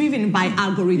 it's driven by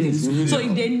algorithms. So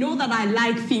if they know that I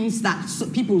like films that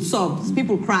people sob,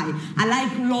 people cry, I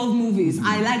like love movies,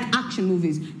 I like action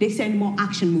movies, they send more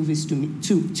action movies to me.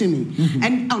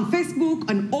 And on Facebook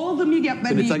and all the media,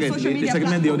 social media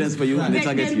platforms, the audience for you and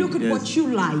they look at what you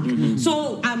like.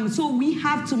 So we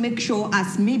have to make sure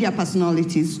as media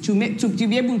personalities to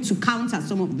be able to counter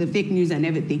some of the fake news and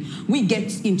everything, we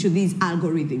get into these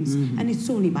algorithms, and it's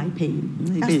only by paying.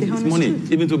 That's the honest money.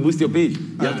 truth. Even to boost your page,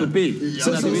 you have to pay.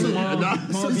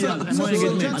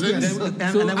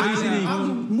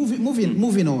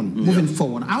 Moving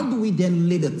forward, how do we then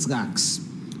lay the tracks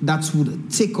that would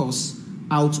take us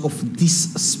out of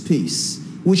this space?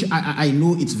 Which I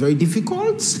know it's very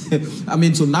difficult,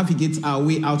 to navigate our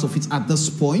way out of it at this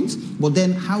point. But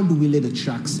then how do we lay the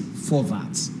tracks for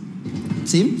that?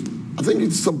 Tim? I think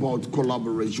it's about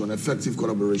collaboration, effective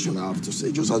collaboration, I have to say,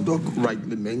 just as Doc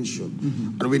rightly mentioned.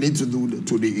 And we need to do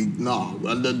it now.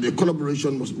 And then the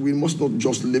collaboration, we must not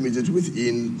just limit it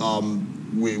within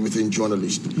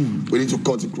journalists. We need to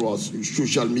cut across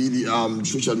social media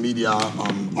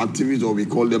activists, or we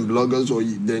call them bloggers, or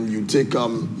then you take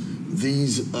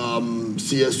these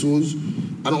CSOs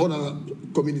and other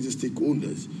community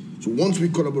stakeholders. So once we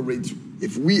collaborate,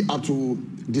 if we are to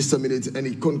disseminate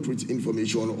any concrete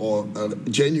information or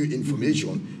genuine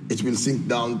information, it will sink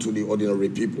down to the ordinary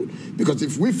people. Because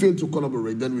if we fail to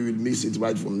collaborate, then we will miss it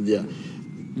right from there.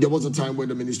 There was a time when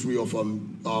the Ministry of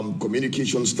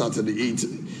Communication started it,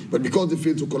 but because they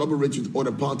failed to collaborate with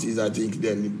other parties, I think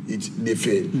then they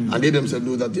failed. And they themselves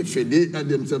know that they failed. They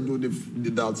themselves know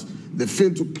that they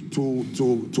failed to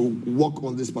work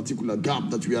on this particular gap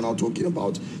that we are now talking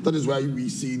about. That is why we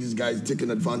see these guys taking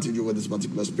advantage over this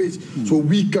particular space. So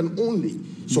we can only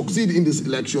succeed in these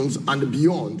elections and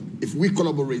beyond if we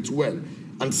collaborate well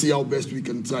and see how best we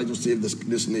can try to save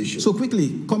this nation. So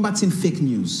quickly, combating fake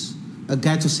news. A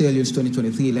guide to Sierra Leone's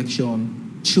 2023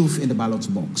 election, truth in the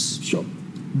ballot box. Sure.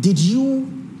 Did you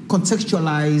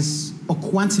contextualize or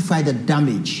quantify the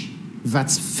damage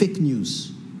that fake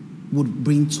news would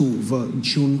bring to the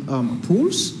June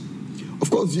polls?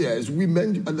 Of course, yes.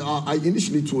 I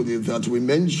initially told you that we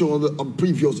mentioned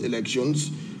previous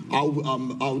elections, how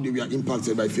they were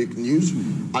impacted by fake news,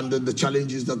 and the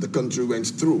challenges that the country went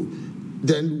through.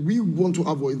 Then we want to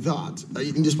avoid that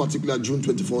in this particular June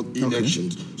 24th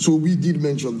elections. So we did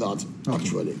mention that,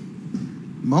 actually.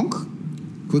 Monk,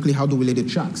 quickly, how do we lay the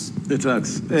tracks? The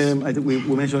tracks. I think we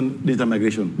mentioned digital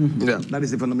migration. That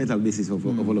is the fundamental basis of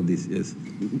all of this, yes.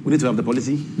 We need to have the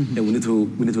policy, and we need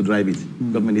to drive it.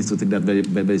 Government needs to take that very,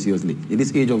 very seriously. In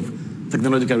this age of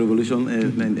technological revolution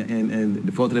and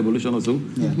the fourth revolution also,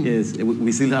 yes,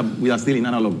 we are still in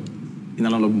analog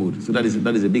mode. So that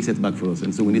is a big setback for us,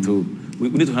 and so we need to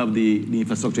have the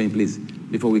infrastructure in place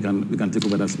before we can take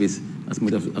over that space as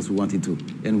much as we want it to.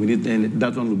 And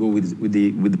that one will go with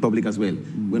the public as well.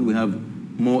 When we have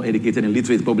more educated and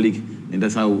literate public, and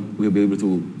that's how we'll be able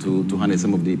to harness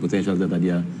some of the potentials that are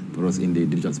there for us in the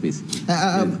digital space.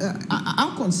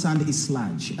 Our concern is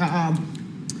large.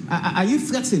 Are you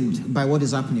threatened by what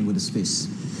is happening with the space?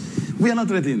 We are not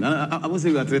threatened. I won't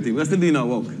say we are threatened. We are still doing our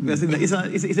work.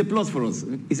 It's a plus for us.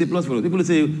 It's a plus for us. People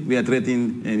say we are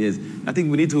threatened, and yes, I think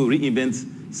we need to reinvent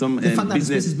some the fact that the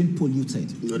space has been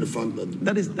polluted. No, the fact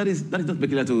that is not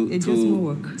peculiar to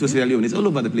Sierra Leone. It's all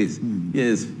over the place.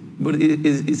 Yes, but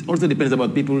it also depends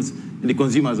about the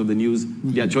consumers of the news,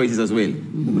 their choices as well. We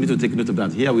need to take note of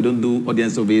that. Here we don't do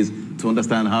audience surveys to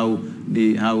understand how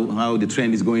the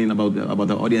trend is going about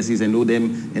our audiences and know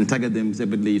them and target them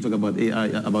separately. You talk about AI,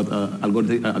 about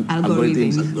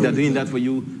algorithms. They are doing that for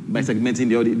you by segmenting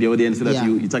the audience so that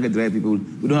you target the right people.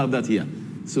 We don't have that here.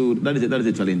 So that is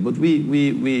a challenge. But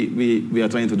we are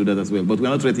trying to do that as well. But we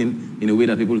are not threatening in a way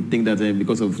that people think that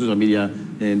because of social media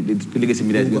and the legacy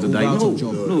media is going to die.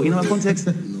 No. In our context,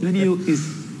 radio is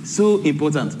so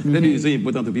important. Radio is so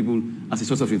important to people as a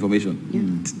source of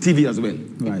information. TV as well.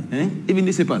 Right. Even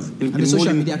newspapers. In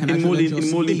social media can actually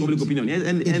just molding public opinion. Yes,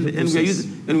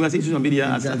 and we are seeing social media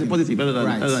as a positive rather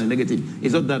than a negative.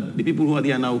 It's not that the people who are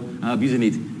there now are abusing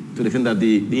it to the extent that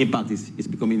the impact is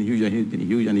becoming huge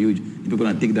and huge. People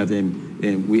are think that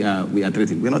we are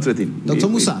threatened. We're not threatened. Dr.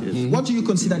 Musa, what do you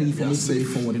consider the information way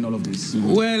forward in all of this?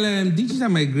 Well, digital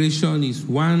migration is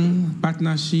one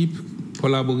partnership.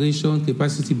 Collaboration,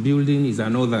 capacity building is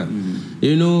another.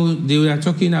 You know, they were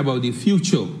talking about the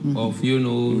future of, you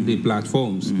know, the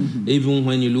platforms, even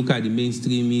when you look at the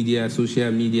mainstream media,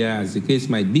 social media, as the case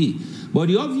might be. But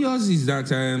the obvious is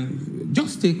that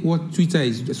just take what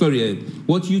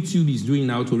what YouTube is doing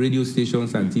now to radio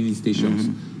stations and TV stations.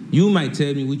 You might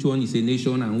tell me which one is a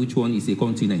nation and which one is a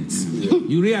continent.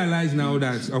 You realize now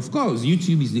that, of course,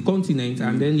 YouTube is the continent,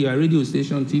 and then your radio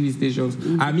station, TV stations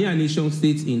are mere nation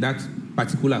states in that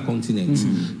particular continent.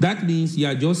 That means you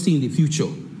are just seeing the future.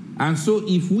 And so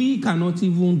if we cannot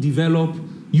even develop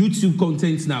YouTube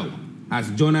content now as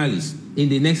journalists in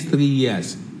the next 3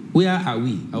 years, where are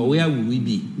we, or where will we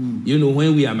be, you know,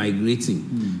 when we are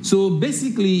migrating? So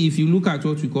basically, if you look at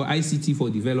what we call ICT for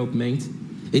development,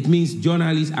 it means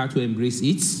journalists are to embrace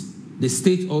it. The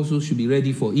state also should be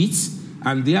ready for it.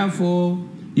 And therefore,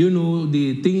 you know,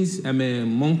 the things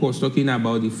Monk was talking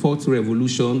about, the fourth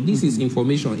revolution, this is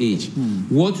information age.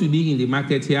 What will be in the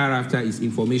market hereafter is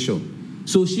information.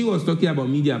 So she was talking about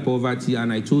media poverty,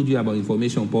 and I told you about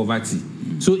information poverty.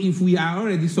 So if we are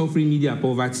already suffering media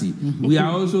poverty, we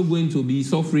are also going to be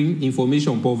suffering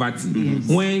information poverty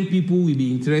when people will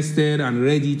be interested and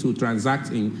ready to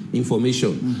transact in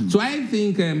information. So I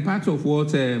think part of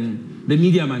what the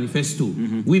media manifesto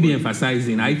will be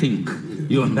emphasizing, I think,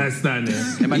 you understand?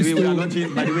 By the way, we are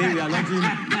launching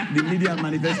the media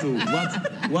manifesto.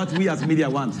 What we as media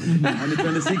want on the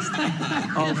 26th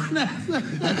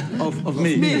of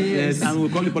May. Yes, and we'll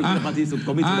call the political parties to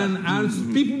commit to that.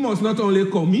 And people must not only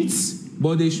commit,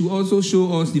 but they should also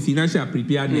show us the financial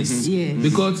preparedness.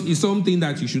 Because it's something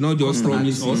that you should not just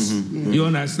promise us. You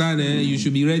understand? You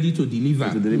should be ready to deliver.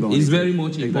 It's very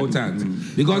much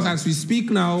important. Because as we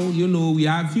speak now, you know, we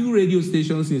have few radio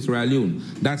stations in Sierra Leone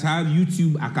that have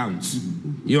YouTube accounts.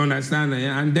 You understand?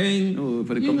 And then,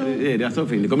 for the they are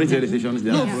suffering. The community radio stations,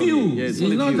 they are few. Yes,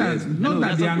 it's not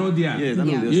that they are not there. Yes,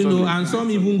 you know, and some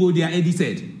even go there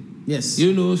edited. Yes.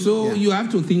 You know, so you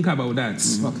have to think about that.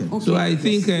 Okay. So I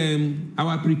think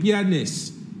our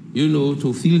preparedness, you know,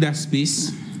 to fill that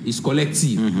space is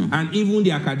collective. And even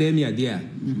the academia there.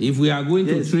 If we are going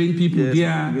to train people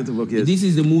there, this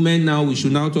is the moment now we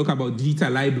should now talk about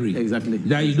digital library. Exactly.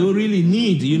 That you don't really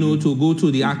need, you know, to go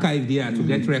to the archive there to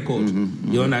get record.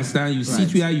 You understand? You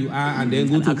sit where you are and then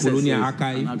go to Colonial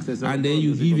Archive and then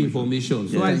you give information.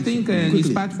 So I think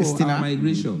it's part for our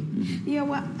migration. Yeah,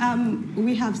 well,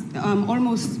 we have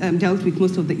almost dealt with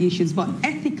most of the issues, but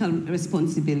ethical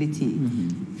responsibility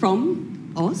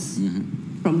from us,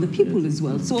 from the people as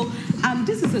well. So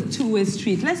this is a two-way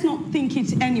street. Let's not think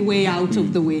it any way out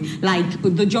of the way. Like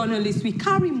the journalists, we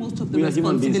carry most of the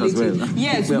responsibility. Well.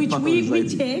 Yes, which we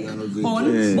take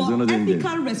on, but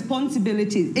ethical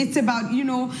responsibilities. It's about, you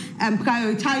know,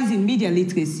 prioritizing media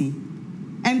literacy.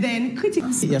 And then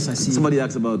critics. Yes, I see. Somebody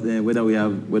asked about whether we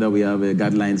have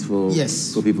guidelines for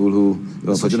people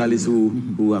who, for journalists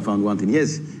who are found wanting.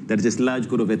 Yes, there is a large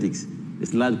code of ethics.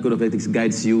 This large code of ethics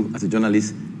guides you as a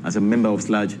journalist, as a member of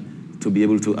SLAJ, to be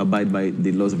able to abide by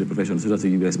the laws of the profession, so that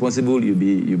you be responsible, you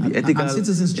be ethical, and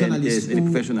citizens, journalists, and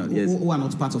professional. Who are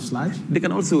not part of SLAJ. They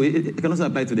can also it can also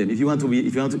apply to them. If you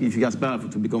aspire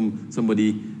to become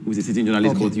somebody who is a sitting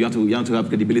journalist, but you have to have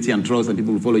credibility and trust, and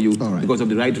people will follow you because of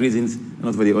the right reasons,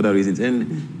 not for the other reasons.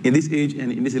 And in this age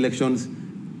and in these elections,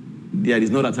 there is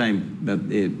not a time that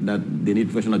they need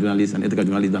professional journalists and ethical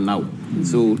journalists than now.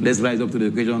 So let's rise up to the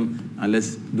occasion and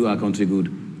let's do our country good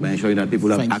by ensuring that people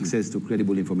have access to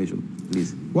credible information,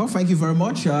 please. Well, thank you very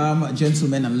much,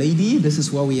 gentlemen and lady. This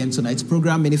is where we end tonight's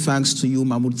program. Many thanks to you,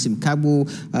 Mahmoud Timkabu,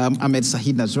 Ahmed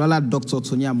Sahid Nasrallah, Dr.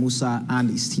 Tonya Musa, and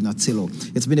Istina Tilo.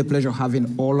 It's been a pleasure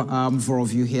having all four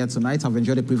of you here tonight. I've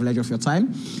enjoyed the privilege of your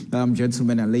time,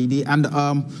 gentlemen and lady. And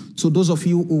to those of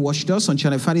you who watched us on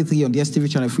Channel 53, on DSTV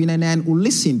Channel 399, who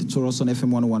listened to us on FM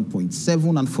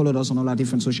 101.7 and followed us on all our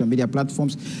different social media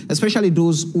platforms, especially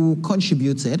those who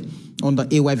contributed on the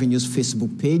AYV News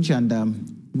Facebook page. And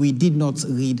we did not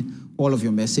read all of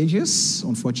your messages,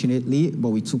 unfortunately, but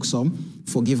we took some.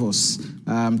 Forgive us.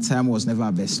 Time was never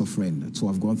our best of friend to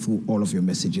have gone through all of your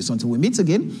messages. Until we meet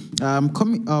again,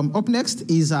 up next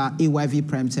is our AYV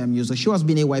Primetime News. The show has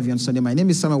been AYV on Sunday. My name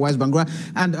is Samuel Wise Bangra,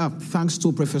 and thanks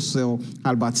to Professor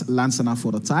Albert Lansana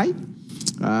for the tie.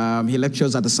 He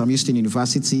lectures at the Sam Houston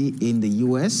University in the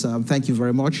US. Thank you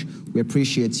very much. We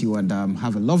appreciate you, and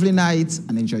have a lovely night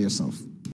and enjoy yourself.